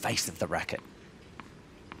 The face of the racket.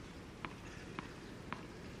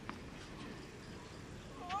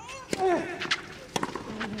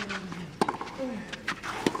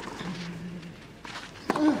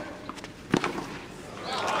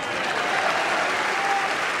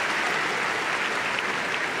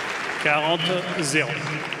 Zero.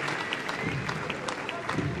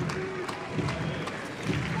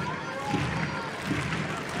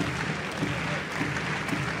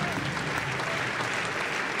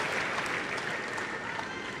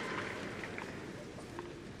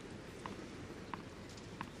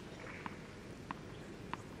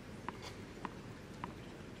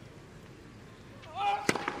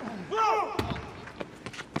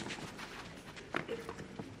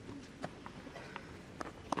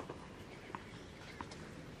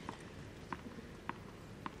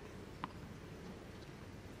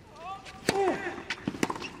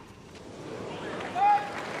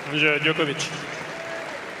 Djokovic.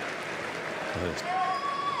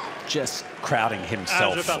 Just crowding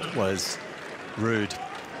himself was Ruud,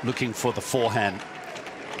 looking for the forehand.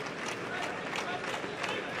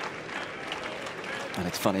 And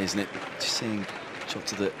it's funny, isn't it? Just seeing shot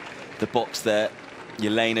to the box there.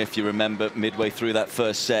 Yelena, if you remember, midway through that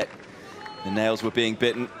first set, the nails were being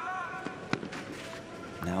bitten.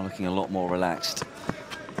 Now looking a lot more relaxed.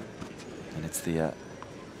 And it's the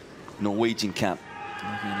Norwegian camp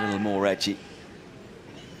looking a little more edgy.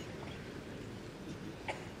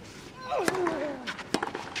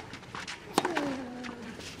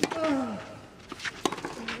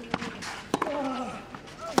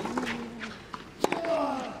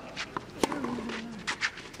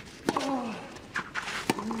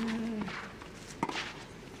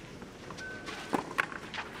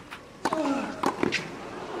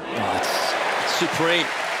 Supreme.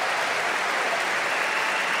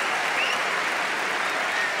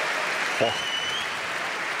 Oh,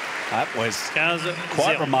 that was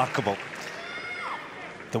quite remarkable.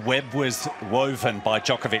 The web was woven by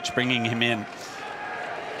Djokovic, bringing him in.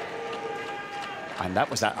 And that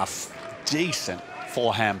was a decent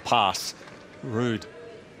forehand pass. Ruud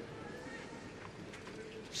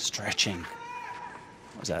stretching.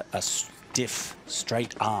 It was a stiff,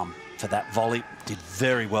 straight arm for that volley. Did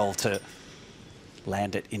very well to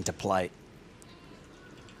land it into play.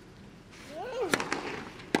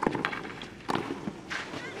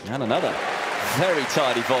 And another very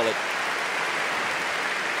tidy volley.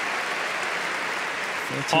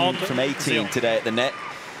 13 from 18 today at the net.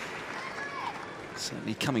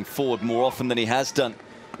 Certainly coming forward more often than he has done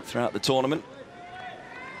throughout the tournament.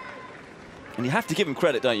 And you have to give him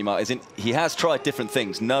credit, don't you, Mark? As in, he has tried different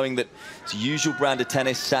things, knowing that his usual brand of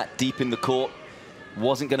tennis sat deep in the court,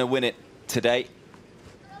 wasn't going to win it today.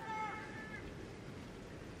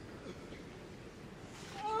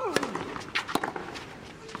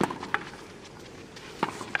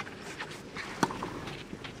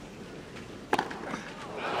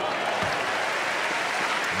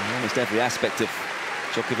 Almost every aspect of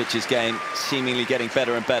Djokovic's game seemingly getting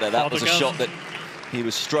better and better. That was a shot that he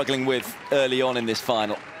was struggling with early on in this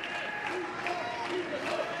final.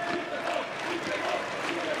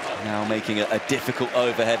 Now making a difficult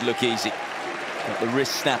overhead look easy. Got the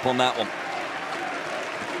wrist snap on that one.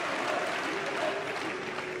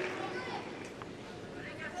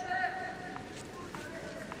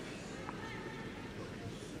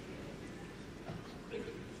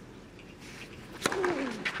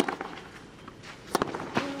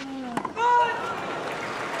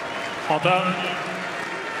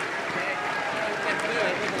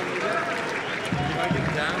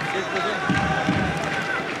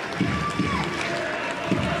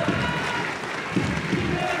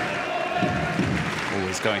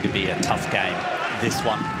 Always going to be a tough game. This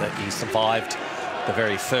one that he survived the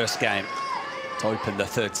very first game to open the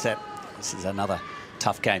third set. This is another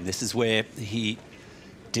tough game. This is where he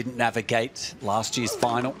didn't navigate last year's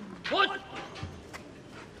final.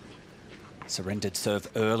 Surrendered serve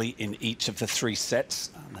early in each of the 3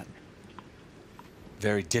 sets. And that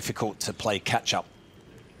very difficult to play catch-up.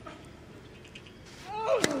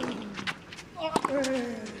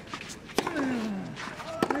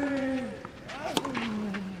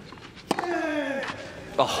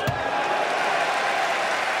 Oh.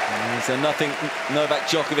 Is there nothing Novak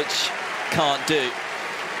Djokovic can't do?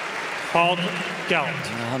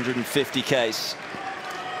 150 case.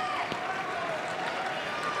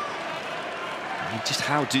 Just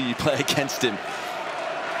how do you play against him?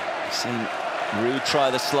 We've seen Ruud try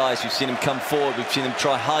the slice, we've seen him come forward, we've seen him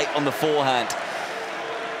try height on the forehand.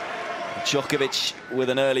 Djokovic with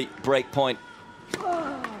an early break point.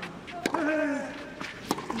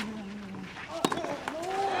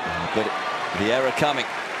 But the error coming.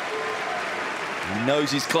 He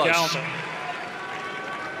knows he's close. Counter.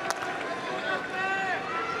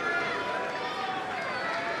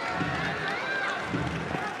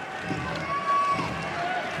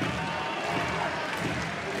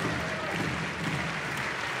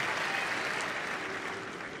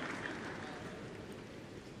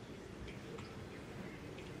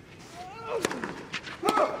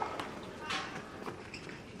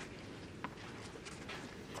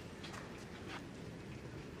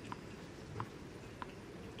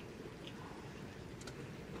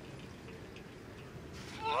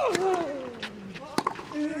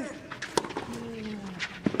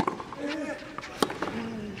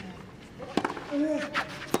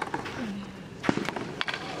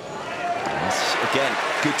 Again,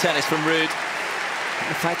 good tennis from Ruud.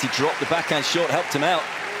 The fact he dropped the backhand shot helped him out.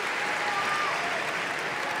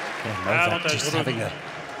 Yeah, Novak just having a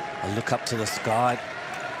look up to the sky,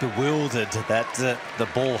 bewildered that the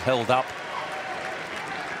ball held up.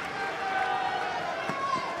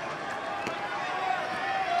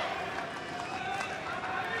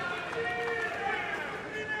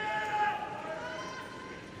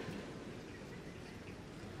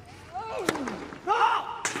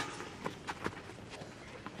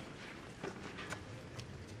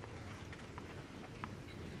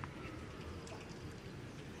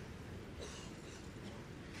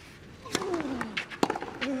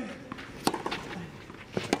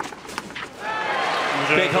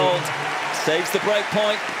 Big hold, saves the break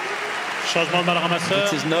point. Changement de balle ramasseur.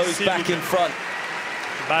 Gets his nose back in front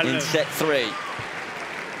in set 3.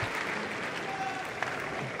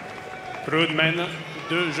 Ruud mène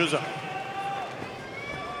 2-1.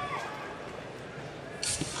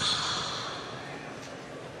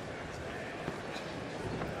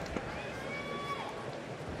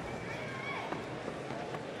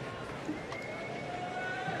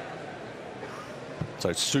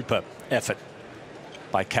 So super effort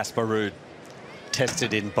by Casper Ruud,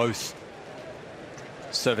 tested in both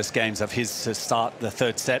service games of his to start the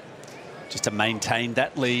third set, just to maintain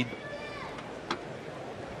that lead.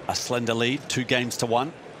 A slender lead,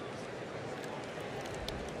 2-1.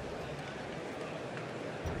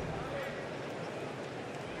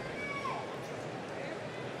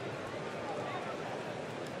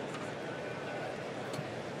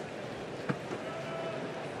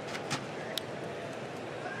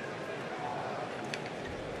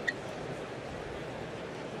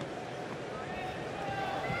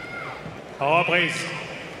 Reprise.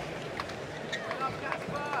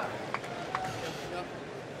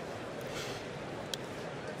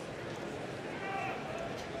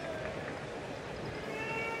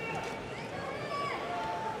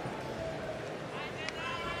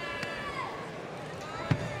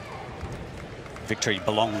 Victory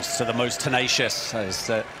belongs to the most tenacious, as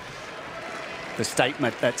the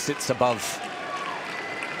statement that sits above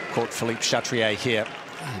Court Philippe Chatrier here.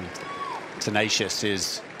 And tenacious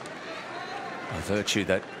is a virtue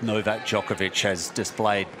that Novak Djokovic has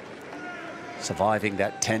displayed, surviving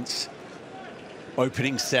that tense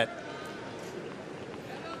opening set.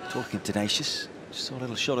 Talking tenacious, just saw a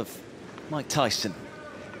little shot of Mike Tyson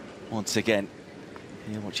once again.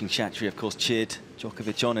 Here watching Chatrier, of course, cheered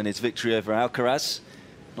Djokovic on in his victory over Alcaraz.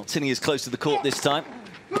 Not sitting as close to the court this time.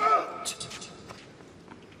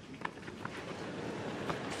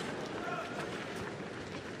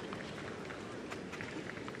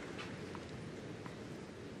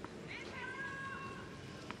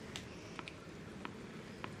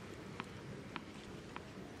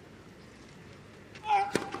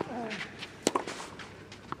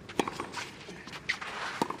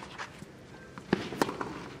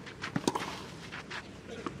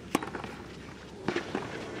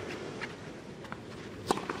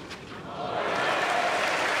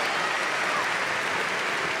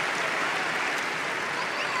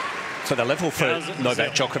 So the level for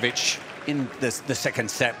Novak Djokovic in the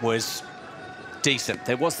second set was decent.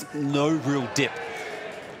 There was no real dip.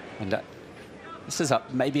 And this is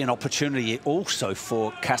maybe an opportunity also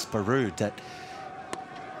for Casper Ruud, that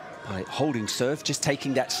by holding serve, just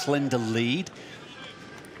taking that slender lead,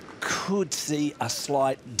 could see a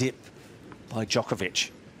slight dip by Djokovic.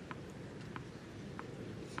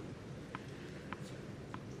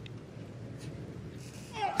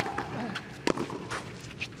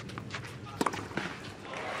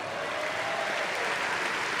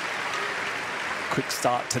 quick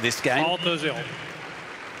start to this game. 30-0.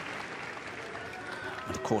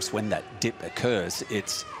 And of course, when that dip occurs,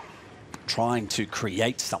 it's trying to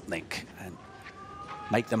create something and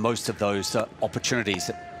make the most of those opportunities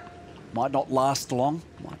that might not last long,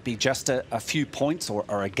 might be just a few points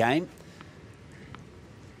or a game.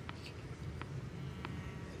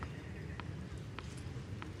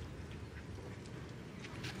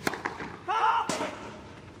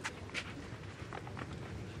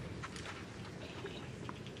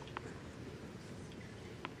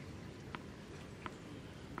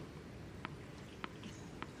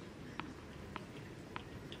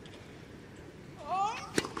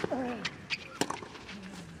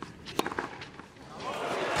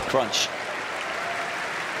 Crunch.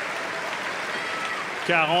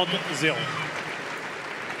 40-0.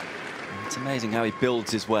 It's amazing how he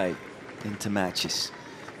builds his way into matches.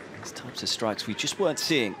 These types of strikes we just weren't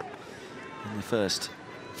seeing in the first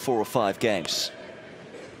 4 or 5 games.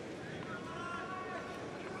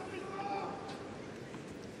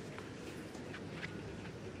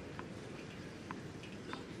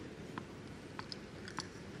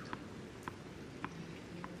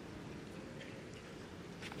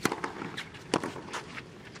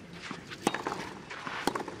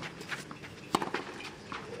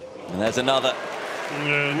 And there's another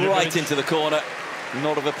right into the corner.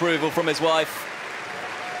 Nod of approval from his wife.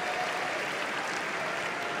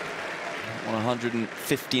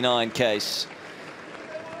 159 case.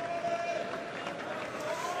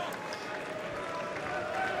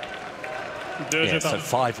 Yeah, so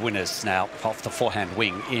 5 winners now off the forehand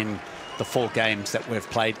wing in the 4 games that we've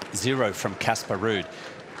played. 0 from Casper Ruud.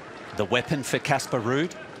 The weapon for Casper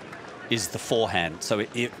Ruud is the forehand. So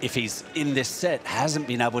if he's in this set, hasn't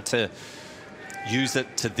been able to use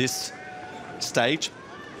it to this stage,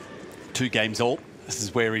 2 games all, this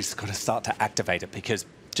is where he's got to start to activate it, because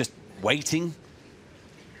just waiting,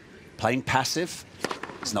 playing passive,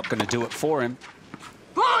 is not going to do it for him.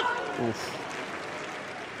 Oof.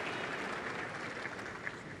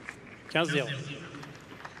 15-0.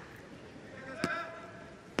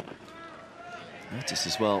 Notice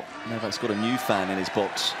as well, Novak's got a new fan in his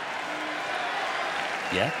box.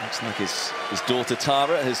 Yeah. Looks like his daughter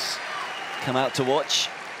Tara has come out to watch.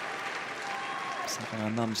 Sitting on her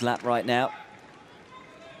mum's lap right now.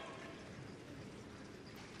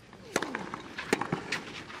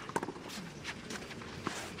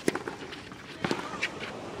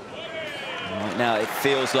 Right now it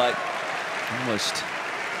feels like almost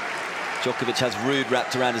Djokovic has Ruud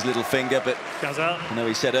wrapped around his little finger, but I know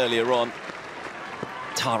he said earlier on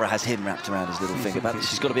Tara has him wrapped around his little finger. But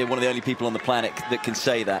she's got to be one of the only people on the planet that can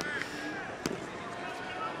say that.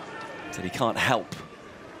 That he can't help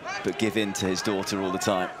but give in to his daughter all the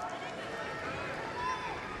time.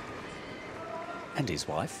 And his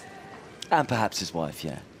wife. And perhaps his wife,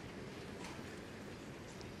 yeah.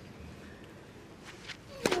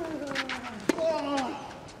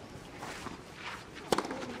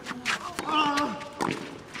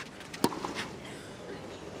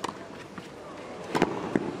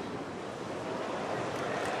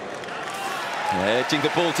 Edging the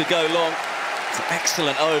ball to go long. It's an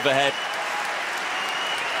excellent overhead.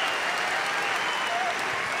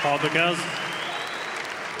 30-15.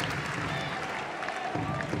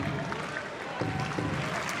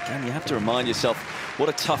 Again, you have to remind yourself what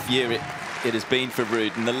a tough year it has been for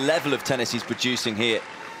Ruud, and the level of tennis he's producing here.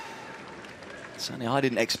 Certainly I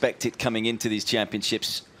didn't expect it coming into these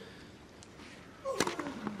championships.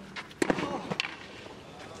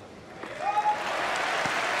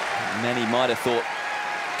 Many might have thought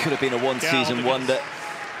could have been a one-season wonder,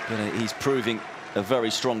 but he's proving a very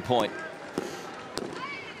strong point.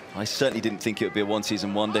 I certainly didn't think it would be a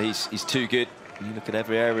one-season wonder. He's too good. You look at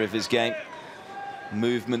every area of his game.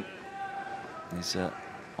 Movement, his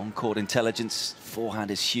on-court intelligence, forehand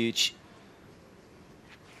is huge.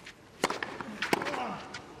 A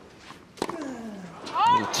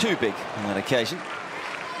little too big on that occasion.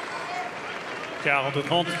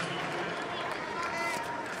 40-30.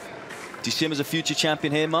 Do you see him as a future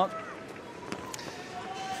champion here, Mark?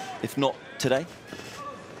 If not today?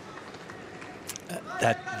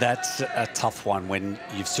 That's a tough one when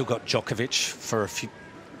you've still got Djokovic for a few,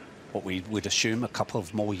 what we would assume, a couple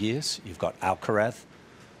of more years. You've got Alcaraz.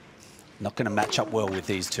 Not going to match up well with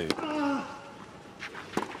these two.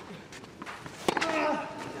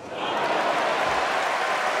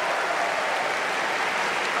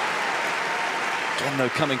 Again, though,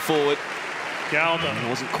 coming forward. It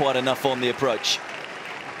wasn't quite enough on the approach.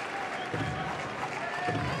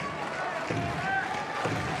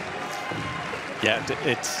 Yeah,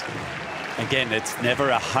 it's never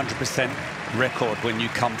 100% record when you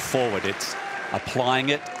come forward. It's applying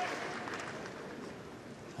it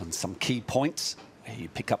on some key points where you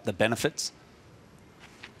pick up the benefits.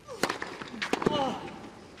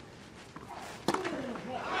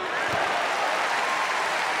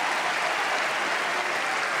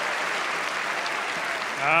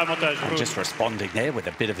 And just responding there with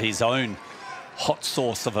a bit of his own hot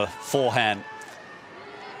sauce of a forehand.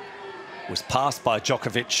 Was passed by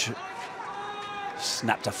Djokovic,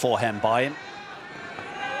 snapped a forehand by him.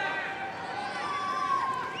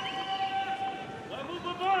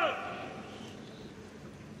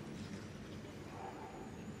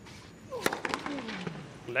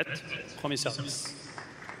 Let, premier service.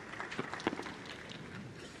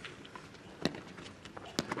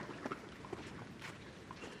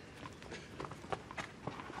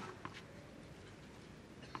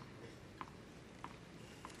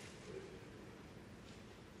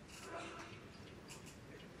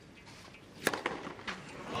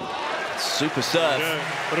 Super serve.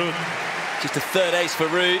 Just a third ace for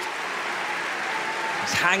Ruud.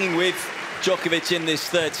 He's hanging with Djokovic in this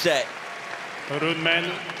third set. Ruud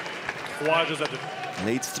mène 3-2.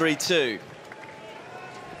 Leads 3-2.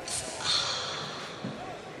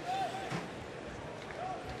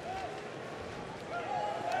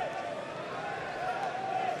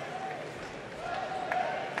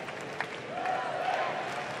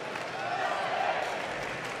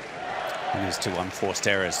 And his 2 unforced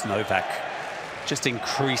errors. Novak just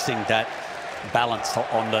increasing that balance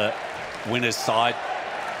on the winner's side.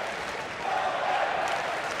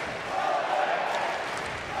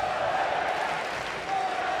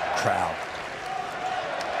 Crowd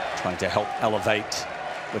trying to help elevate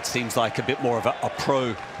what seems like a bit more of a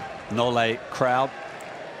pro Nole crowd.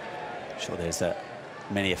 I'm sure there's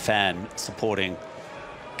many a fan supporting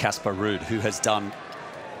Casper Ruud, who has done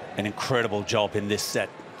an incredible job in this set,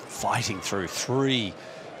 fighting through 3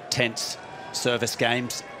 tense service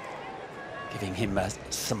games, giving him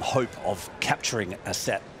some hope of capturing a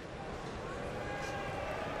set.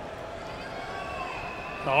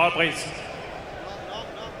 Reprise.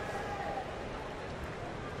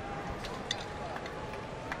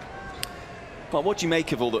 Well, what do you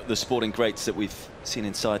make of all the sporting greats that we've seen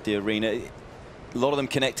inside the arena? A lot of them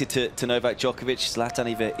connected to Novak Djokovic.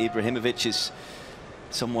 Zlatan Ibrahimovic is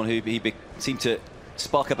someone who he seemed to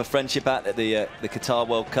spark up a friendship at the Qatar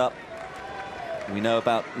World Cup. We know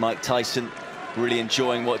about Mike Tyson really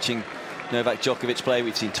enjoying watching Novak Djokovic play.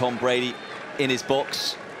 We've seen Tom Brady in his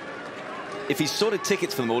box. If he's sorted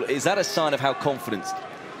tickets for them all, is that a sign of how confident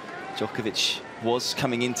Djokovic was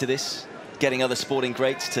coming into this, getting other sporting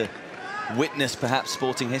greats to witness perhaps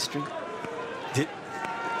sporting history?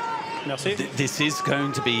 This is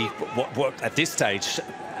going to be what at this stage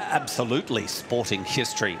absolutely sporting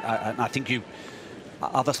history. I think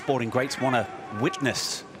other sporting greats want to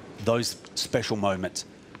witness those special moments.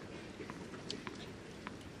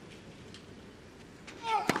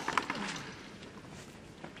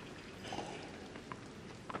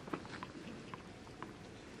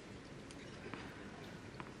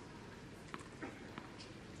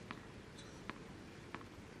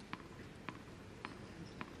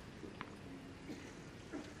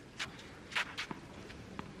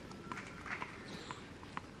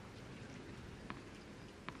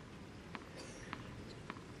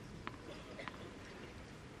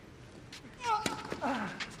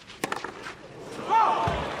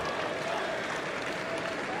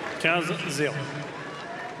 (15-0).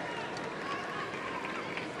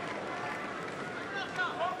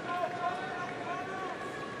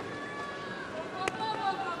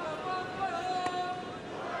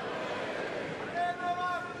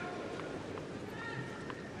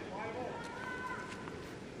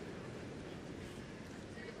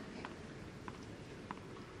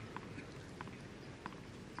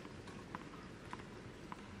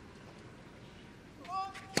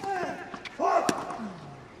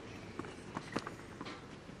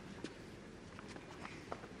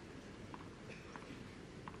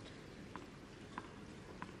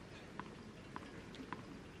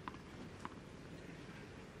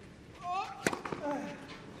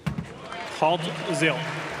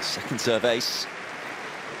 Second serve ace.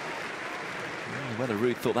 Whether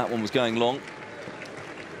Ruud thought that one was going long.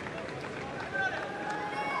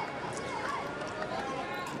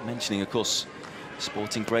 Keep mentioning, of course,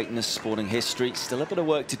 sporting greatness, sporting history. Still a bit of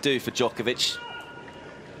work to do for Djokovic.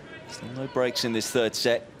 Still no breaks in this third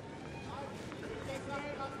set.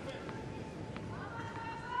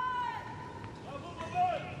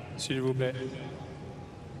 S'il vous plaît.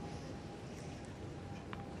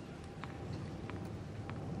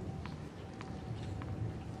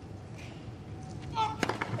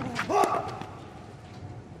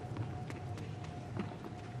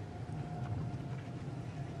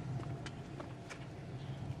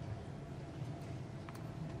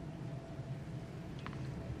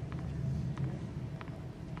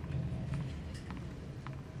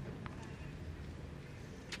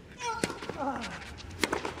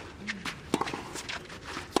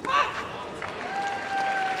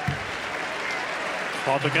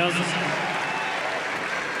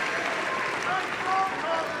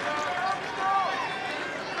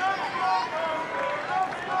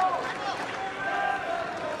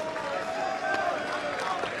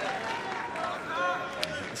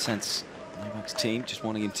 Sense Novak's team just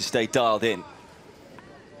wanting him to stay dialed in.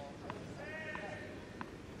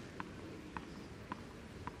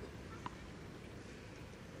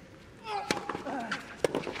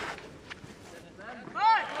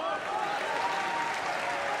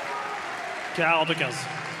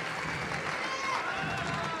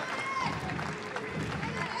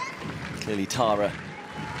 Clearly Tara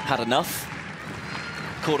had enough.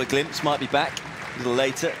 Caught a glimpse, might be back a little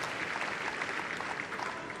later.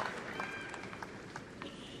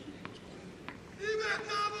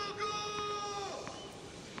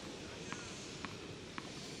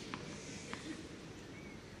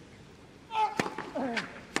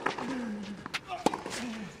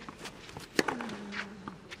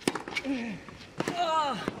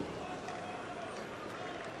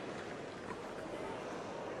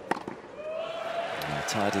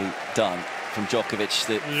 Tidily done from Djokovic.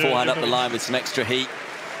 The forehand up the line with some extra heat.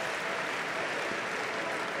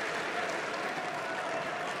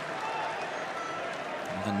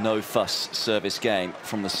 A no-fuss service game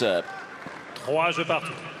from the Serb.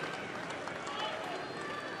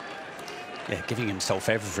 Yeah, giving himself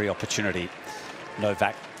every opportunity.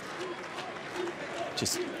 Novak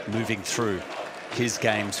just moving through his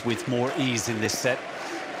games with more ease in this set.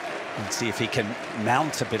 And see if he can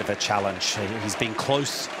mount a bit of a challenge. He's been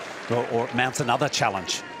close, or mount another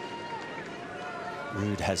challenge.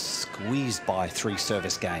 Ruud has squeezed by 3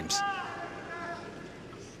 service games.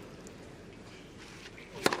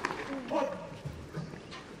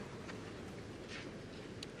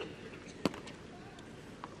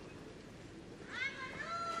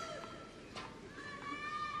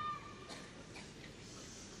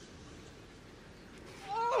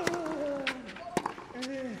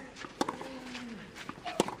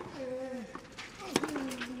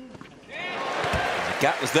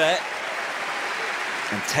 Gap was there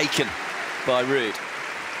and taken by Ruud.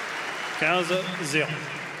 15-0.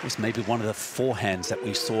 It was maybe one of the forehands that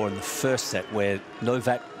we saw in the first set where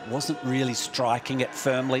Novak wasn't really striking it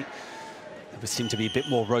firmly. There seemed to be a bit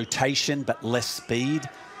more rotation but less speed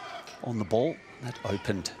on the ball. That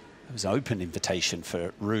opened, it was an open invitation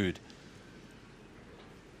for Ruud.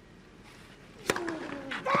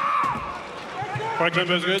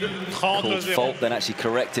 Called fault, then actually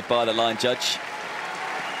corrected by the line judge.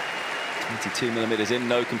 22 millimeters in,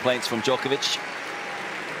 no complaints from Djokovic.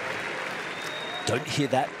 Don't hear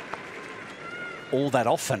that all that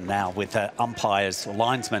often now with umpires or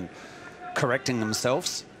linesmen correcting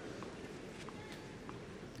themselves.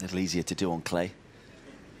 A little easier to do on clay.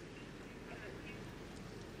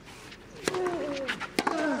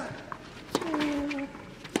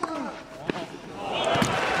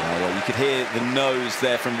 Well, you could hear the nose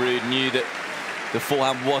there from Ruud, knew that the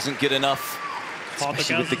forehand wasn't good enough.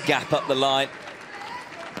 Especially with the gap up the line.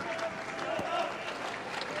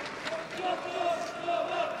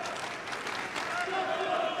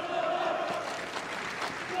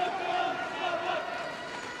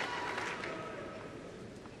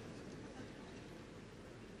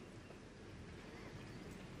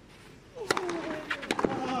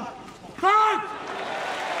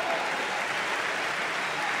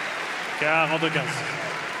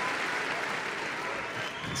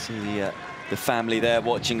 See the family there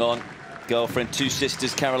watching on. Girlfriend, 2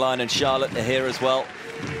 sisters, Caroline and Charlotte, are here as well.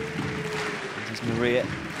 There's Maria.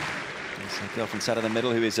 There's her girlfriend sat in the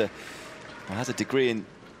middle, who is has a degree in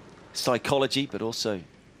psychology, but also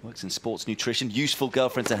works in sports nutrition. Useful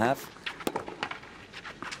girlfriend to have.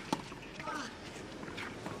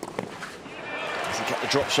 Doesn't get the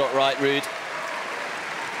drop shot right, Ruud.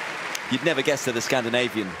 You'd never guess they're the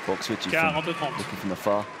Scandinavian box, would you? Looking from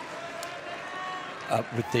afar.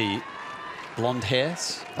 With the blonde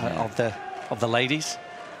hairs of the ladies,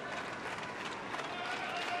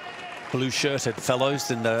 blue-shirted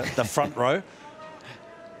fellows in the front row.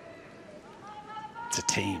 It's a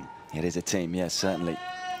team. It is a team, yes, certainly.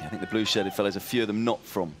 Yeah, I think the blue-shirted fellows, a few of them not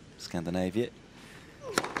from Scandinavia.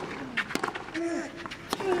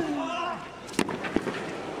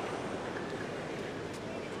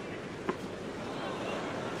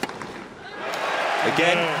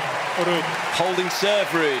 Again, holding serve,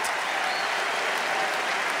 Ruud.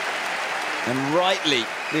 And rightly,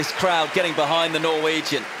 this crowd getting behind the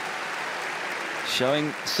Norwegian.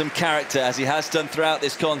 Showing some character, as he has done throughout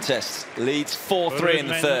this contest. Leads 4-3 in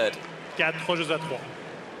the third.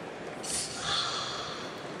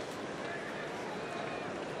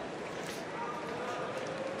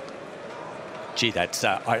 Gee, that's,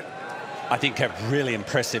 I think, a really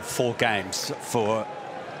impressive 4 games for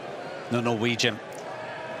the Norwegian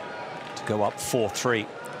to go up 4-3.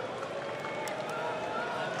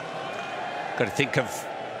 Got to think of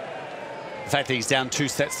the fact that he's down 2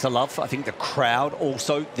 sets to love. I think the crowd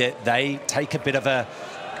also, they take a bit of a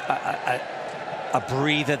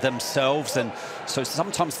breather themselves, and so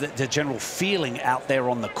sometimes the general feeling out there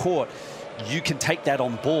on the court, you can take that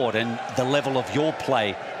on board and the level of your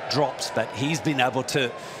play drops. But he's been able to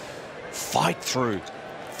fight through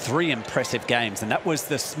 3 impressive games, and that was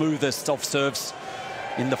the smoothest of serves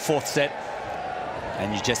in the 4th set.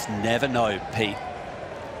 And you just never know, Pete.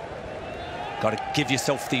 Got to give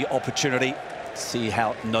yourself the opportunity to see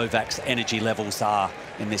how Novak's energy levels are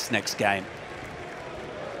in this next game.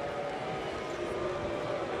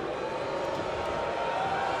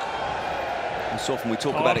 So often we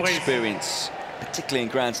talk about experience, particularly in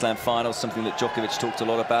Grand Slam finals, something that Djokovic talked a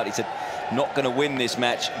lot about. He said, not going to win this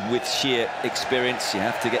match with sheer experience. You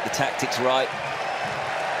have to get the tactics right.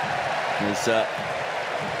 There's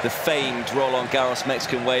the famed Roland-Garros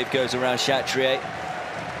Mexican wave goes around Chatrier.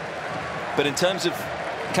 But in terms of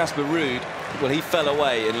Casper Ruud, well, he fell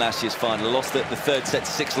away in last year's final, lost the 3rd set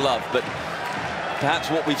to 6-love. But perhaps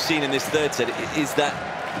what we've seen in this 3rd set is that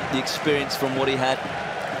the experience from what he had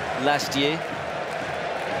last year.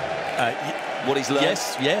 What he's learned.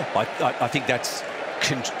 Yes, yeah, I think that's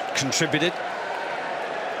contributed.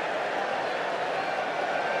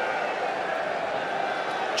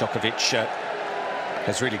 Djokovic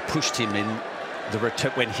has really pushed him in the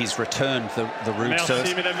when he's returned the Ruud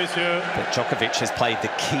serve. But Djokovic has played the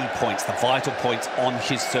key points, the vital points on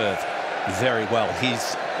his serve very well.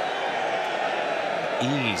 He's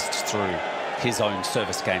eased through his own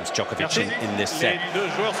service games, Djokovic, in this set,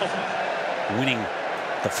 winning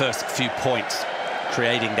the first few points,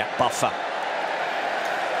 creating that buffer.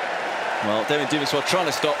 Well, David Dumas trying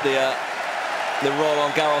to stop the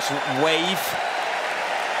Roland-Garros wave,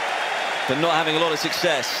 but not having a lot of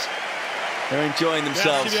success. They're enjoying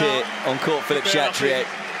themselves here on court, Philippe Chatrier.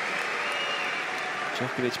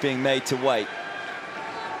 Djokovic being made to wait.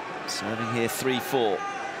 Serving here 3-4.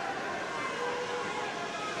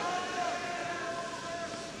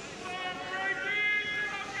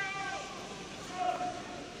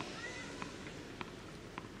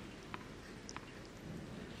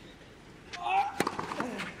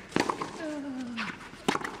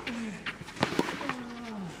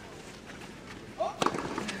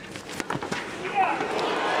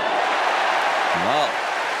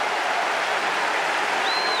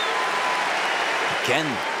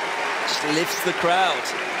 Again, just lifts the crowd,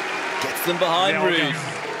 gets them behind Ruud.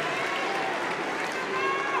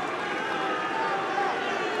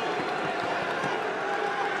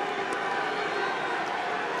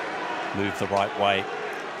 Moved the right way,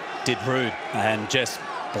 did Ruud, and just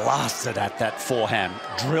blasted at that forehand,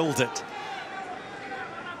 drilled it.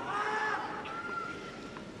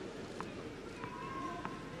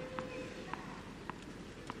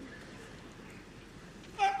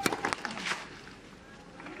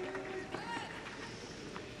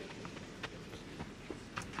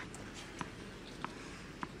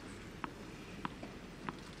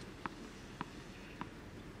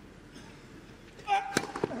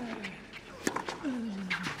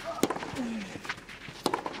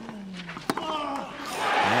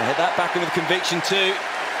 That back with conviction too.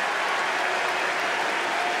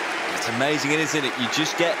 It's amazing, isn't it? You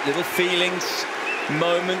just get little feelings,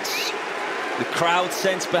 moments, the crowd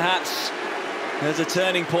sense perhaps. There's a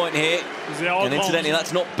turning point here. And incidentally,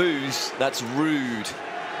 that's not booze, that's Ruud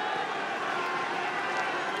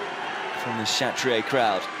from the Chatrier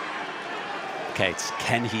crowd. Okay,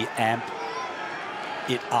 can he amp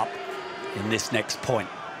it up in this next point?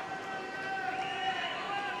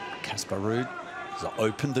 Casper Ruud has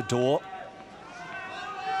opened the door.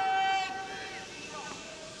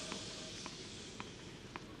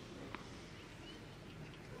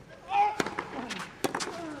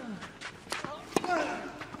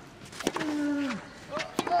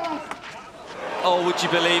 Oh, would you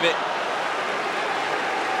believe it?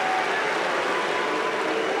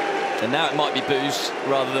 And now it might be booze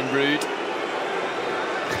rather than Ruud.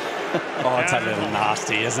 Oh, it's a little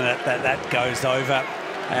nasty, isn't it? That goes over.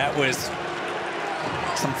 That was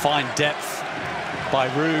some fine depth by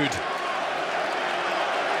Ruud.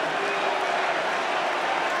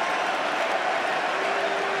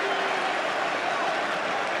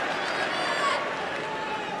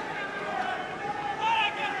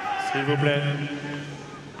 S'il vous plaît.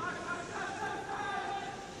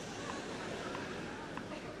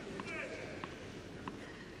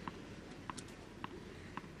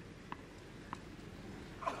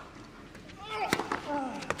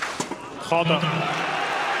 30.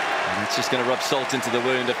 And it's just going to rub salt into the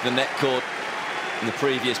wound of the net cord in the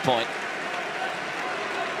previous point.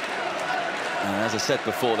 And as I said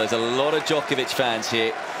before, there's a lot of Djokovic fans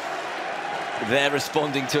here. They're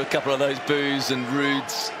responding to a couple of those boos and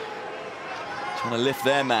Ruud's. Trying to lift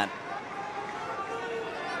their man.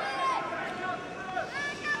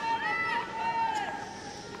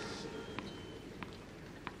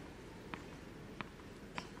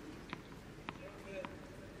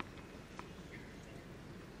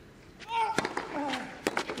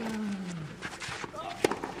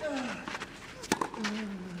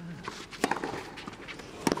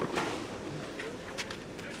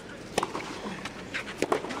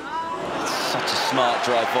 Smart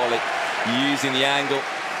drive volley, using the angle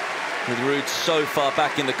with Ruud so far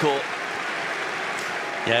back in the court.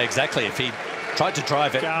 Yeah, exactly. If he tried to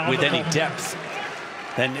drive it with any depth,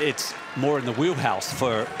 then it's more in the wheelhouse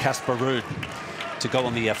for Casper Ruud to go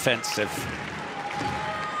on the offensive.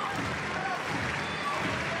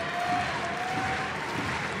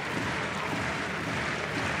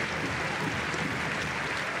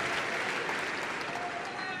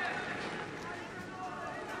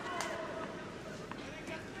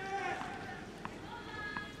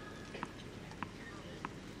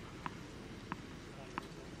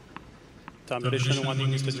 Time violation warning,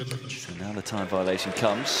 Mr. Djokovic. So now the time violation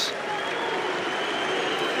comes.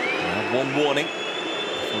 Now one warning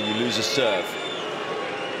before you lose a serve. Of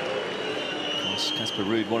course, Casper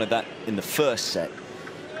Ruud wanted that in the first set.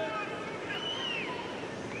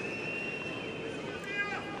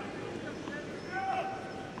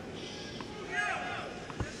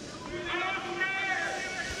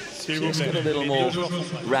 Just got a little more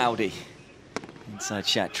rowdy inside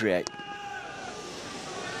Chatrier.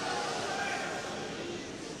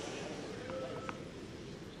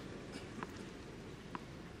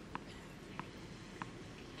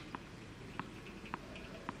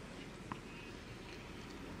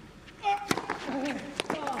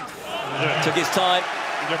 Took his time,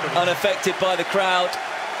 unaffected by the crowd.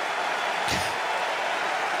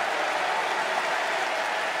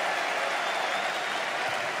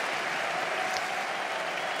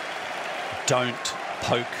 Don't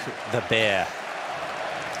poke the bear.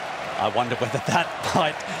 I wonder whether that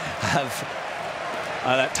might have,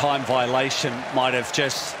 that time violation might have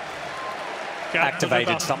just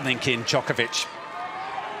activated something in Djokovic.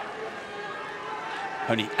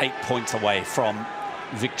 Only 8 points away from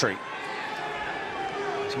victory.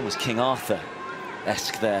 It's almost King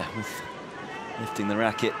Arthur-esque there, with lifting the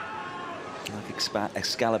racket like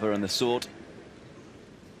Excalibur and the sword.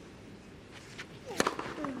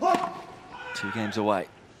 2 games away.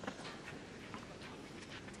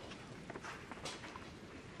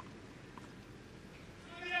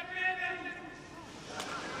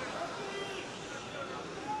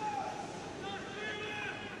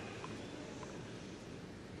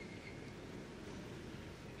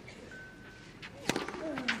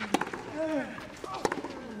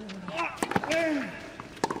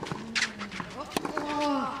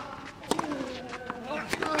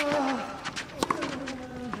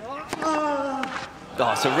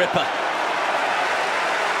 Oh, it's a ripper. And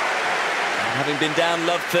having been down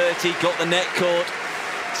love 30, got the net cord.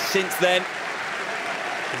 Since then,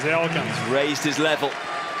 he's raised his level.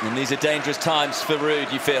 And these are dangerous times for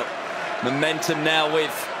Ruud, you feel. Momentum now with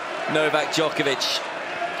Novak Djokovic.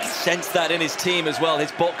 Sense that in his team as well.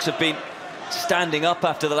 His box have been standing up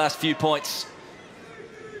after the last few points.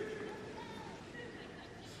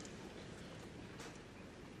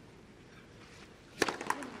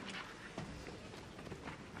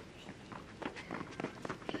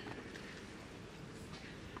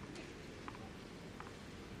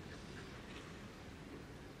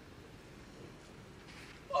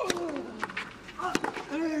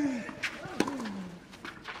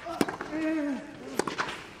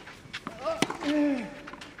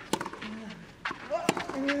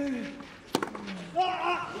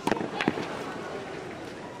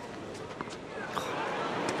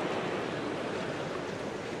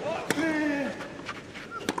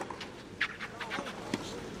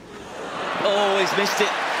 Oh, he's missed it.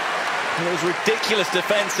 And it was ridiculous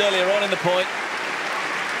defence earlier on in the point.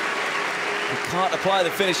 He can't apply the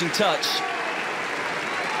finishing touch.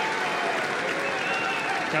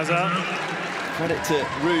 Credit to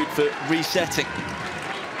Ruud for resetting.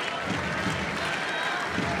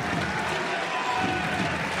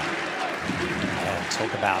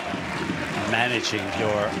 Talk about managing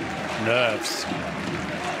your nerves.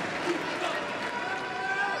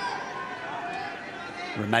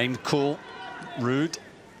 Remain cool, Ruud.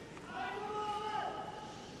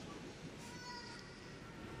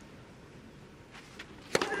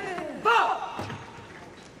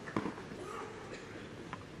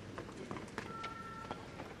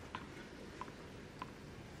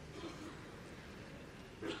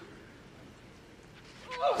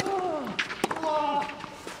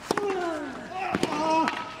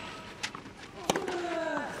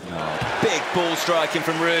 striking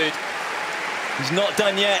from Ruud. He's not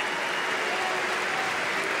done yet.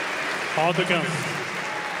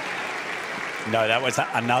 No, that was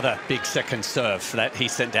another big second serve that he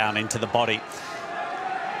sent down into the body.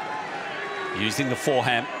 Using the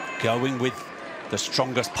forehand, going with the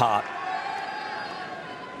strongest part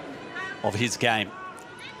of his game.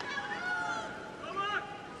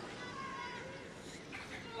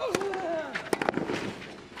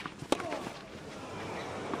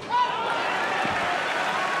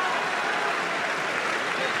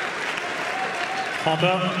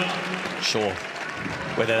 Sure,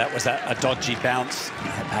 whether that was a dodgy bounce,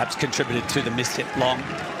 perhaps contributed to the miss hit long.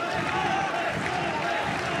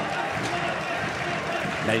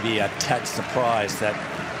 Maybe a tad surprised that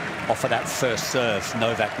off of that first serve,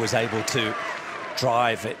 Novak was able to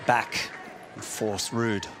drive it back and force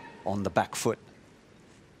Ruud on the back foot.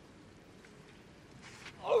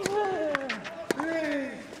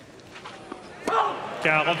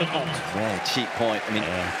 Yeah, cheap point. I mean,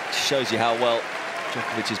 shows you how well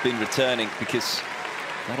Djokovic has been returning, because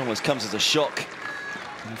that almost comes as a shock.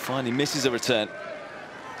 And he finally misses a return,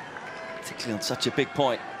 particularly on such a big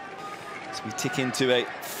point. As we tick into a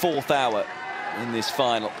 4th hour in this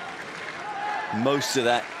final. Most of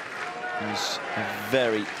that was a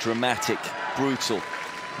very dramatic, brutal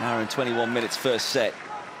hour and 21 minutes first set.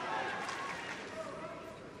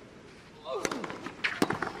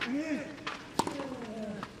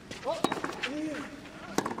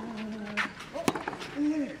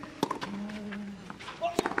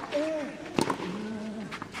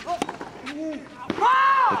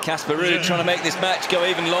 Casper Ruud trying to make this match go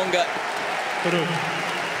even longer.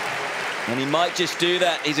 And he might just do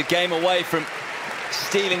that. He's a game away from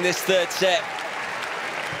stealing this 3rd set.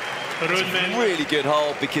 It's a really good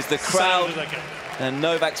hold, because the crowd and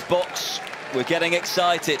Novak's box were getting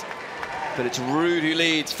excited. But it's Ruud who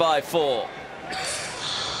leads 5-4.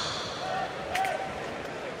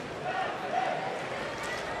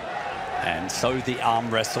 And so the arm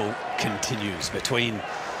wrestle continues between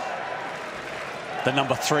the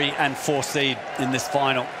number 3 and 4 seed in this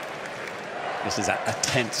final. This is a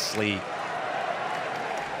tensely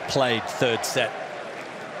played 3rd set.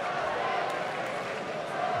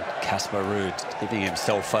 Casper Ruud giving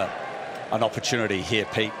himself an opportunity here,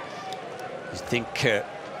 Pete. You think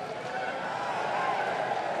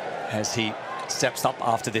as he steps up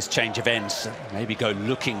after this change of ends, maybe go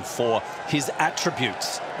looking for his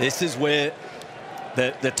attributes. This is where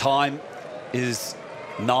the time is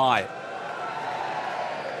nigh.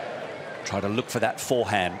 Try to look for that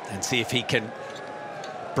forehand and see if he can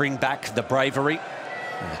bring back the bravery.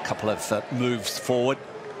 And a couple of moves forward.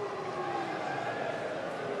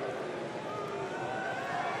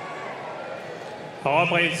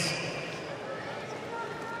 Reprise.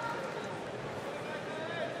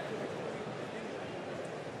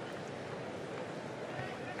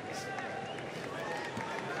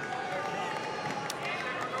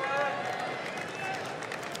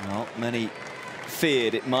 Well, many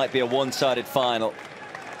feared it might be a one-sided final.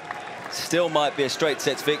 Still might be a straight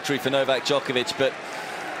sets victory for Novak Djokovic, but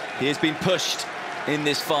he has been pushed in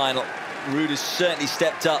this final. Ruud has certainly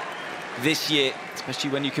stepped up this year,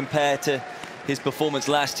 especially when you compare to his performance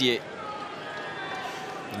last year.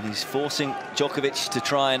 And he's forcing Djokovic to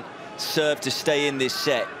try and serve to stay in this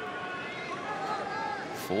set.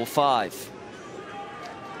 4-5.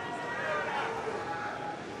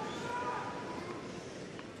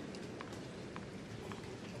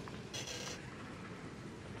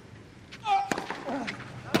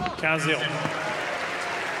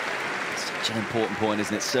 Such an important point,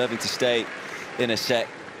 isn't it? Serving to stay in a set.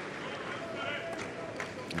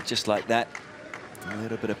 And just like that, a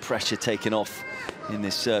little bit of pressure taken off in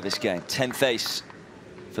this service game. 10th ace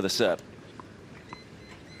for the Serb.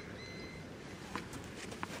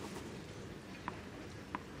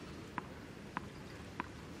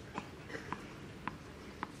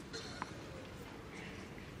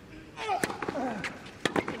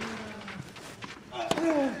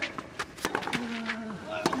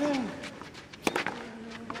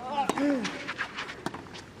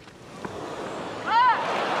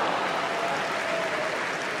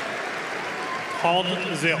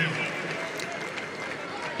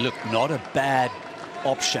 Look, not a bad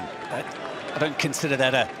option. I don't consider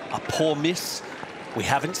that a poor miss. We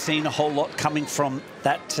haven't seen a whole lot coming from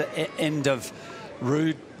that end of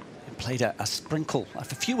Ruud. Played a sprinkle, a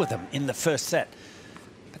few of them in the first set.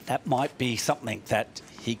 But that might be something that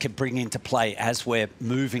he could bring into play as we're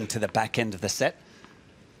moving to the back end of the set.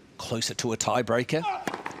 Closer to a tiebreaker.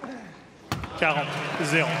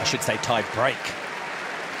 40-0. I should say tie break.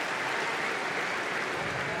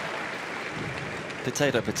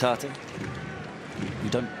 Potato, potato.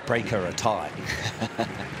 You don't break her a tie.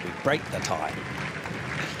 We break the tie.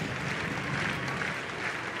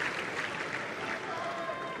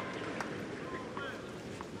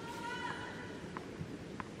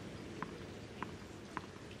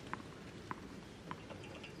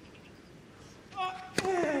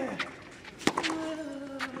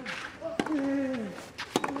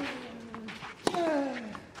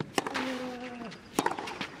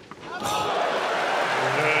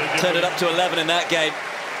 Turned it up to 11 in that game.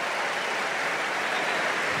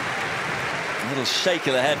 A little shake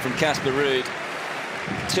of the head from Casper Ruud.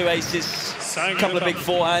 2 aces, a couple of big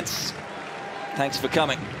forehands. Thanks for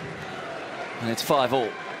coming. And it's 5-all.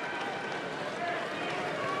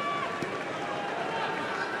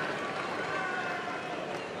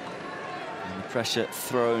 And the pressure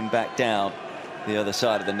thrown back down the other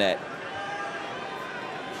side of the net.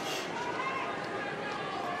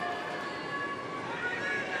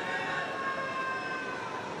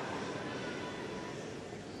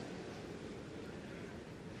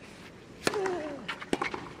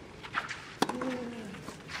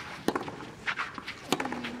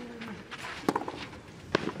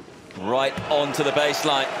 Right onto the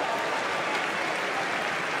baseline.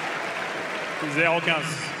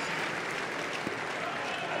 0-15.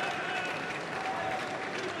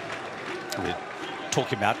 We're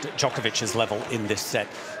talking about Djokovic's level in this set.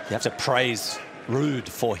 You have to praise Ruud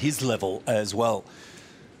for his level as well.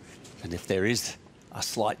 And if there is a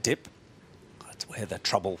slight dip, that's where the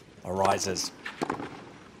trouble arises.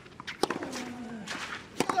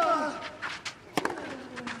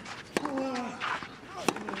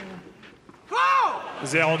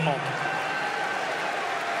 Zero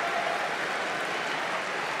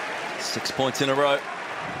 6 points in a row.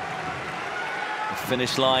 The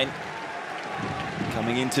finish line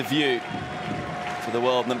coming into view for the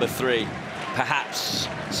world number 3. Perhaps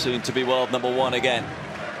soon to be world number 1 again.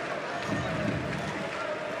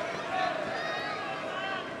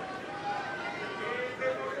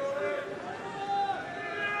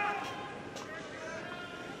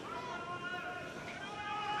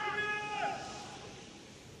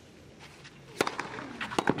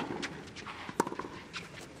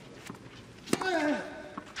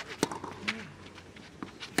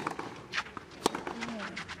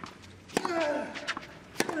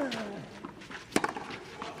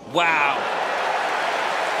 Wow.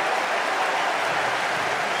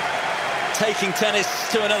 Taking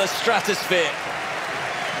tennis to another stratosphere.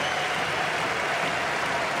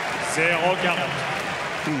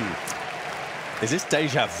 0-40. Is this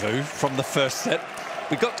deja vu from the first set?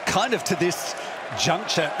 We got kind of to this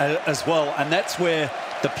juncture as well, and that's where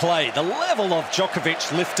the play, the level of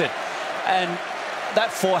Djokovic lifted, and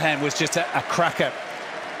that forehand was just a cracker.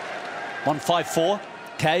 1-5-4,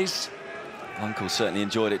 K's. Uncle certainly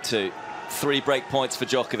enjoyed it too. 3 break points for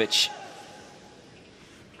Djokovic.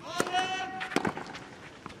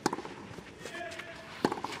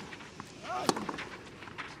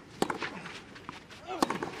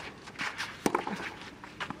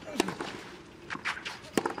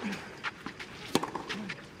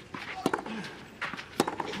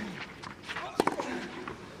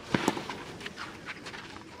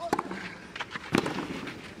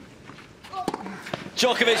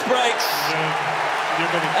 Djokovic breaks,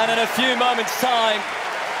 and in a few moments' time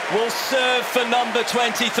will serve for number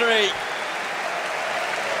 23.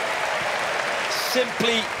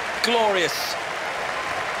 Simply glorious.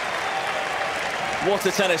 What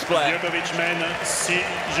a tennis player. Djokovic mène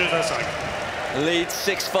 6-5. Leads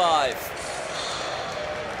 6-5.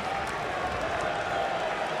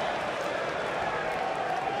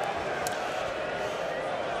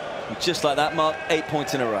 Just like that, Mark, 8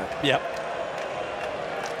 points in a row. Yep.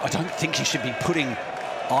 I don't think he should be putting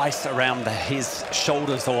ice around his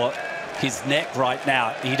shoulders or his neck right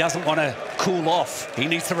now. He doesn't want to cool off. He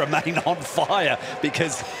needs to remain on fire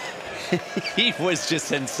because he was just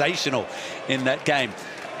sensational in that game.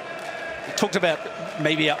 Talked about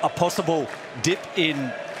maybe a possible dip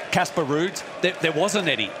in Casper Ruud. There wasn't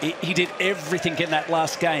any. He did everything in that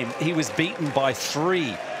last game. He was beaten by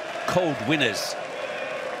 3 cold winners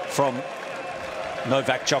from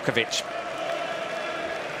Novak Djokovic.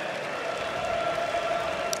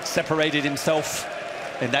 Separated himself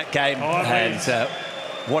in that game, and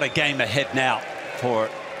what a game ahead now for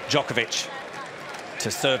Djokovic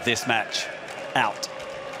to serve this match out.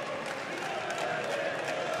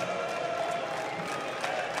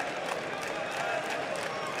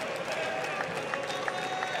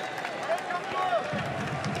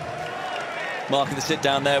 Mark, at the sit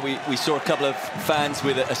down there, we saw a couple of fans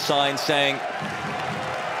with a sign saying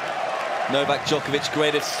Novak Djokovic,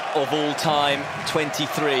 greatest of all time,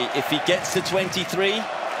 23. If he gets to 23,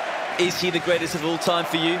 is he the greatest of all time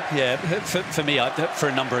for you? Yeah, for me, for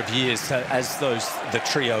a number of years, as the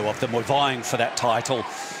trio of them were vying for that title,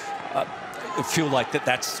 I feel like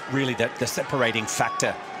that's really the separating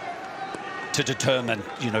factor to determine,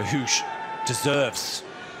 you know, who deserves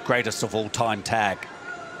greatest of all time tag.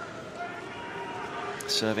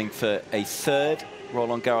 Serving for a third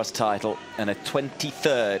Roland-Garros title and a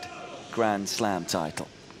 23rd Grand Slam title.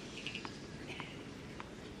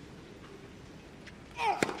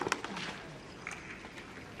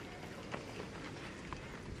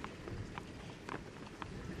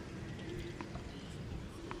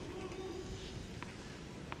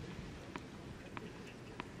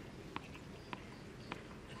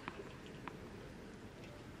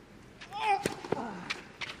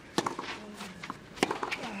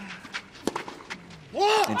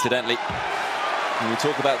 Incidentally, when we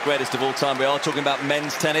talk about greatest of all time, we are talking about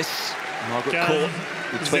men's tennis. Margaret Court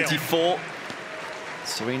with 24.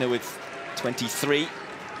 Serena with 23.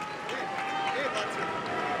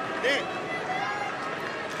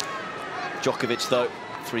 Djokovic, though,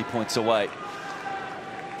 3 points away.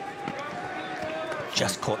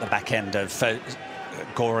 Just caught the back end of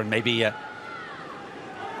Goran, maybe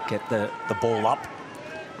get the ball up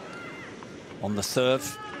on the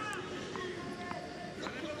serve.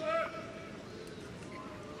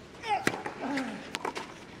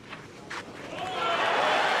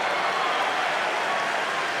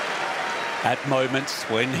 At moments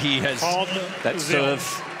when he has that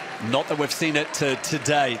serve, not that we've seen it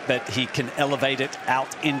today, but he can elevate it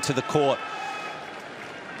out into the court.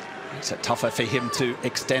 Makes it tougher for him to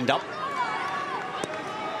extend up.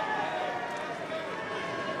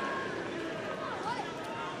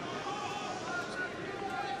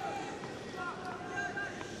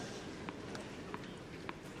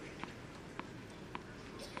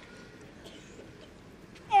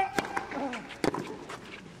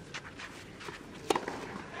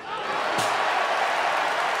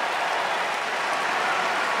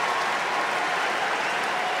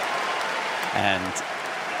 And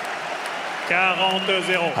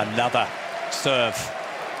 40-0. Another serve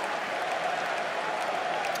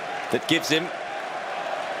that gives him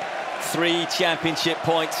 3 championship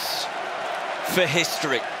points for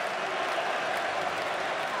history.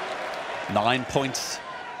 9 points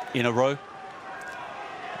in a row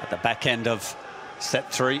at the back end of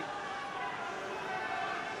set 3.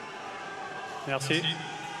 Merci.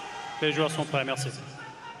 Les joueurs sont prêts, merci.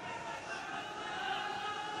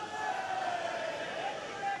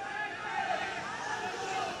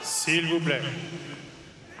 S'il vous plaît.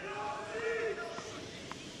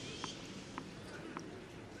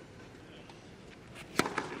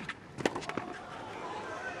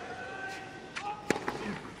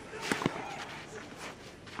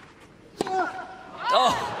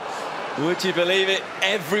 Oh, would you believe it?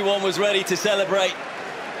 Everyone was ready to celebrate.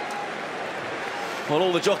 Well,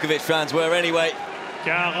 all the Djokovic fans were anyway.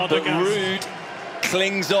 But Ruud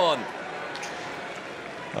clings on.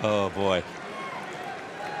 Oh, boy.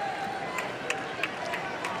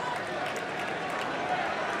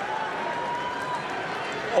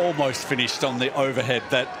 Almost finished on the overhead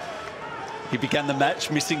that he began the match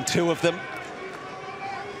missing 2 of them.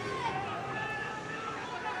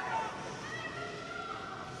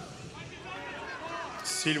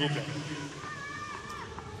 S'il vous plaît.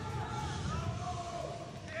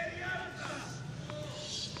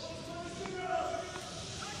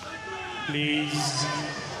 Please.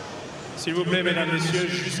 S'il vous plaît, mesdames, messieurs,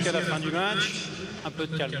 jusqu'à la fin du match, un peu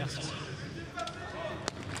de calme. Merci.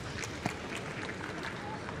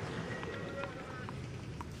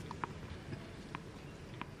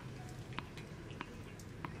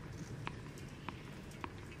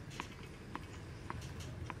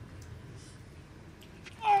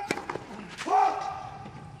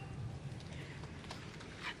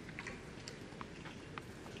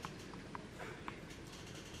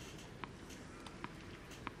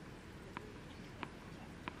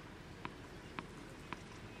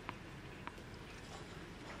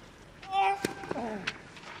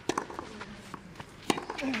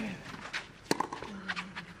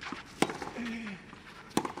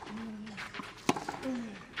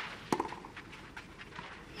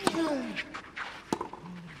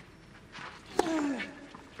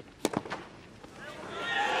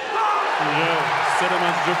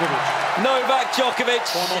 Novak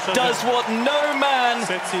Djokovic does what no man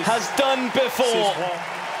has done before.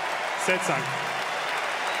 7-5.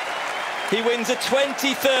 He wins a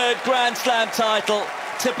 23rd Grand Slam title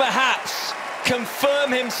to perhaps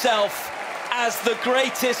confirm himself as the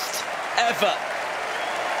greatest ever.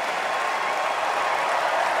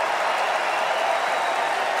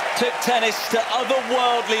 took tennis to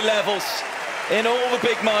otherworldly levels in all the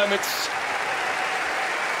big moments.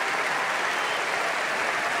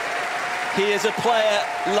 He is a player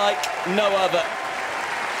like no other.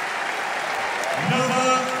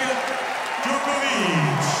 Novak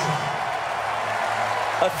Djokovic.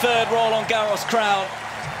 A third Roland-Garros crown,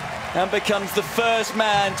 and becomes the first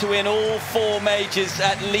man to win all 4 majors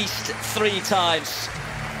at least 3 times.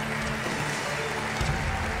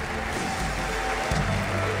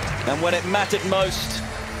 And when it mattered most,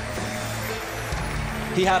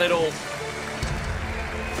 he had it all.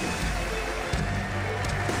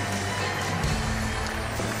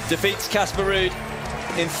 Defeats Casper Ruud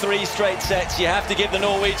in 3 straight sets. You have to give the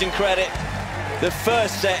Norwegian credit. The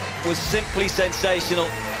first set was simply sensational,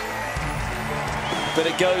 but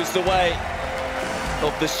it goes the way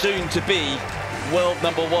of the soon-to-be world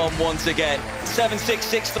 #1 once again. 7-6,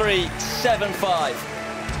 6-3, 7-5.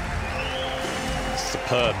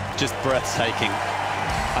 Superb, just breathtaking.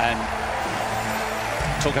 And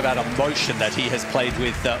talk about emotion that he has played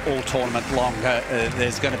with all tournament long.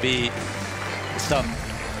 There's going to be some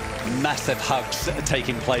massive hugs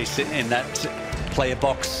taking place in that player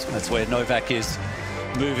box. That's where Novak is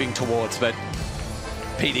moving towards, but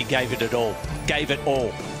Petey gave it all, gave it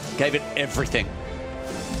everything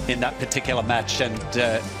in that particular match, and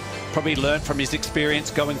probably learned from his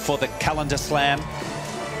experience going for the calendar slam,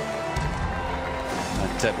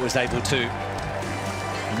 and was able to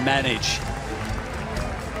manage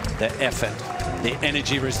the effort, the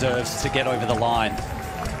energy reserves to get over the line.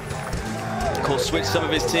 Of course, switched some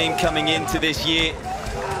of his team coming into this year.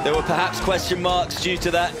 There were perhaps question marks due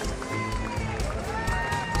to that,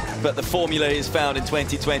 but the formula is found in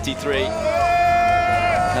 2023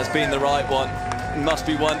 has been the right one. It must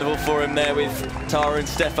be wonderful for him there with Tara and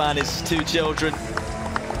Stefan, his 2 children.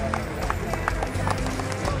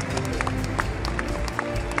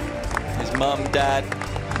 His mum, dad,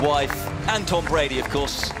 wife, and Tom Brady, of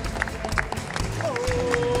course.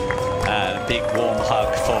 And a big warm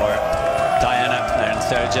hug for Diana and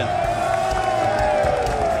Sergeant.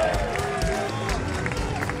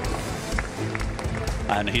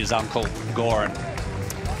 And his uncle, Goran.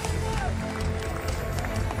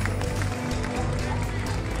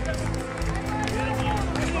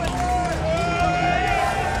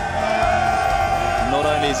 Not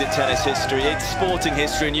only is it tennis history, it's sporting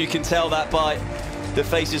history, and you can tell that by the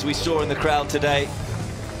faces we saw in the crowd today.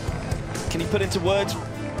 Can you put into words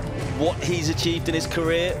what he's achieved in his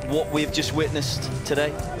career, what we've just witnessed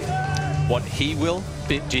today? What he will?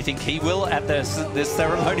 Do you think he will at this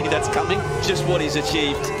ceremony that's coming? Just what he's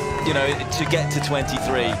achieved, you know, to get to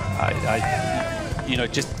 23. You know,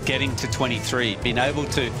 just getting to 23, being able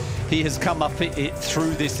to, he has come up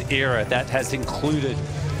through this era that has included,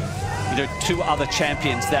 you know, 2 other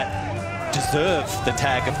champions that deserve the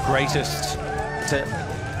tag of greatest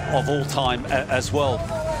of all time as well.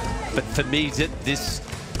 But for me, this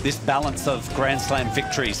balance of Grand Slam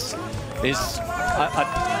victories is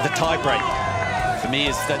the tie-break. For me,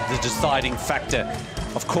 is the deciding factor.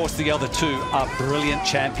 Of course, the other 2 are brilliant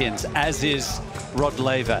champions, as is Rod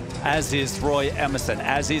Laver, as is Roy Emerson,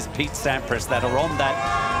 as is Pete Sampras, that are on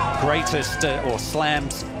that greatest or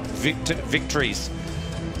slams victories.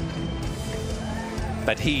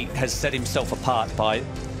 But he has set himself apart by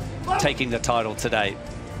taking the title today.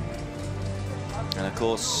 And of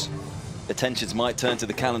course, attentions might turn to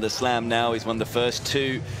the calendar slam now. He's won the first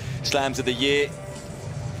 2 slams of the year.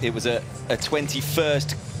 It was a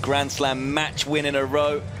 21st Grand Slam match win in a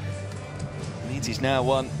row. It means he's now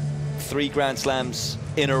won 3 Grand Slams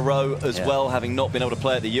in a row as well, having not been able to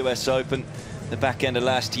play at the US Open the back end of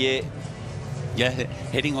last year. Yeah,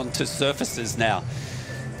 heading on to surfaces now.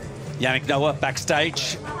 Yannick Noah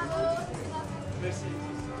backstage.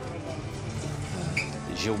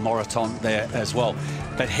 Gilles Moreton there as well.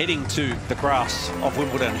 But heading to the grass of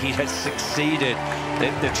Wimbledon, he has succeeded.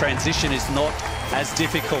 The transition is not as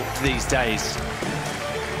difficult these days.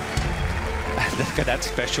 Look at that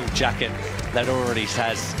special jacket that already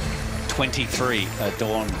has 23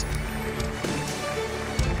 adorned.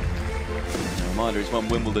 A reminder, he's won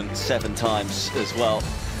Wimbledon 7 times as well.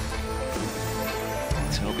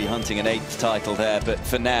 So he'll be hunting an 8th title there, but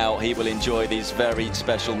for now, he will enjoy these very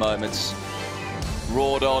special moments.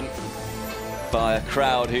 Roared on by a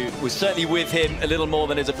crowd who was certainly with him a little more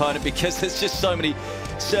than his opponent, because there's just so many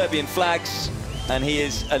Serbian flags, and he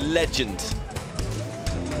is a legend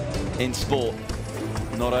in sport,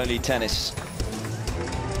 not only tennis.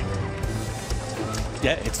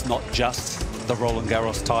 Yeah, it's not just the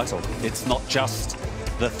Roland-Garros title. It's not just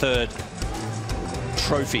the 3rd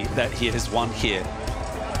trophy that he has won here.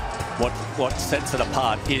 What sets it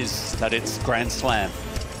apart is that it's Grand Slam.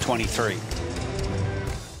 23.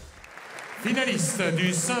 Finaliste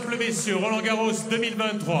du simple messieurs Roland-Garros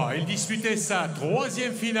 2023. Il disputait sa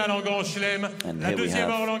troisième finale en Grand Chelem. La deuxième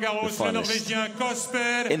à Roland-Garros, le Norvégien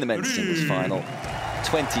Casper in the men's singles Ruud. final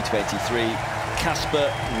 2023, Casper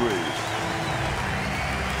Ruud.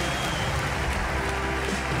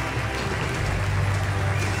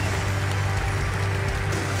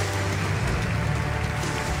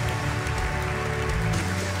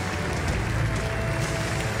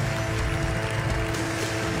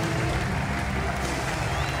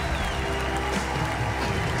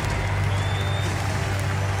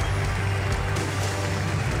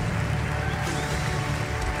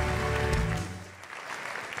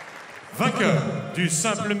 Vainqueur du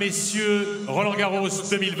simple messieurs Roland-Garros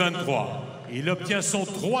 2023. Il obtient son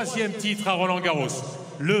troisième titre à Roland-Garros,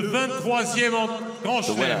 le 23e en Grand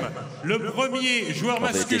Chelem, le premier joueur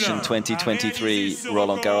masculin. Edition 2023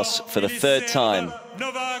 Roland-Garros for the third time,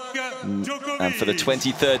 Novak, Djokovic. and for the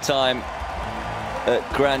 23rd time at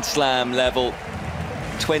Grand Slam level.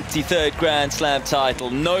 23rd Grand Slam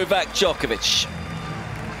title, Novak Djokovic.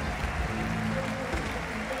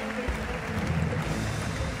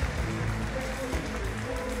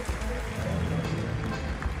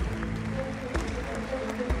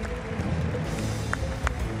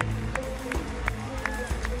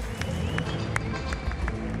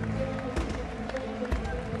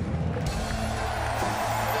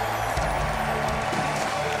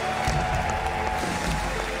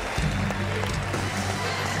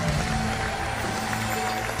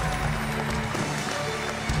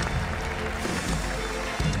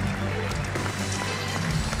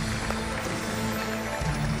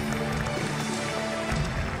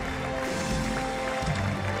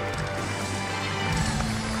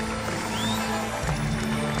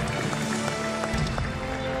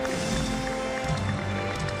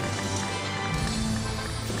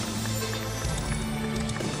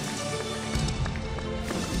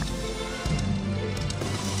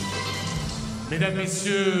 Mesdames,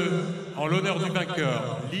 Messieurs, en l'honneur du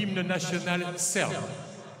vainqueur, l'hymne national serbe.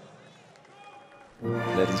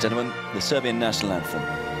 Ladies and gentlemen, the Serbian national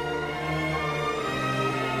anthem.